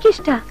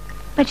 എനിക്കിഷ്ടാ,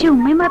 പക്ഷെ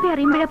ഉമ്മയും ബാപ്പി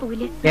അറിയുമ്പോഴാ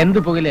പുകില്.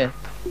 എന്ത് പുകില്?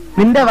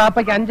 നിന്റെ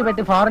വാപ്പയ്ക്ക് 5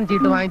 പെട്ടി ഫോറിൻ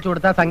ചീട്ട് വാങ്ങിച്ചു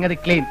കൊടുത്താ സംഗതി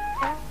ക്ലീൻ.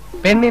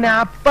 പെണ്ണിനെ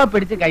അപ്പ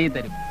പിടിച്ച് കൈ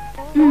തരും.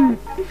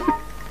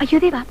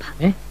 അയ്യോദേ ബാപ്പ,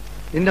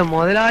 നിന്റെ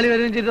മുതലാളി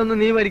വരും ചെയ്തൊന്നും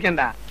നീ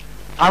ഭരിക്കണ്ട.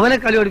 അവനെ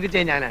കളി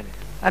പഠിപ്പിച്ചേ ഞാനാണ്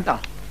കേട്ടോ.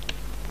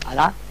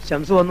 അതാ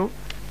ശംസു വന്നു.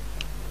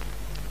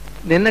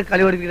 നിന്നെ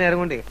കളി പഠിപ്പിക്കുന്ന നേരം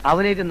കൊണ്ട്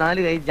അവനായിട്ട്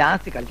 4 കൈ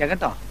ജാസ്തി കളിക്കാം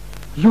കേട്ടോ.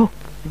 അയ്യോ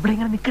ഇവിടെ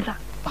ഇങ്ങനെ നിക്കട്ട,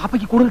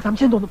 പാപ്പയ്ക്ക് കൂടുതൽ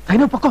സംശയം തോന്നും.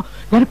 സൈനോ പൊക്കോ,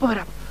 ഞാനിപ്പോ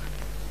വരാം.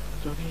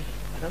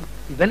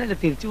 ഇവനല്ലേ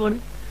തിരിച്ചു പോണ്?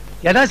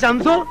 എടാ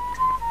ശംസു,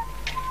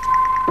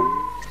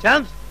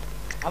 ശംസ്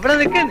അവിടെ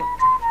നിക്കണ്.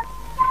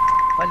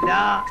 അല്ല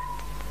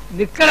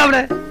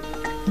നിക്കണവിടെ,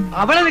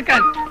 അവിടെ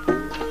നിക്കാൻ.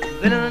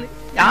 ഇവനാണ്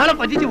ഞാളെ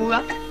പറ്റിച്ചു പോവുക.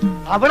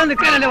 അവിടെ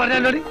നിക്കാനല്ലേ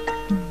പറഞ്ഞോട്.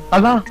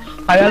 അതാ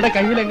അയാളുടെ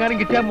കയ്യിൽ എങ്ങാനും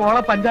കിട്ടിയ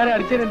മോളെ പഞ്ചാര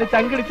അടിച്ചതിന് എന്റെ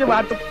ചങ്കിടിച്ച്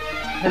മാറ്റും.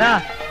 എടാ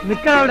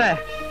നിക്കണവിടെ.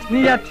 നീ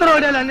എത്ര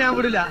ഓടിയാലും അന്നെ ഞാൻ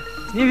വിടില്ല.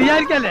 നീ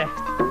വിചാരിക്കല്ലേ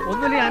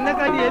ഒന്നുമില്ല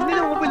അന്നെക്കാട്ടി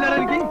എന്തിനും മുമ്പില്ലടാ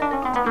എനിക്ക്.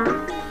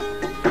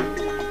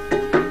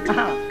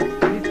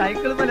 നീ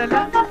സൈക്കിൾ പോലല്ല,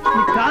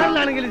 നീ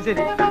കാറിലാണെങ്കിലും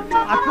ശരി.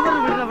 അക്ബർ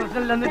വിടുന്ന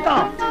പ്രശ്നമില്ലെന്ന് കേട്ടോ.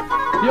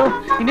 അയ്യോ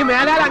ഇനി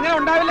മേലാൽ അങ്ങനെ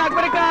ഉണ്ടാവില്ല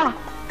അക്ബരക്കാ.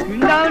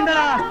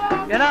 ഉണ്ടാവണ്ടടാ.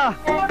 എടാ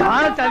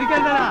ആളെ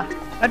ചതിക്കണ്ടടാ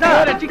കേട്ടോ.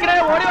 രക്ഷിക്കണേ,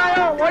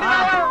 ഓടിവായോ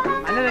ഓടിവായോ.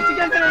 അല്ല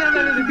രക്ഷിക്കാൻ തന്നെ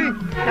ഞാൻ നിക്ക്,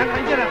 ഞാൻ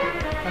കാണിച്ചു തരാം.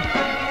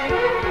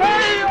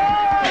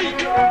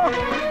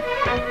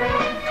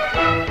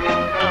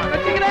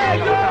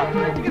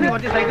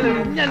 സൈക്കിൾ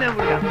ഞാൻ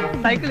വിളിക്കാം.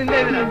 സൈക്കിൾ ഇല്ല,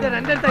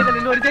 2 സൈക്കിൾ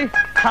എന്നെ ഓടിച്ചേ.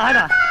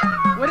 ആടാ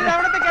ഒരു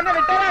തവണത്തേക്ക് എന്നെ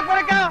വിട്ടേരാ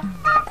അക്ബരക്കാ.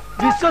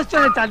 വിശ്വസിച്ചോ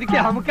ചതിക്ക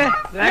നമുക്ക്.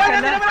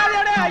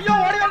 അയ്യോ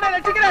ഓടി വന്നേ,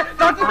 രക്ഷിക്കണേ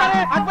ഡോക്ടർ സാറേ.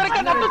 അക്ബരക്കാ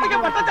നട്ടുച്ചയ്ക്ക്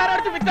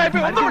പട്ടച്ചാരടിച്ച്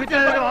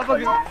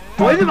വിറ്റായിപ്പോയി.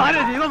 ഒരു മാറി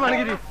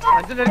ജീവമാണെങ്കിൽ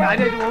അച്ഛൻ്റെ ഒരു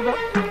കാര്യമായിട്ട് പോകുമ്പോ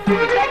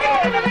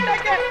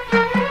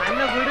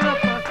അന്നെ വീടുന്ന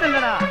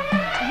പ്രശ്നമില്ലടാ.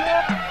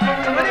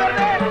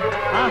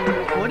 ആ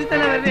ഓടി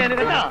തന്നെ വരുന്നതാണ്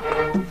കേട്ടോ.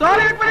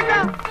 സോറി അക്ബരക്കാ,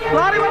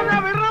 സോറി പറഞ്ഞാ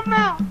വിടണം.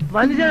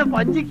 മനുഷ്യനെ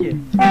പഞ്ചിക്ക്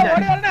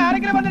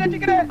ആരെങ്കിലും വന്ന്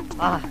രക്ഷിക്കണേ.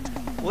 ആ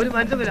ഒരു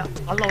മനുഷ്യൻ വരാം.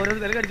 അല്ല ഓരോ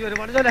വില കടിച്ചു വരും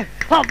മനുഷ്യനെ.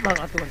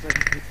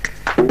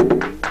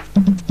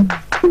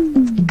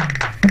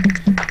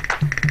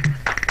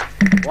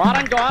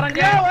 ഓറഞ്ച്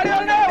ഓറഞ്ച്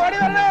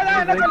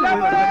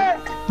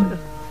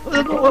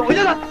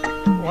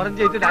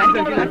ഓറഞ്ച് ആയിട്ട് ഡാൻസ്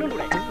കളിക്കാൻ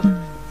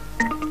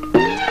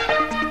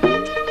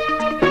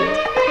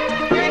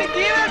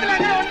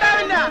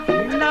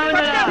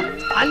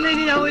അല്ല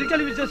ഇനി ഞാൻ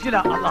ഒരിക്കലും വിശ്വസിക്കില്ല.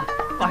 അല്ല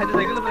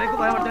സൈക്കിളിൽ ബ്രേക്ക്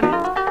പോയാൽ പറ്റാൻ.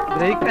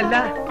 ബ്രേക്ക് അല്ല,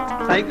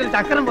 സൈക്കിൾ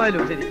ചക്രം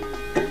പോയാലോ ശരി.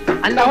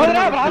 അല്ല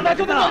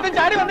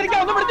ചാടി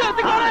വന്നിരിക്കാം. ഒന്ന് പിടിച്ചു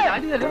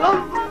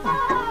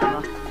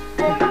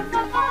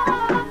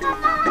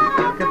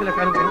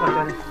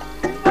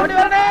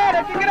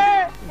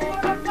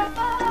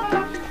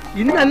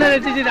ഇന്ന് എന്നെ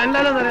രക്ഷിച്ച്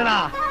 2 പറയടാ.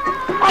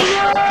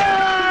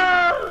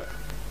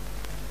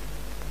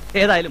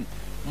 ഏതായാലും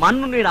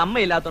മണ്ണുണ്ണിയുടെ അമ്മ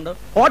ഇല്ലാത്തോണ്ട്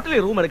ഹോട്ടലിൽ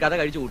റൂം എടുക്കാതെ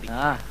കഴിച്ചു കൂട്ടി.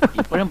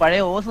 ഇപ്പോഴും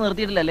പഴയ ഓസ്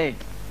നിർത്തിയിട്ടില്ലല്ലേ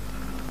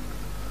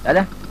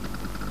രാജാ?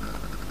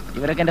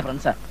 ഇവരൊക്കെ എന്റെ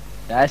ഫ്രണ്ട്സാ.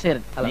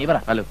 രാജശേഖരൻ, നീ പറ.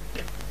 ഹലോ.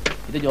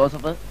 ഇത്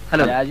ജോസഫ്,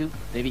 ഹലോ. രാജു,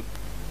 രവി.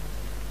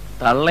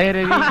 തള്ളേ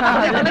രവി.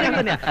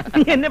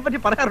 നീ എന്നെ പറ്റി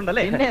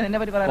പറയാറുണ്ടല്ലേ?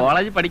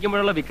 കോളേജിൽ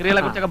പഠിക്കുമ്പോഴുള്ള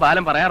വിക്രികളെ കുറിച്ചൊക്കെ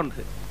ബാലം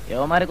പറയാറുണ്ട്.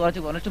 യവന്മാര് കുറച്ച്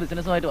കൊണസ്റ്റ്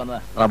ബിസിനസ്സുമായിട്ട് വന്നതാ.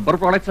 റബ്ബർ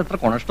പ്രോഡക്ട്സ് എത്ര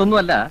കൊണഷ്ടൊന്നും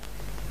അല്ല.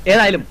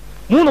 ഏതായാലും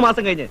 3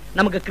 മാസം കഴിഞ്ഞ്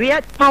നമുക്ക്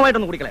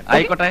ക്രിയാത്മാവായിട്ടൊന്ന് കുടിക്കളയാം.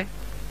 ആയിക്കോട്ടെ.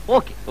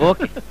 Okay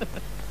okay.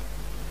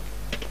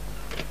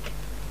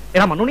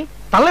 എടാ മണ്ണുണ്ണി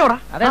തള്ളയോടാ.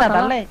 അതേടാ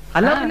തള്ളേ.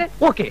 അല്ല പിന്നെ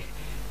ഓക്കെ.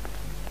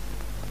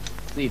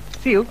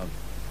 See you.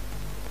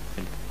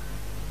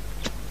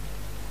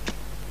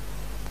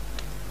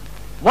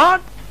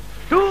 1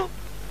 2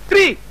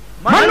 3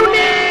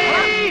 മണ്ണുണ്ണി.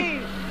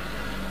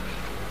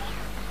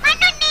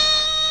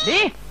 നീ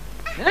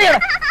നിലയോടാ.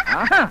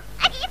 ആഹാ.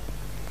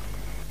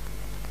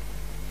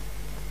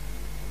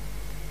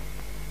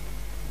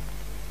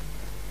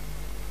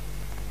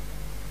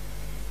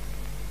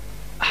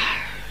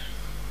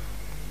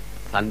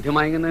 സന്ധ്യ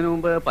മയങ്ങുന്നതിന്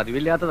മുമ്പ്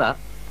പതിവില്ലാത്തതാ.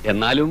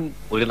 എന്നാലും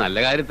ഒരു നല്ല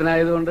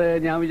കാര്യത്തിനായതുകൊണ്ട്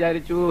ഞാൻ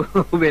വിചാരിച്ചു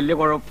വലിയ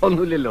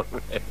കുഴപ്പമൊന്നുമില്ലല്ലോ.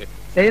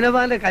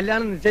 സൈനബാന്റെ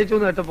കല്യാണം നിശ്ചയിച്ചു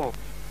എന്ന് കേട്ടപ്പോ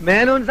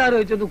മേനോൻ സാർ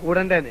ചോദിച്ചൊന്ന്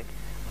കൂടണ്ടേന്ന്.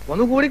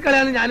 ഒന്ന്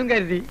കൂടിക്കളയാന്ന് ഞാനും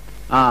കരുതി.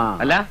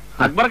 അല്ല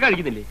അക്ബർക്ക്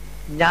കഴിക്കുന്നില്ലേ?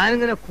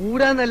 ഞാനിങ്ങനെ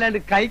കൂടാന്നല്ലാണ്ട്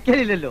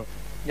കഴിക്കലില്ലല്ലോ.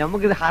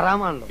 നമുക്കിത്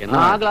ഹറാമാണല്ലോ.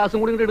 എന്നാ ആ ഗ്ലാസും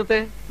കൂടി ഇങ്ങോട്ട് എടുത്തേ.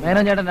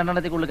 മേനോൻ ചേട്ടൻ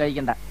 2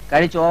 കഴിക്കണ്ട.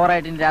 കഴിച്ച്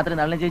ഓവറായിട്ട് ഇനി രാത്രി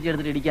നള്ളം ചേച്ചി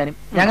എടുത്തിട്ട് ഇടിക്കാനും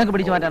ഞങ്ങൾക്ക്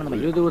പിടിച്ചു മാറ്റാനൊന്നും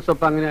ഒരു ദിവസം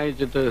ഇപ്പൊ അങ്ങനെ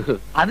അയച്ചിട്ട്.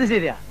 അത്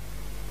ശരിയാ.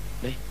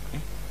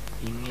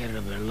 ഇങ്ങനെ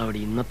വെള്ളമടി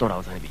ഇന്നത്തോടെ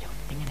അവസാനിപ്പിക്കാം.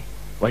 എങ്ങനെ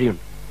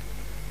വഴിയുണ്ട്?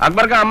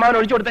 അക്ബർക്ക് അമ്മാവൻ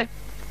ഒഴിച്ചു കൊടുത്തേ.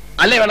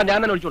 അല്ലേ വേണം ഞാൻ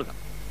തന്നെ ഒഴിച്ചു കൊടുക്കാം.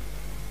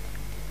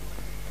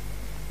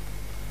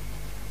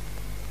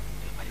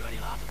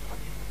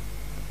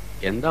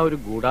 എന്താ ഒരു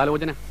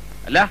ഗൂഢാലോചന?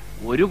 അല്ല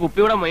ഒരു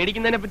കുപ്പിയുടെ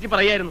മേടിക്കുന്നതിനെ പറ്റി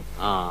പറയായിരുന്നു.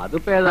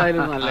 അതിപ്പോ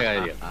ഏതായാലും നല്ല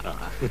കാര്യം.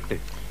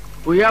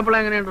 പുയ്യാപ്പിള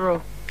എങ്ങനെയുണ്ടോ?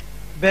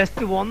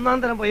 ബെസ്റ്റ് 1ാം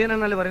തരം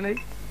പയ്യനെന്നല്ലേ പറയുന്നത്.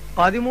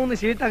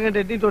 13 ഷീറ്റ് അങ്ങോട്ട്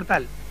എട്ടിട്ട്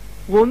കൊടുത്താൽ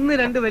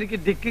 1-2 വരിക്ക്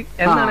ഡിക്ക്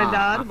എന്നാണ്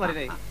എല്ലാരും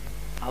പറയുന്നത്.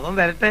 അവൻ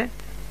വരട്ടെ.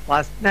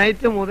 ഫസ്റ്റ്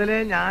നൈറ്റ് മുതലേ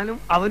ഞാനും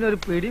അവനൊരു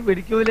പിടി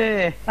പിടിക്കൂലേ.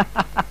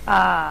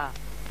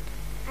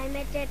 I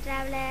met a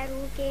traveler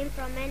who came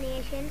from an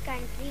Asian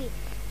country.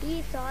 He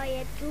saw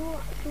a two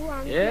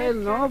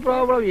no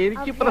problem.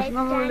 എനിക്ക്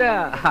പ്രശ്നമൊന്നുമില്ല.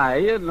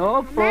 അയ്യോ നോ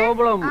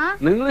പ്രോബ്ലം.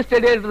 നിങ്ങൾ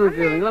സ്റ്റഡി ആയിട്ട്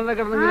നിൽക്കുക. നിങ്ങൾ എന്താ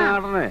കിടന്നിങ്ങനെ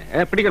ആടണേ?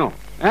 പിടിക്കണോ?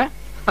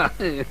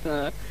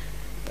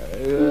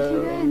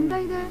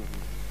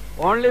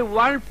 ഓൺലി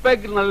 1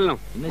 പെഗ് നല്ലോണം.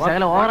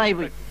 ഓവറായി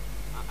പോയി.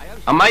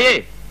 അമ്മായിയെ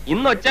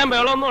ഇന്ന് ഒച്ചാൻ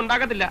ബേളൊന്നും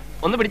ഉണ്ടാക്കത്തില്ല.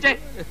 ഒന്ന് പിടിച്ചേ.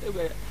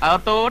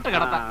 അകത്തോട്ട്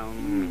കിടത്താം.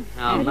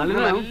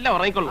 നല്ല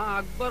ഉറങ്ങിക്കൊള്ളു.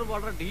 അക്ബർ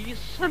വളരെ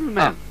ഡീസന്റ്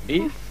മാൻ.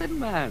 ഡീസന്റ്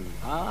മാൻ.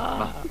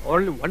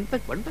 Only 1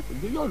 peg 1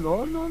 peg. No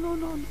no no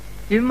no.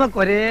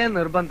 ഇമ്മക്കൊരേ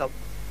നിർബന്ധം.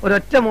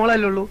 ഒരൊറ്റ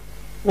മോളല്ലേ ഉള്ളൂ.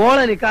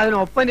 ഓളെ നിക്കാതിന്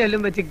ഒപ്പനെ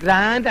എല്ലാം വെച്ച്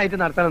ഗ്രാൻഡ് ആയിട്ട്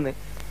നടത്തണമെന്ന്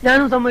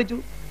ഞാനും സമ്മതിച്ചു.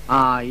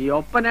 ഈ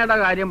ഒപ്പനയുടെ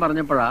കാര്യം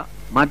പറഞ്ഞപ്പോഴാ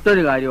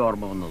മറ്റൊരു കാര്യം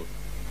ഓർമ്മ വന്നത്.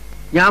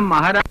 ഞാൻ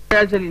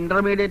മഹാരാഷ്ട്രയിൽ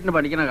ഇന്റർമീഡിയറ്റിന്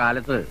പഠിക്കുന്ന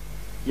കാലത്ത്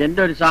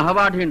എന്റെ ഒരു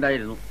സഹപാഠി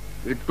ഉണ്ടായിരുന്നു,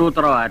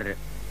 ഇട്ടൂത്രവാരര്.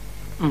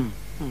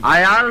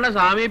 അയാളുടെ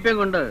സാമീപ്യം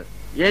കൊണ്ട്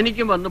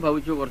എനിക്കും വന്ന്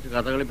ഭവിച്ചു കുറച്ച്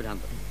കഥകളി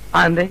ഭ്രാന്ത്.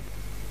 അതെ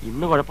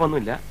ഇന്ന്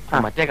കുഴപ്പമൊന്നുമില്ല.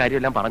 മറ്റേ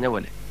കാര്യമെല്ലാം പറഞ്ഞ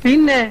പോലെ.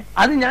 പിന്നെ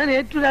അത് ഞാൻ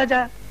ഏറ്റു രാജ.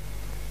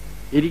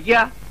 ഇരിക്ക.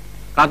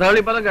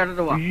 കഥകളിപ്പദം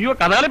കേട്ടിട്ട് പോവാ. അയ്യോ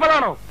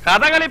കഥകളിപ്പദാണോ?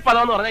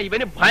 കഥകളിപ്പദം എന്ന് പറഞ്ഞാൽ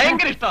ഇവന്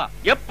ഭയങ്കര ഇഷ്ടമാ.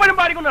 എപ്പോഴും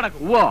പാടിക്കൊണ്ട്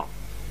നടക്കും. ഓ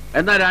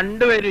എന്നാ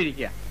രണ്ടുപേരും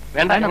ഇരിക്ക.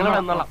 വേണ്ട ഞങ്ങൾ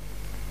വന്നോളാം.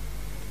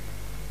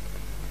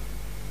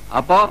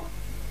 അപ്പോ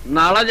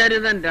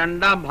നളചരിതൻ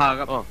 2ാം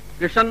ഭാഗം.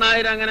 കൃഷ്ണൻ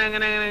നായർ അങ്ങനെ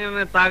അങ്ങനെ അങ്ങനെ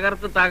അങ്ങനെ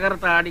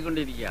തകർത്ത്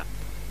ആടിക്കൊണ്ടിരിക്കുക.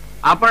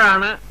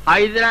 അപ്പോഴാണ്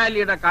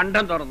ഹൈദരാലിയുടെ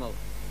കണ്ഠം തുറന്നത്.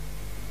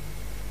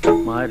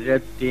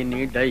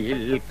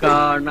 മരത്തിനിടയിൽ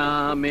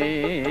കാണാമേ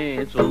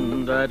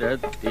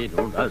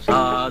സുന്ദരത്തിനുട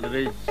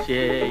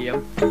സാദൃശ്യേയം,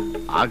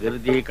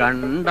 ആകൃതി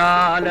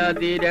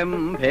കണ്ടാലതിരംഭേയം,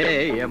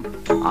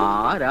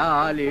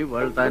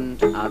 ആരാലിവൾ തൻ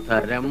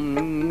അധരം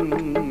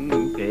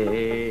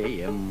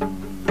കേയം,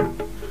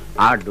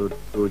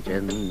 അടുത്തു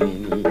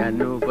ചെന്നിനി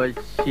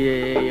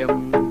അനുപശ്യേയം.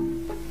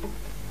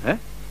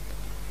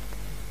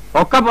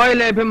 ഒക്കെ പോയ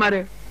ലേഭ്യന്മാര്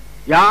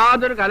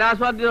യാതൊരു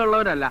കലാസ്വാദ്യത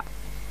ഉള്ളവരല്ല.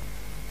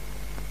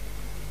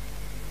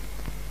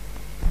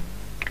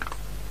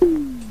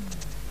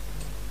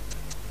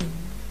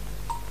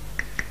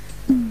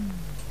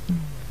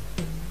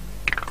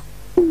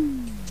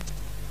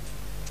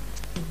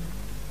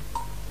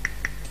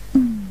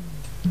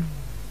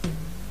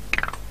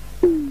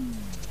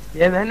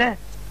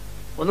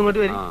 ഒന്നും കൊണ്ട്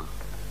വരും.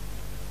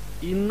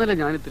 ഇന്നലെ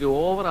ഞാൻ ഇത്തിരി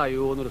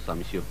ഓവറായോ എന്നൊരു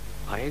സംശയം.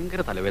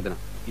 ഭയങ്കര തലവേദന.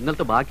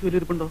 ഇന്നലത്തെ ബാക്കി വലിയ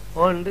ഇരിപ്പുണ്ടോ? ഓ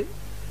ഉണ്ട്.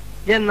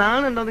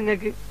 നാണുണ്ടോ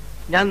നിങ്ങക്ക്?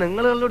 ഞാൻ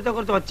നിങ്ങളുടെ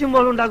കുറച്ച് ഒച്ചയും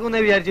പോലും ഉണ്ടാക്കുമെന്നേ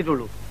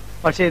വിചാരിച്ചിട്ടുള്ളൂ.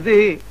 പക്ഷെ ഇത്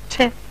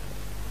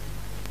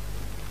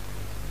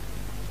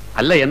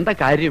അല്ല. എന്താ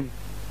കാര്യം?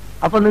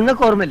 അപ്പൊ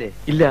നിങ്ങൾക്ക് ഓർമ്മല്ലേ?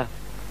 ഇല്ല.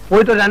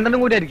 പോയിട്ട് 2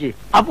 കൂടി ആയിരിക്കും.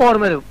 അപ്പൊ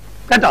ഓർമ്മ വരും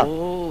കേട്ടോ. ഓ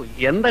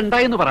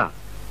എന്തുണ്ടായെന്ന് പറ.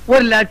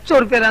 1,00,000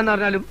 ഉറുപ്പ്യ തരാന്ന്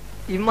പറഞ്ഞാലും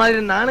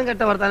ഇമാതിരി നാണം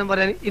കെട്ട വർത്താനം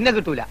പറയാൻ ഇന്നെ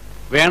കിട്ടൂല.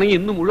 വേണമെങ്കിൽ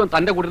ഇന്ന് മുഴുവൻ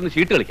തന്റെ കൂടെ നിന്ന്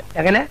ഷീട്ട് കളിക്കാം.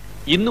 എങ്ങനെ?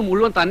 ഇന്ന്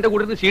മുഴുവൻ തന്റെ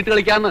കൂടെ നിന്ന് ഷീട്ട്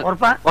കളിക്കാന്ന്.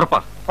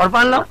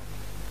 ഉറപ്പാണല്ലോ?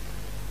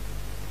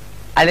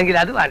 അല്ലെങ്കിൽ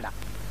അത് വേണ്ട,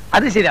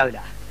 അത് ശരിയാവില്ല.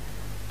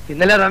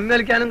 ഇന്നലെ റമ്മി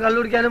കളിക്കാനും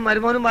കള്ളുടിക്കാനും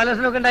മരുമോനും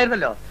ബാലകൃഷ്ണനും ഒക്കെ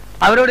ഉണ്ടായിരുന്നല്ലോ.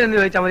 അവരോട് എന്ന്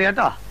ചോദിച്ചാൽ മതി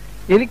കേട്ടോ.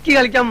 എനിക്ക്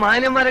കളിക്കാൻ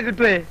മാന്യന്മാരെ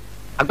കിട്ടുവേ.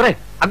 അക്ബറേ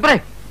അക്ബറേ.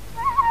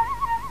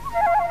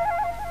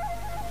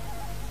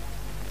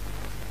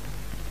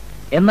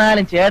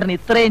 എന്നാലും ചേട്ടൻ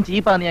ഇത്രയും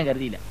ചീപ്പാന്ന് ഞാൻ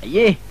കരുതിയില്ല.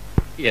 അയ്യേ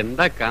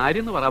എന്താ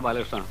കാര്യം എന്ന് പറ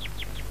ബാലകൃഷ്ണ.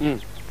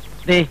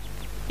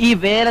 ഈ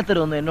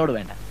വേലത്തരൊന്നും എന്നോട്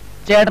വേണ്ട.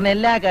 ചേട്ടൻ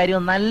എല്ലാ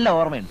കാര്യവും നല്ല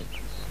ഓർമ്മയുണ്ട്.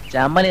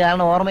 ചമ്മല്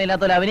കാരണം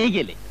ഓർമ്മയില്ലാത്തവരെ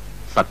അഭിനയിക്കല്ലേ.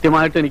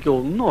 സത്യമായിട്ട് എനിക്ക്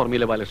ഒന്നും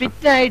ഓർമ്മയില്ല ബാലകൃഷ്ണൻ.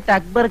 ഫിറ്റായിട്ട്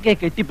അക്ബർക്കെ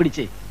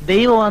കെട്ടിപ്പിടിച്ച്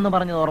ദൈവമാണെന്ന്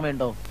പറഞ്ഞത്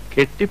ഓർമ്മയുണ്ടോ?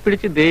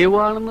 കെട്ടിപ്പിടിച്ച്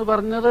ദൈവമാണെന്ന്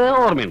പറഞ്ഞത്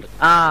ഓർമ്മയുണ്ട്.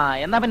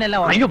 എന്നാ പിന്നെ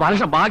എല്ലാം അയ്യോ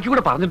ബാലകൃഷ്ണൻ, ബാക്കി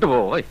കൂടെ പറഞ്ഞിട്ട്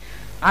പോയി.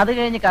 അത്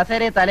കഴിഞ്ഞ്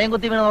കസേരയെ തലയും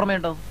കുത്തി വീണത്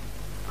ഓർമ്മയുണ്ടോ?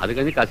 അത്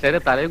കഴിഞ്ഞ് കസേര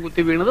തലയും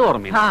കുത്തി വീണത്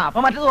ഓർമ്മയുണ്ട്. അപ്പൊ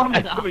മറ്റത് ഓർമ്മ.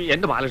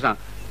 എന്റെ ബാലകൃഷ്ണൻ,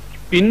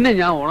 പിന്നെ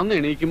ഞാൻ ഉണർന്ന്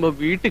എണീക്കുമ്പോ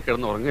വീട്ടിൽ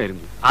കിടന്ന്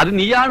ഉറങ്ങായിരുന്നു. അത്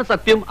നീയാണ്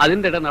സത്യം.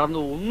 അതിന്റെ ഇടയിൽ നടന്നു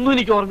ഒന്നും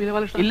എനിക്ക് ഓർമ്മയില്ല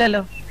ബാലകൃഷ്ണൻ.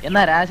 ഇല്ലല്ലോ.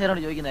 എന്നാ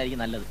രാജശേഖരനോട്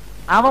ചോദിക്കുന്നതായിരിക്കും നല്ലത്.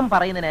 അവൻ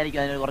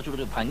പറയുന്നതിനായിരിക്കും അതിന്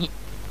കുറച്ചുകൂടി ഭംഗി.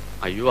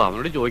 അയ്യോ,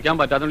 അവനോട് ചോദിക്കാൻ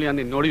പറ്റാത്തോണ്ട് ഞാൻ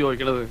നിന്നോട്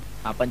ചോദിക്കണത്.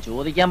 അപ്പം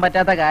ചോദിക്കാൻ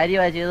പറ്റാത്ത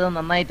കാര്യമാണ് ചെയ്തത്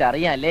നന്നായിട്ട്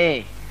അറിയാല്ലേ.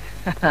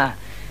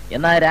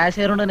 എന്നാ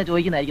രാജശേഖരനോട് തന്നെ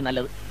ചോദിക്കുന്നതായിരിക്കും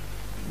നല്ലത്.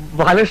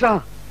 ബാലകൃഷ്ണ,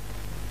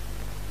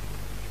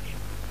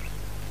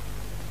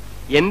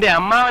 എന്റെ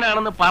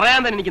അമ്മാവനാണെന്ന് പറയാൻ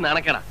തന്നെ എനിക്ക്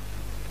നാണക്കേടാ.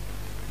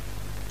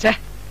 ഛേ,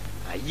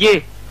 അയ്യേ,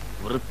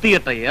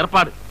 വൃത്തികെട്ട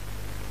ഏർപ്പാട്.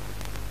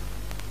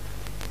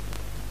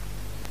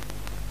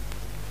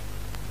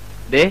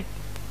 ദേ,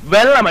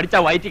 വെള്ളം അടിച്ചാ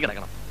വയറ്റി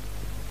കിടക്കണം.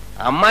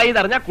 അമ്മായി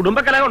ഇതറിഞ്ഞാ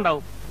കുടുംബകലഹം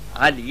ഉണ്ടാവും.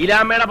 ആ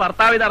ലീലാമ്മയുടെ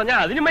ഭർത്താവ് ഇതറിഞ്ഞാ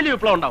അതിനും വലിയ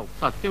വിപ്ലവം ഉണ്ടാവും.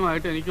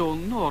 സത്യമായിട്ട് എനിക്ക്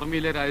ഒന്നും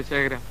ഓർമ്മയില്ല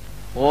രാജശേഖര.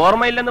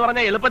 ഓർമ്മയില്ലെന്ന്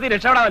പറഞ്ഞാൽ എളുപ്പത്തിൽ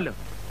രക്ഷപ്പെടാമല്ലോ.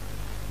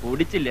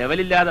 കുടിച്ച്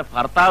ലെവലില്ലാതെ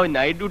ഭർത്താവ്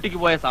നൈറ്റ് ഡ്യൂട്ടിക്ക്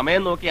പോയ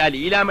സമയം നോക്കി ആ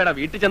ലീലാമ്മയുടെ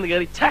വീട്ടിൽ ചെന്ന്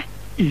കയറി.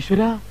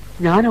 ഈശ്വര,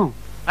 ഞാനോ?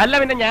 അല്ല,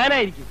 പിന്നെ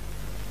ഞാനായിരിക്കും.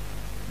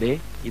 ദേ,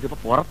 ഇതിപ്പോ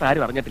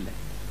പുറത്താരും അറിഞ്ഞിട്ടില്ല.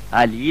 ആ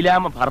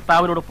ലീലാമ്മ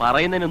ഭർത്താവിനോട്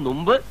പറയുന്നതിന്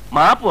മുമ്പ്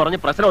മാപ്പ് പറഞ്ഞ്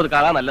പ്രശ്നം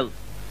ഒതുക്കാതാ നല്ലത്.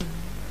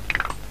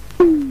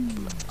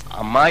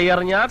 അമ്മായി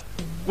അറിഞ്ഞാൽ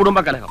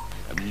കുടുംബകലഹം,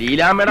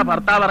 ലീലാമ്മയുടെ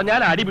ഭർത്താവ്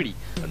അറിഞ്ഞാൽ അടിപിടി,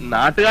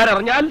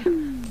 നാട്ടുകാരറിഞ്ഞാൽ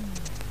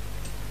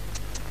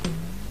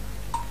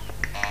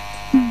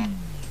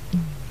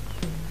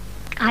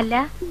അല്ല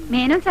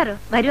മേനോൻ സാറോ,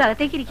 വരൂ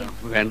അകത്തേക്ക് ഇരിക്കും.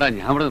 വേണ്ട,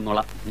 ഞാൻ ഇവിടെ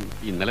നിന്നോളാം.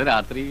 ഇന്നലെ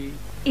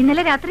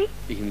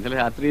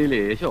രാത്രി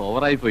ലേശം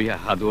ഓവറായി പോയി,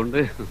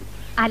 അതുകൊണ്ട്.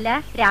 അല്ല,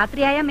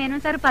 രാത്രിയായ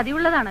മേനോൻ സാർ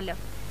പതിവുള്ളതാണല്ലോ.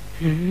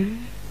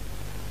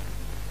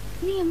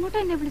 നീ എങ്ങോട്ടാ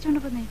എന്നെ വിളിച്ചോണ്ട്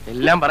പോന്നേ?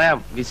 എല്ലാം പറയാം,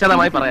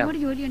 വിശദമായി പറയാം.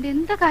 ജോലിയുണ്ട്.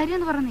 എന്താ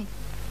കാര്യം പറഞ്ഞേ?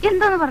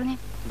 എന്താന്ന് പറഞ്ഞേ?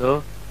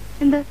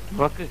 എന്ത്?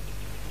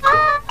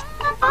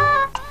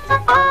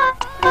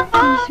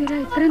 ഈശ്വര,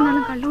 ഇത്രയും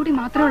നാളും കള്ളുകൂടി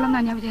മാത്രമേ ഉള്ളെന്നാ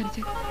ഞാൻ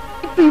വിചാരിച്ചത്.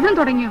 ഇപ്പൊ ഇതും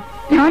തുടങ്ങിയോ?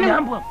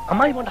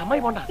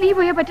 നീ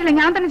പോയാ പറ്റില്ല,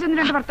 ഞാൻ തന്നെ ചെന്ന്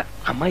രണ്ട് ഭർത്ത.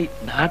 അമ്മായി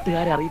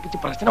നാട്ടുകാരെ അറിയിപ്പിച്ച്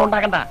പ്രശ്നം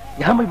ഉണ്ടാക്കണ്ട,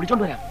 ഞാൻ പോയി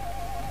വിളിച്ചോണ്ട് വരാം.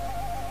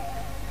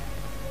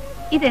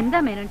 ഇതെന്താ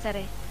മേനോൻ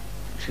സാറേ?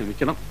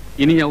 ക്ഷമിക്കണം,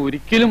 ഇനി ഞാൻ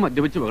ഒരിക്കലും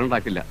മദ്യപിച്ച്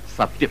വേണ്ടാക്കില്ല,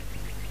 സത്യം.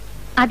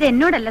 അത്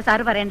എന്നോടല്ല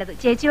സാറ് പറയേണ്ടത്,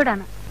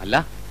 ചേച്ചിയോടാണ്. അല്ല,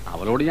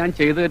 അവളോട് ഞാൻ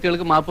ചെയ്ത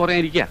തെറ്റുകൾക്ക് മാപ്പ്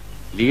പറയാനിരിക്കുക.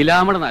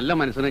 ലീലാമ്മയുടെ നല്ല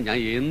മനസ്സിന് ഞാൻ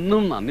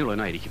എന്നും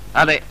നന്ദിയുള്ളവനായിരിക്കും.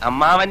 അതെ,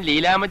 അമ്മാവൻ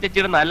ലീലാമ്മ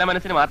ചേച്ചിയുടെ നല്ല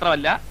മനസ്സിന്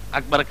മാത്രമല്ല,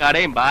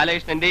 അക്ബർക്കാടെയും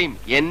ബാലകൃഷ്ണന്റെയും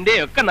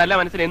എന്റെയും ഒക്കെ നല്ല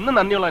മനസ്സിന് എന്നും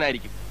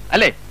നന്ദിയുള്ളവനായിരിക്കും,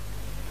 അല്ലേ?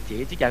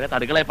 ചേച്ചിക്കകത്ത്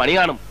അടുക്കളയെ പണി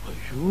കാണും.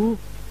 അയ്യോ,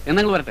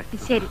 എന്നങ്ങൾ വരട്ടെ.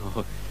 ശരി.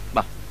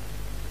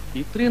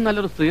 ഇത്രയും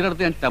നല്ലൊരു സ്ത്രീയുടെ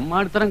അടുത്ത് ഞാൻ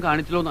തെമ്മാടിത്തരം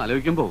കാണിച്ചല്ലോ എന്ന്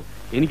ആലോചിക്കുമ്പോ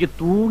എനിക്ക്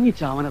തൂങ്ങി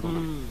ചാവന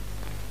തോന്നുന്നു.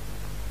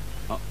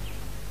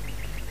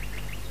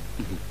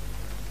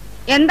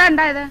 എന്താ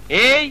ഉണ്ടായത്?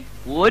 ഏയ്,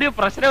 ഒരു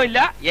പ്രശ്നമില്ല,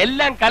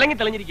 എല്ലാം കലങ്ങി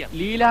തെളിഞ്ഞിരിക്കാം.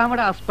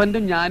 ലീലാമ്മയുടെ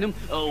ഹസ്ബൻഡും ഞാനും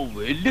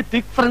വലിയ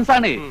തിക് ഫ്രണ്ട്സ്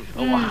ആണ്.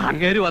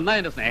 അങ്ങേര് വന്നാ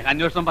എന്റെ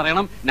സ്നേഹാന്വേഷണം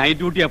പറയണം, നൈറ്റ്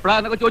ഡ്യൂട്ടി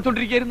എപ്പോഴാന്നൊക്കെ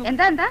ചോദിച്ചോണ്ടിരിക്കുന്നു.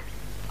 എന്താ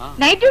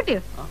നൈറ്റ് ഡ്യൂട്ടി?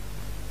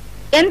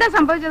 എന്താ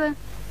സംഭവിച്ചത്?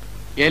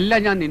 എല്ലാം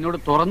ഞാൻ നിന്നോട്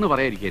തുറന്നു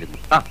പറയാതിരിക്കായിരുന്നു.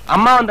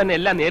 അമ്മാവൻ തന്നെ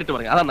എല്ലാം നേരിട്ട്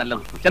പറയും, അതാ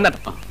നല്ലത്. ചെന്നട്ടെ.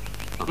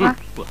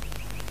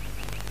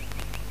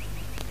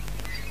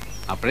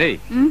 അപ്പോഴേ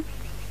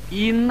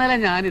ഇന്നലെ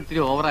ഞാൻ ഇത്തിരി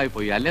ഓവറായി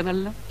പോയി, അല്ലേ?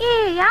 നല്ല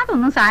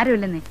യാതൊന്നും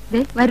സാരമില്ലെന്നേ.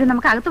 വരൂ,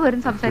 നമുക്ക് അകത്ത്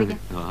വരും സംസാരിക്കാം.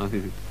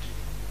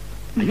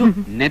 അയ്യോ,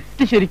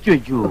 നെറ്റ് ശരിക്കും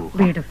വയ്ക്കൂ.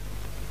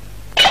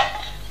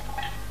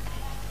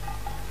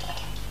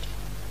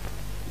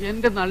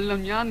 എന്റെ നല്ല,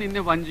 ഞാൻ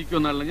നിന്നെ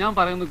വഞ്ചിക്കുമെന്നല്ല ഞാൻ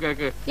പറയുന്നു,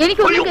 കേക്ക്.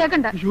 എനിക്കൊന്നും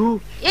കേക്കണ്ട,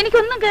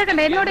 എനിക്കൊന്നും കേക്കണ്ട.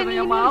 എന്നോട്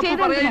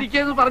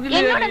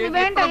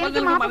വേണ്ട,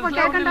 എനിക്ക് മാപ്പ്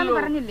കേൾക്കണ്ടെന്ന്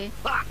പറഞ്ഞില്ലേ?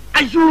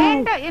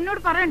 വേണ്ട,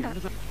 എന്നോട് പറയണ്ട.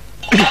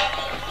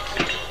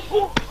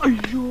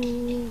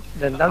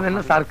 ഇതെന്താ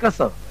തന്നെ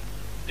സർക്കസോ?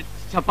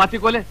 ചപ്പാത്തി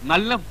കോലെ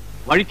നല്ല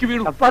വഴിക്ക്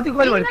വീണു. ചപ്പാത്തി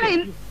കോല്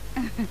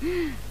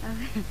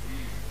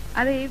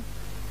അത്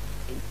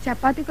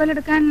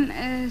ചപ്പാത്തിക്കോലെടുക്കാൻ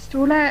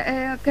സ്റ്റൂള്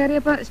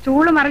കയറിയപ്പോ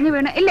സ്റ്റൂള് മറിഞ്ഞു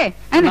വീണ ഇല്ലേ?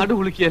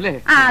 നടുവുളിക്കല്ലേ?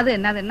 ആ, അത്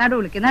തന്നെ, അതെ,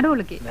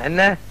 നടുവുളിക്ക്.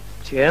 എന്നെ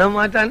ക്ഷീണം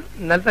മാറ്റാൻ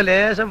ഇന്നലത്തെ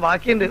ലേശം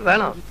ബാക്കിയുണ്ട്,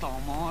 വേണോ?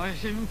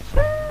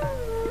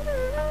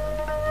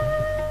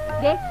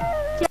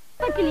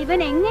 ചെറുപ്പത്തിൽ ഇവൻ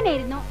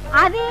എങ്ങനെയായിരുന്നു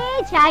അതേ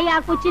ചായ ആ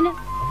കൊച്ചിന്.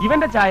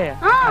 ഇവന്റെ ചായ?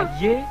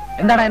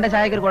 എന്താണ് എന്റെ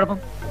ചായക്ക് ഒരു കുഴപ്പം?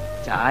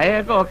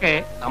 ചായയൊക്കെ ഓക്കെ,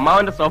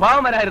 അമ്മാവന്റെ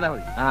സ്വഭാവം വരായിരുന്നാ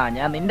മതി.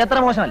 ഞാൻ നിന്റെ അത്ര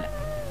മോശമല്ല.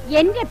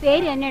 എന്റെ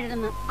പേര് തന്നെ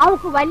ഇടുന്നു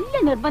അവക്ക് വലിയ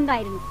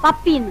നിർബന്ധമായിരുന്നു,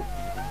 പപ്പിന്ന്.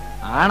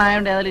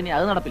 ആണായോണ്ട് ഏതായാലും ഇനി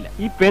അത് നടപ്പില്ല.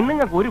 ഈ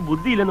പെണ്ണുങ്ങൾക്ക് ഒരു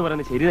ബുദ്ധി ഇല്ലെന്ന്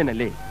പറയുന്നത് ശരി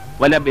തന്നെയല്ലേ?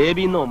 വല്ല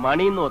ബേബിന്നോ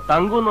മണിന്നോ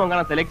തങ്കുന്നോ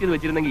അങ്ങനെ സെലക്ട് ചെയ്ത്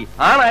വെച്ചിരുന്നെങ്കിൽ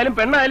ആണായാലും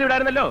പെണ്ണായാലും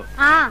ഇടായിരുന്നല്ലോ.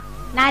 ആ,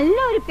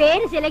 നല്ലൊരു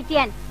പേര് സെലക്ട്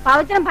ചെയ്യാൻ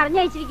പവിത്രം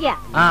പറഞ്ഞയച്ചിരിക്കുക.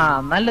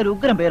 നല്ലൊരു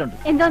ഉഗ്രം പേരുണ്ട്.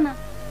 എന്തോന്ന്?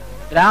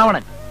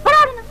 രാവണൻ.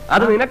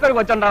 അത് നിനക്കൊരു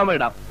കൊച്ചുണ്ടാവുമ്പോ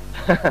ഇടാം.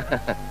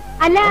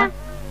 അല്ല,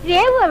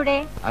 രേവു എവിടെ?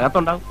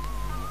 അകത്തുണ്ടാവും.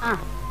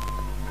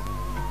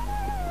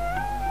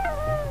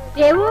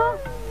 രേവു,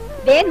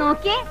 ദേ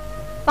നോക്കിയേ,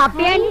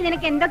 പപ്പയാണ്ടി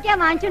നിനക്ക് എന്തൊക്കെയാ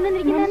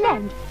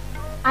വാങ്ങിച്ചോണ്ടിരിക്കുന്നത്?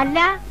 അല്ല,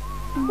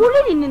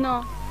 പുളി തിന്നുന്നോ?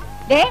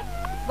 ദേ,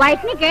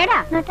 വയറ്റിന് കേടാ.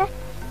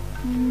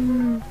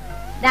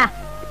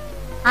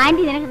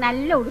 ആന്റി നിനക്ക്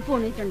നല്ല ഉടുപ്പ്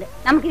കൊണ്ടിട്ടുണ്ട്.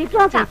 നമുക്ക് ഇരിക്കു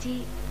നോക്കാം.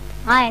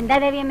 ആ എന്താ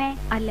ദേവിയമ്മേ?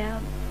 അല്ല,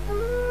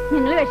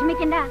 നിങ്ങൾ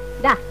വിഷമിക്കണ്ട.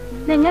 ഇതാ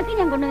നിങ്ങൾക്ക്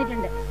ഞാൻ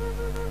കൊണ്ടുവന്നിട്ടുണ്ട്.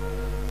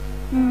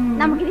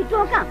 നമുക്ക് ഇരിക്കു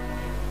നോക്കാം.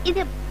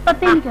 ഇത്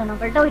പത്തേക്കണോ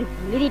ഇവിടെ ഒരു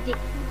പുള്ളിരിറ്റ്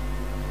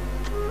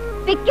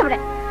വെക്കവിടെ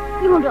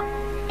ഇങ്ങോട്ടോ.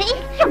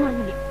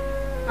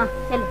 ആ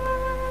ചെല്ലു.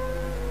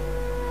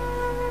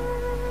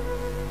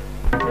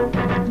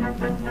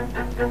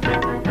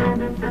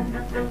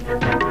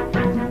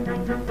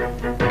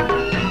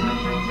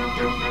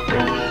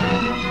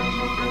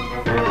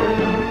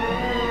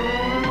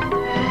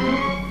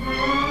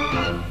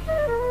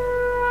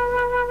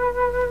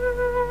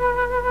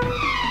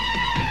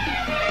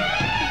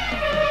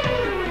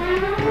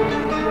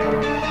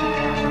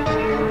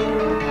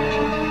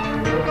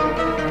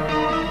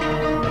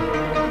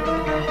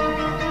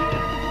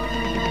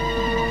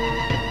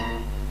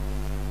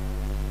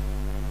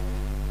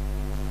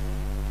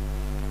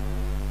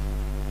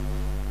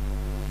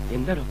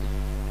 എന്താ doctor?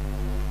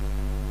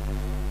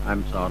 I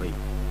am sorry,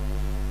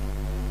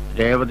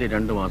 Revathi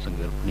 2 മാസം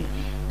ഗർഭിണിയാണ്.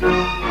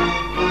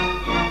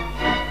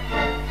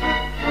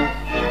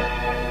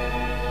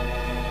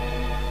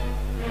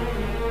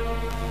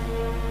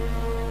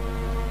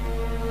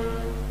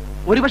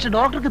 ഒരുപക്ഷെ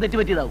ഡോക്ടർക്ക്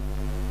തെറ്റുപറ്റിയതാവും.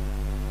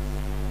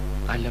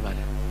 അല്ല ബാല,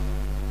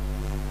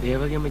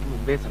 രേവതി അമ്മയ്ക്ക്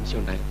മുമ്പേ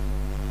സംശയം ഉണ്ടായിരുന്നു.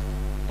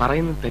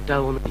 പറയുന്നത്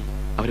തെറ്റാവുമെന്ന്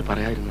അവര്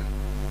പറയാതിരുന്ന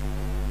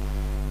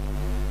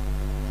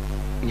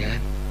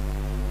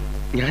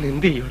ഞാൻ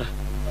എന്ത് ചെയ്യൂടാ?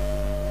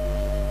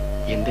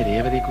 എന്റെ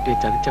രേവതിയെ കുട്ടിയെ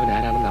ചതിച്ചവൻ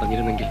ആരാണെന്ന്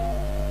അറിഞ്ഞിരുന്നെങ്കിൽ.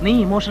 നീ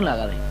ഇമോഷണൽ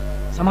ആകാതെ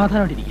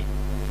സമാധാനമായിട്ടിരിക്കെ,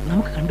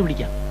 നമുക്ക്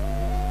കണ്ടുപിടിക്കാം.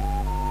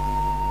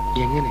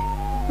 എങ്ങനെ?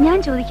 ഞാൻ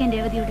ചോദിക്കാൻ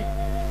രേവതിയോട്.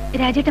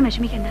 രാജേട്ടൻ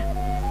വിഷമിക്കണ്ട.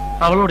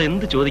 അവളോട്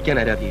എന്ത് ചോദിക്കാൻ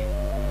ആരാധിയെ?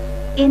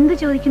 എന്ത്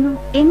ചോദിക്കുന്നു,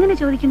 എങ്ങനെ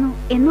ചോദിക്കുന്നു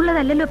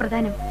എന്നുള്ളതല്ലല്ലോ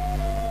പ്രധാനം.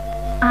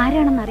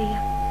 ആരാണെന്നറിയുക.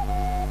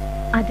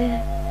 അത്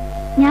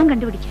ഞാൻ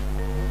കണ്ടുപിടിക്കാം.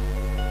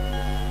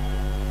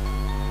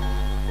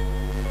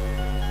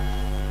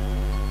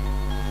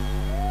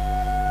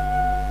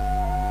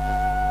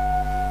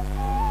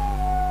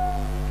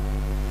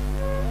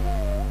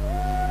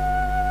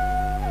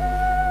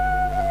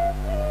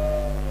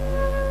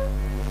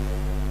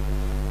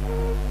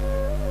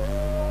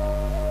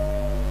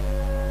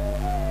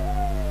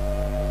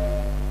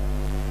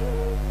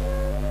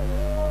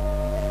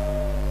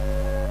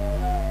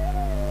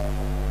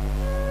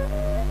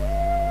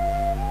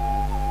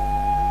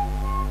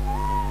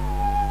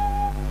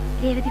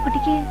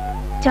 രേവതിക്കുട്ടിക്ക്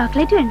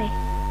ചോക്ലേറ്റ് വേണ്ടേ?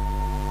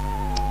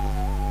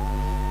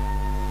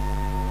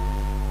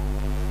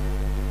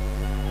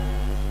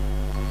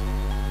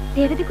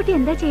 രേവതിക്കുട്ടി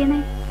എന്താ ചെയ്യണേ?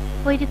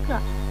 ഒരുക്കുക.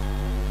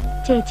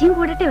 ചേച്ചിയും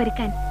കൂടട്ടെ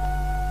ഒരുക്കാൻ.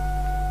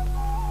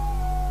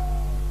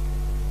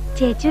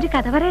 ചേച്ചി ഒരു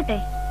കഥ പറയട്ടെ?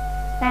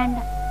 വേണ്ട.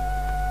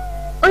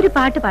 ഒരു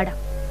പാട്ട് പാടാം?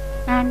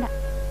 വേണ്ട.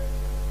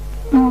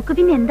 നോക്ക്,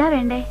 പിന്നെ എന്താ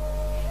വേണ്ടേ?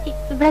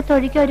 ഇവിടെ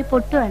തൊഴിക്കാൻ ഒരു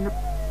പൊട്ട് വേണം.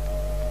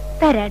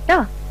 തരാട്ടോ.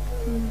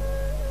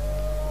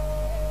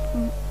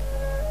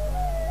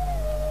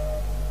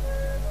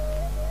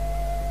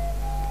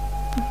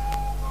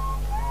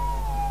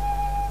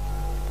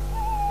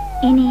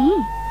 ഇനി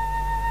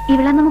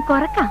ഇവിടെ നമുക്ക്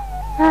ഉറക്കാം.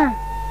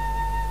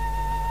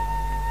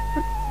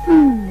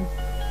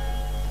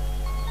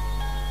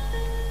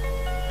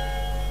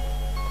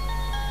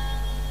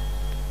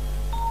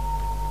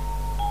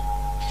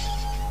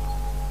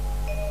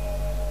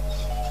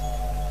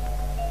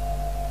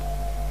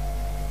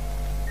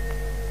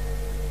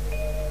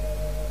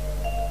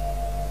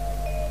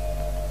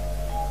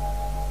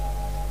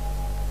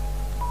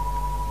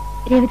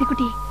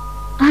 രേവതിക്കുട്ടി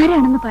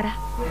ആരാണെന്ന് പറ.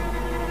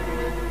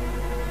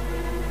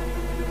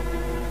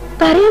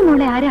 പറയൂ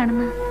മോളെ,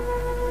 ആരാണെന്ന്.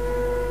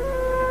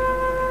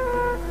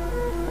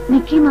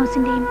 മിക്കി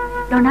മൗസിന്റെയും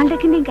ഡൊണാൾഡ്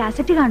ഡക്കിന്റെയും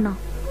കാസറ്റ് കാണണോ?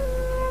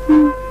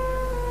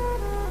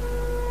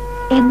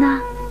 എന്നാ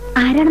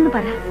ആരാണെന്ന്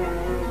പറ.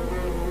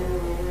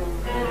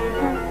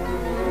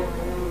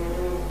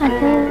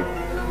 അത്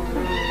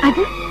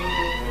അത്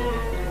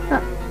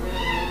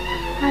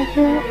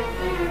അത്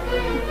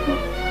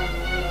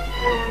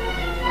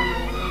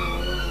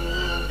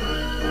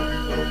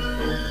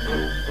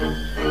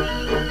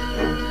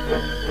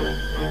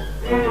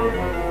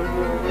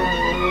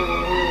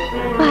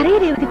പറയൂ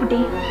രേവതിക്കുട്ടി.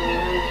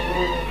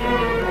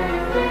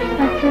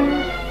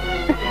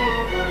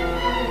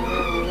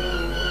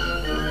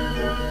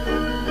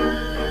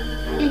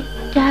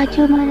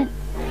 രാജകുമാരൻ.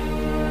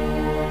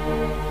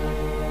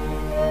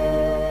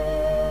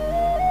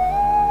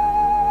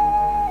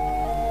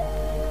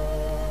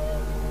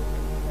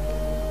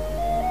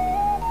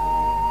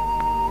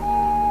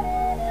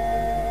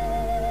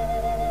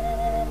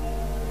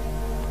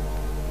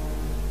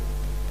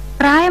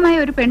 പ്രായമായ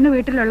ഒരു പെണ്ണ്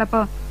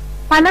വീട്ടിലുള്ളപ്പോ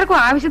പലർക്കും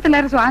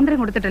ആവശ്യത്തിലേറെ സ്വാതന്ത്ര്യം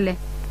കൊടുത്തിട്ടല്ലേ?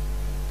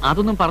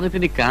 അതൊന്നും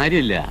പറഞ്ഞിട്ട്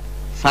കാര്യമില്ല.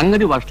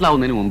 സംഗതി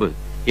വഷളാവുന്നതിന് മുമ്പ്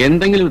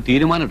എന്തെങ്കിലും ഒരു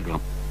തീരുമാനം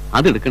എടുക്കണം.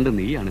 അതെടുക്കേണ്ടത്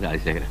നീയാണ്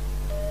രാജശേഖര.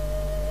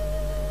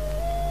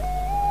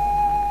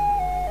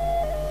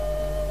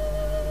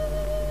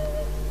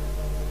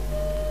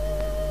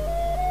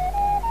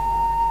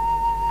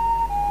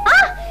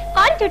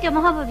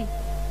 മഹാഭാവി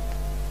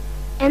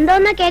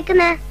എന്തോന്നാ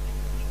കേക്കുന്നേ?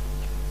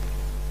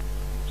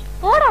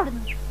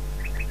 ഓടവിടുന്നു.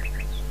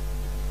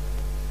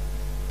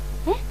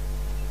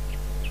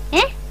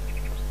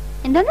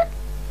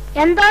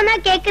 എന്തോന്നാ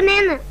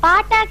കേക്കുന്നേന്ന്?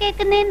 പാട്ടാ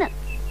കേക്കുന്നേന്ന്.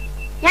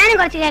 ഞാനും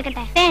കുറച്ച്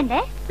കേക്കട്ടെ. വേണ്ടേ?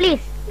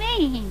 Please.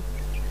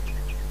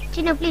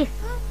 Chinnu please.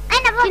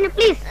 Chinnu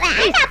please.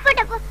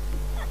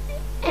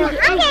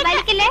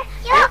 വലിക്കല്ലേ?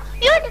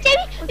 അയ്യോ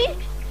ചെവി.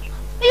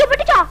 അയ്യോ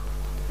പൊട്ടിച്ചോ?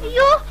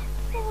 അയ്യോ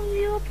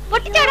അയ്യോ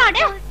പൊട്ടിച്ചാടാ.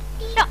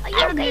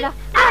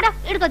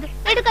 എടുക്കത്.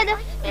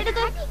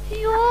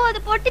 അയ്യോ അത്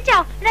പൊട്ടിച്ചാ.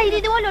 ഇത്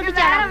ഇതുപോലെ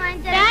പൊട്ടിച്ചാ.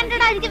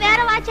 വേണ്ടടാ, എനിക്ക്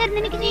വേറെ വാച്ചായിരുന്നു.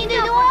 എനിക്ക് ഇത്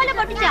ഇതുപോലെ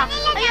പൊട്ടിച്ചാ.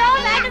 അയ്യോ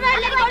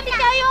വേണ്ട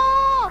പൊട്ടിച്ചായോ.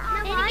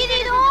 എനിക്ക്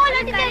ഇതുപോലെ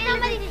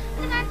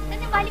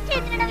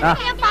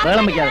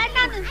വെള്ളം വെക്കാതെ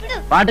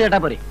പാട്ട് കേട്ടാ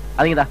പോരെ.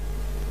 അതിങ്ങിതാ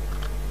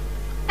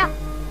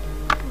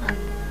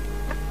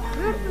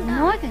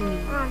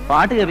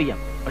പാട്ട് കേൾപ്പിക്കാം.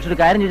 പക്ഷെ ഒരു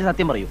കാര്യം ചോദിച്ചാൽ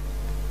സത്യം പറയൂ.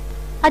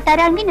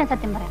 തരാമെങ്കിൽ ഞാൻ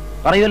സത്യം പറയാം.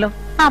 പറയുമല്ലോ?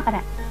 ആ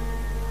പറയാം.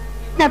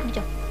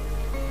 പിടിച്ചോ.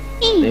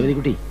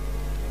 ദേവതികുട്ടി,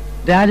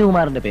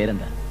 രാജകുമാരന്റെ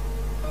പേരെന്താ?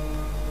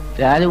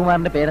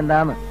 രാജകുമാരന്റെ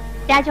പേരെന്താന്ന്?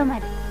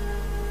 രാജകുമാരൻ.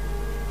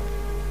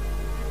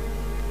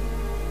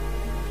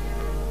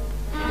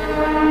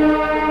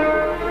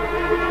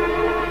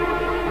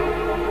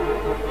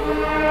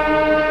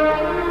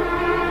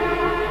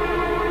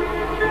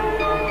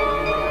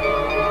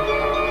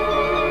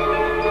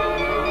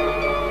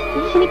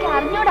 എനിക്ക്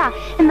അറിഞ്ഞൂടാ.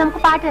 നമുക്ക്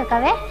പാട്ട്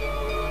കേൾക്കാവേ.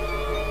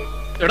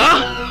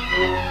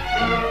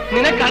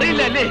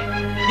 നിനക്കറിയില്ല അല്ലേ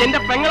എന്റെ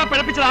പെങ്ങളെ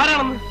പിഴപ്പിച്ചത്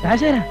ആരാണെന്ന്?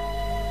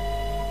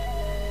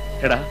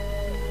 എടാ,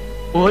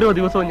 ഓരോ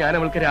ദിവസവും ഞാൻ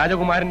അവൾക്ക്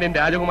രാജകുമാരന്റെയും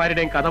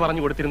രാജകുമാരിയുടെയും കഥ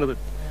പറഞ്ഞു കൊടുത്തിരുന്നത്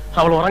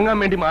അവൾ ഉറങ്ങാൻ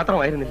വേണ്ടി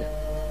മാത്രമായിരുന്നില്ല,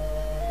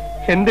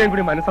 എന്റെയും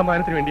കൂടി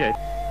മനസ്സമ്മാനത്തിന്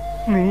വേണ്ടിയായിരുന്നു.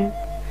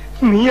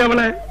 നീ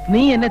അവളെ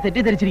നീ എന്നെ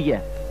തെറ്റിദ്ധരിച്ചിരിക്കുക.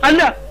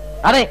 അല്ല.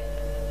 അതെ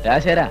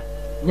രാജശേര,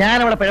 ഞാൻ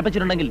അവളെ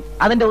പിഴപ്പിച്ചിട്ടുണ്ടെങ്കിൽ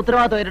അതിന്റെ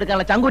ഉത്തരവാദിത്വം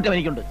ഏറ്റെടുക്കാനുള്ള ചങ്കൂറ്റം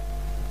എനിക്കുണ്ട്.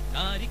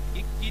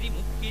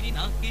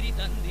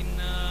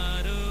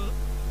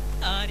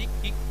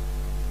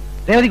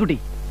 രേവതിക്കുട്ടി,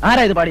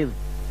 ആരാ ഇത് പാടിയത്?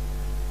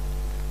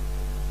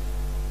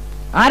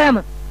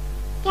 ആരാന്ന്?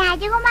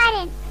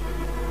 രാജകുമാരൻ.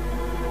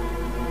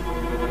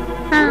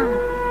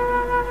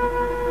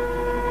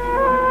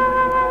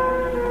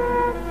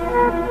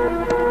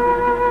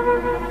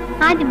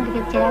 ആദ്യം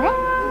മുറിക്കേ.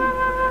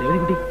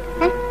 രേവതിക്കുട്ടി,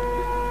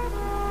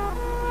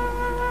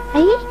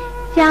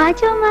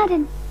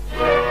 രാജകുമാരൻ.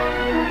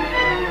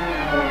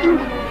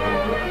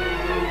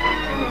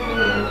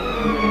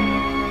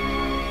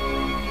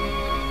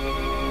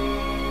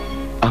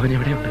 അവൻ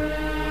എവിടെയുണ്ട്?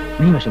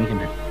 നീ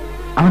വിഷമിക്കണ്ട,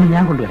 അവനെ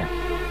ഞാൻ കൊണ്ടുവരാം.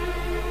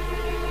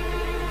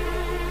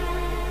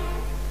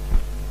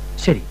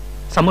 ശരി,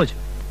 സമ്മതിച്ചു.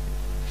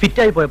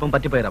 ഫിറ്റായി പോയപ്പം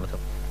പറ്റിപ്പോയൊരു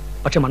അബദ്ധം.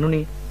 പക്ഷെ മണ്ണുണ്ണി,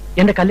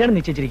 എന്റെ കല്യാണം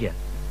നിശ്ചയിച്ചിരിക്കുക.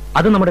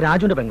 അത് നമ്മുടെ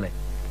രാജുവിന്റെ പെങ്ങളെ.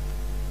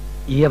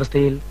 ഈ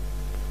അവസ്ഥയിൽ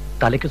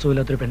തലയ്ക്ക്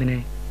സുഖമില്ലാത്തൊരു പെണ്ണിനെ.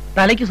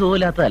 തലയ്ക്ക്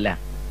സുഖമില്ലാത്തതല്ല,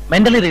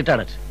 മെന്റലി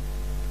റീറ്റാർഡഡ്.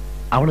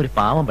 അവളൊരു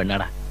പാവം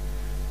പെണ്ണാടാ.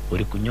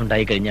 ഒരു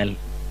കുഞ്ഞുണ്ടായി കഴിഞ്ഞാൽ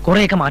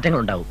കുറെയൊക്കെ മാറ്റങ്ങൾ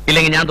ഉണ്ടാവും.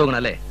 ഇല്ലെങ്കിൽ ഞാൻ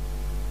തോന്നണല്ലേ?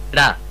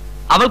 എടാ,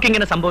 അവൾക്ക്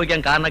ഇങ്ങനെ സംഭവിക്കാൻ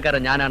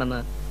കാരണക്കാരൻ ഞാനാണെന്ന്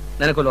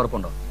നിനക്കൊരു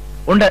ഉറപ്പുണ്ടോ?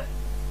 ഉണ്ട്.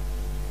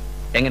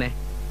 എങ്ങനെ?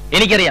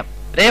 എനിക്കറിയാം.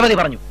 രേവതി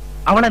പറഞ്ഞു.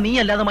 അവളെ നീ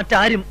അല്ലാതെ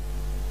മറ്റാരും.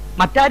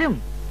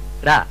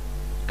 എടാ,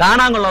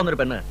 കാണാൻ കൊള്ളാവുന്നൊരു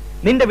പെണ്ണ്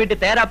നിന്റെ വീട്ടിൽ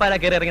തേരാപ്പാര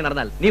കയറി ഇറങ്ങി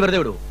നടന്നാൽ നീ വെറുതെ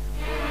വിടുവോ?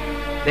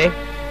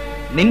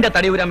 നിന്റെ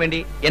തടി ഊരാൻ വേണ്ടി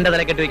എന്റെ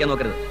തല കെട്ടിവെക്കാൻ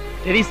നോക്കരുത്.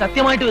 രവി,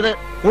 സത്യമായിട്ടും ഇത്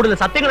കൂടുതൽ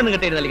സത്യങ്ങളൊന്നും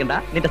കെട്ടി നൽകണ്ട.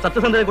 നിന്റെ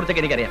സത്യസന്ധതയെ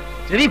കുറിച്ചൊക്കെ എനിക്കറിയാം.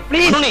 രവി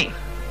പ്ലീസ്.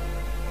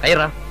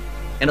 കയ്യറാ,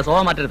 എന്റെ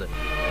സ്വഭാവം മാറ്റരുത്.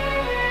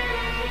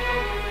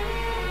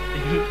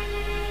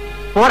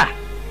 പോടാ.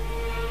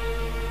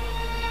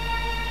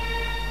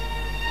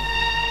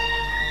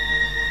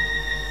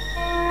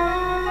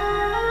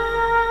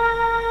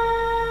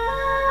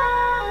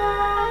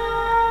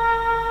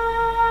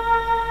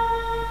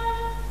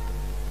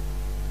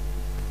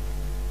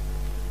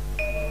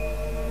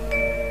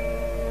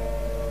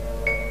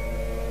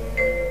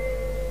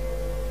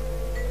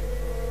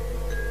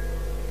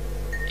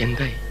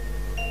 എന്തായി?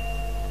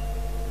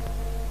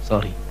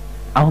 സോറി,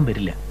 അവൻ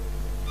വരില്ല.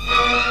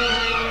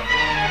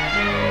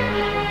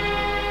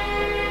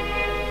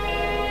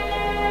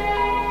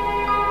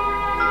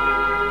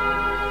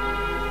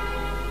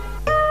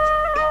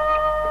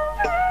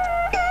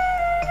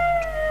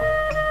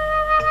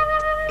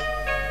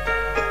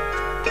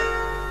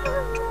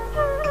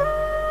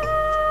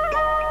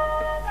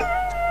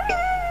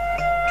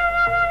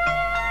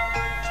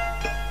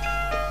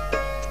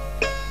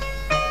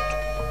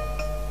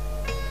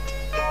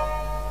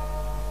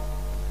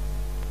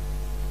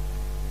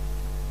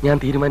 ഞാൻ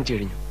തീരുമാനിച്ചു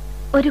കഴിഞ്ഞു.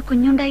 ഒരു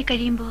കുഞ്ഞുണ്ടായി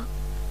കഴിയുമ്പോ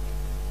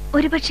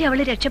ഒരുപക്ഷെ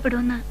അവള്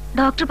രക്ഷപ്പെടുമെന്ന്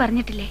ഡോക്ടർ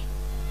പറഞ്ഞിട്ടില്ലേ?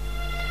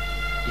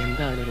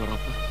 എന്താ അതിനൊരു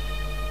ഉറപ്പ്?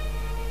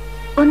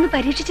 ഒന്ന്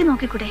പരീക്ഷിച്ചു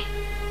നോക്കിക്കൂടെ?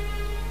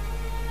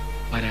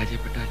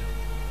 പരാജയപ്പെട്ടാലോ?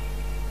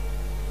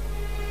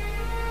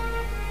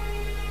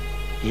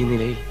 ഈ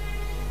നിലയിൽ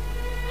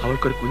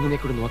അവൾക്കൊരു കുഞ്ഞിനെ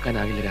കൂടി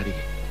നോക്കാനാകില്ല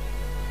രാധിക.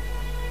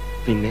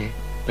 പിന്നെ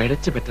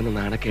പിഴച്ചു പറ്റുന്ന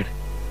നാണക്കേട്.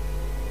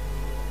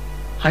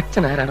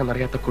 അച്ഛൻ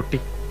ആരാണെന്നറിയാത്ത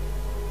കുട്ടി.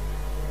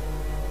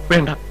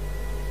 വേണ്ട,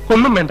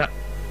 ഒന്നും വേണ്ട.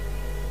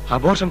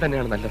 അബോർഷൻ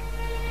തന്നെയാണ് നല്ലത്.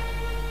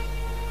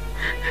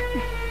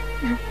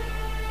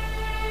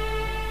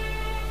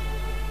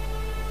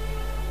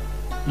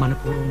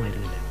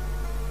 മനഃപൂർവ്വമായിരുന്നില്ല,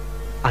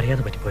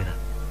 അറിയാതെ പറ്റിപ്പോയതാ.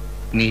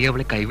 നീ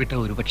അവളെ കൈവിട്ട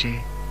ഒരുപക്ഷേ.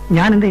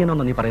 ഞാൻ എന്ത്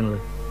ചെയ്യണമെന്നോ നീ പറയുന്നത്?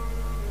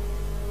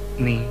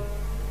 നീ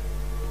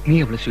നീ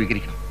അവളെ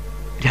സ്വീകരിക്കണം.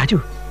 രാജു,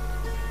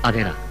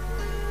 അതേടാ,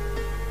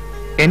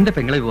 എന്റെ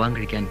പെങ്ങളെ വിവാഹം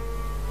കഴിക്കാൻ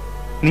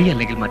നീ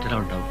അല്ലെങ്കിൽ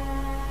മറ്റൊരാളുണ്ടാവും.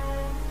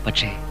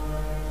 പക്ഷേ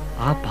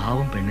ആ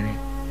പാവം പെണ്ണിനെ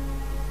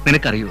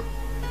നിനക്കറിയോ?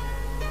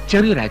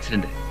 ചെറിയൊരു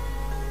ആക്സിഡന്റ്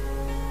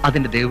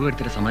അതിന്റെ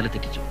ദൈവവെടുത്തിട്ട് സമാല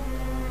തെറ്റിച്ചു.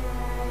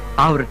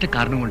 ആ ഒരൊറ്റ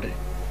കാരണം കൊണ്ട്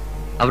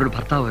അവരുടെ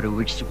ഭർത്താവ് അവരെ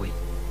ഉപേക്ഷിച്ചു പോയി.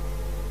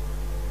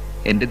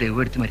 എന്റെ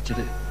ദൈവവെടുത്ത്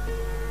മരിച്ചത്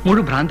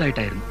മുഴു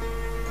ഭ്രാന്തായിട്ടായിരുന്നു.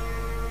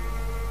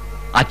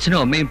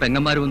 അച്ഛനും അമ്മയും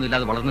പെങ്ങന്മാരും ഒന്നും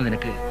ഇല്ലാതെ വളർന്ന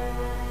നിനക്ക്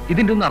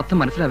ഇതിന്റെ ഒന്നും അർത്ഥം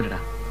മനസ്സിലാവില്ലടാ.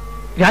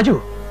 രാജു,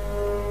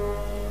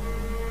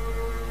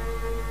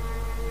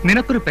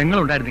 നിനക്കൊരു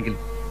പെങ്ങളുണ്ടായിരുന്നെങ്കിൽ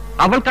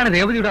അവൾക്കാണ്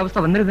രേവതിയുടെ അവസ്ഥ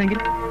വന്നിരുന്നെങ്കിൽ.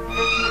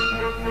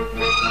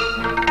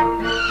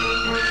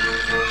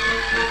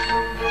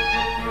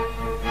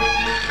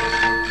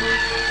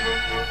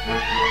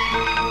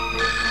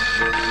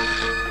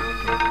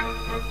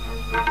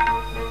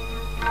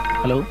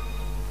 ഹലോ,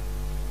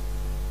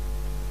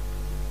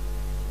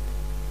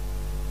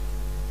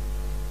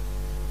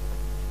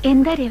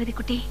 എന്താ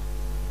രേവതിക്കുട്ടി?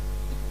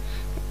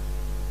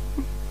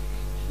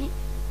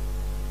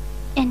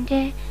 എന്റെ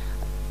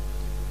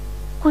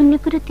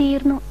കുഞ്ഞുക്കുരു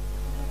തീർന്നു.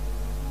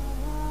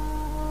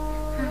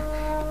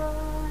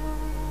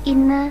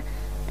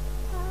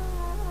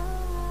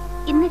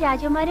 ഇന്ന്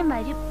രാജകുമാരൻ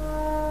വരും.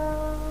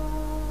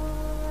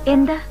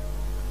 എന്താ?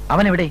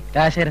 അവൻ എവിടെ?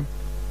 രാജശേഖരൻ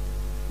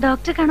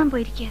ഡോക്ടറെ കാണാൻ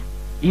പോയിരിക്കുക.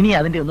 ഇനി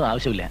അതിന്റെ ഒന്നും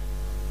ആവശ്യമില്ല.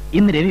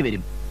 ഇന്ന് രവി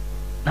വരും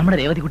നമ്മുടെ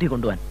രേവതിക്കുട്ടിയെ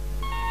കൊണ്ടുപോവാൻ.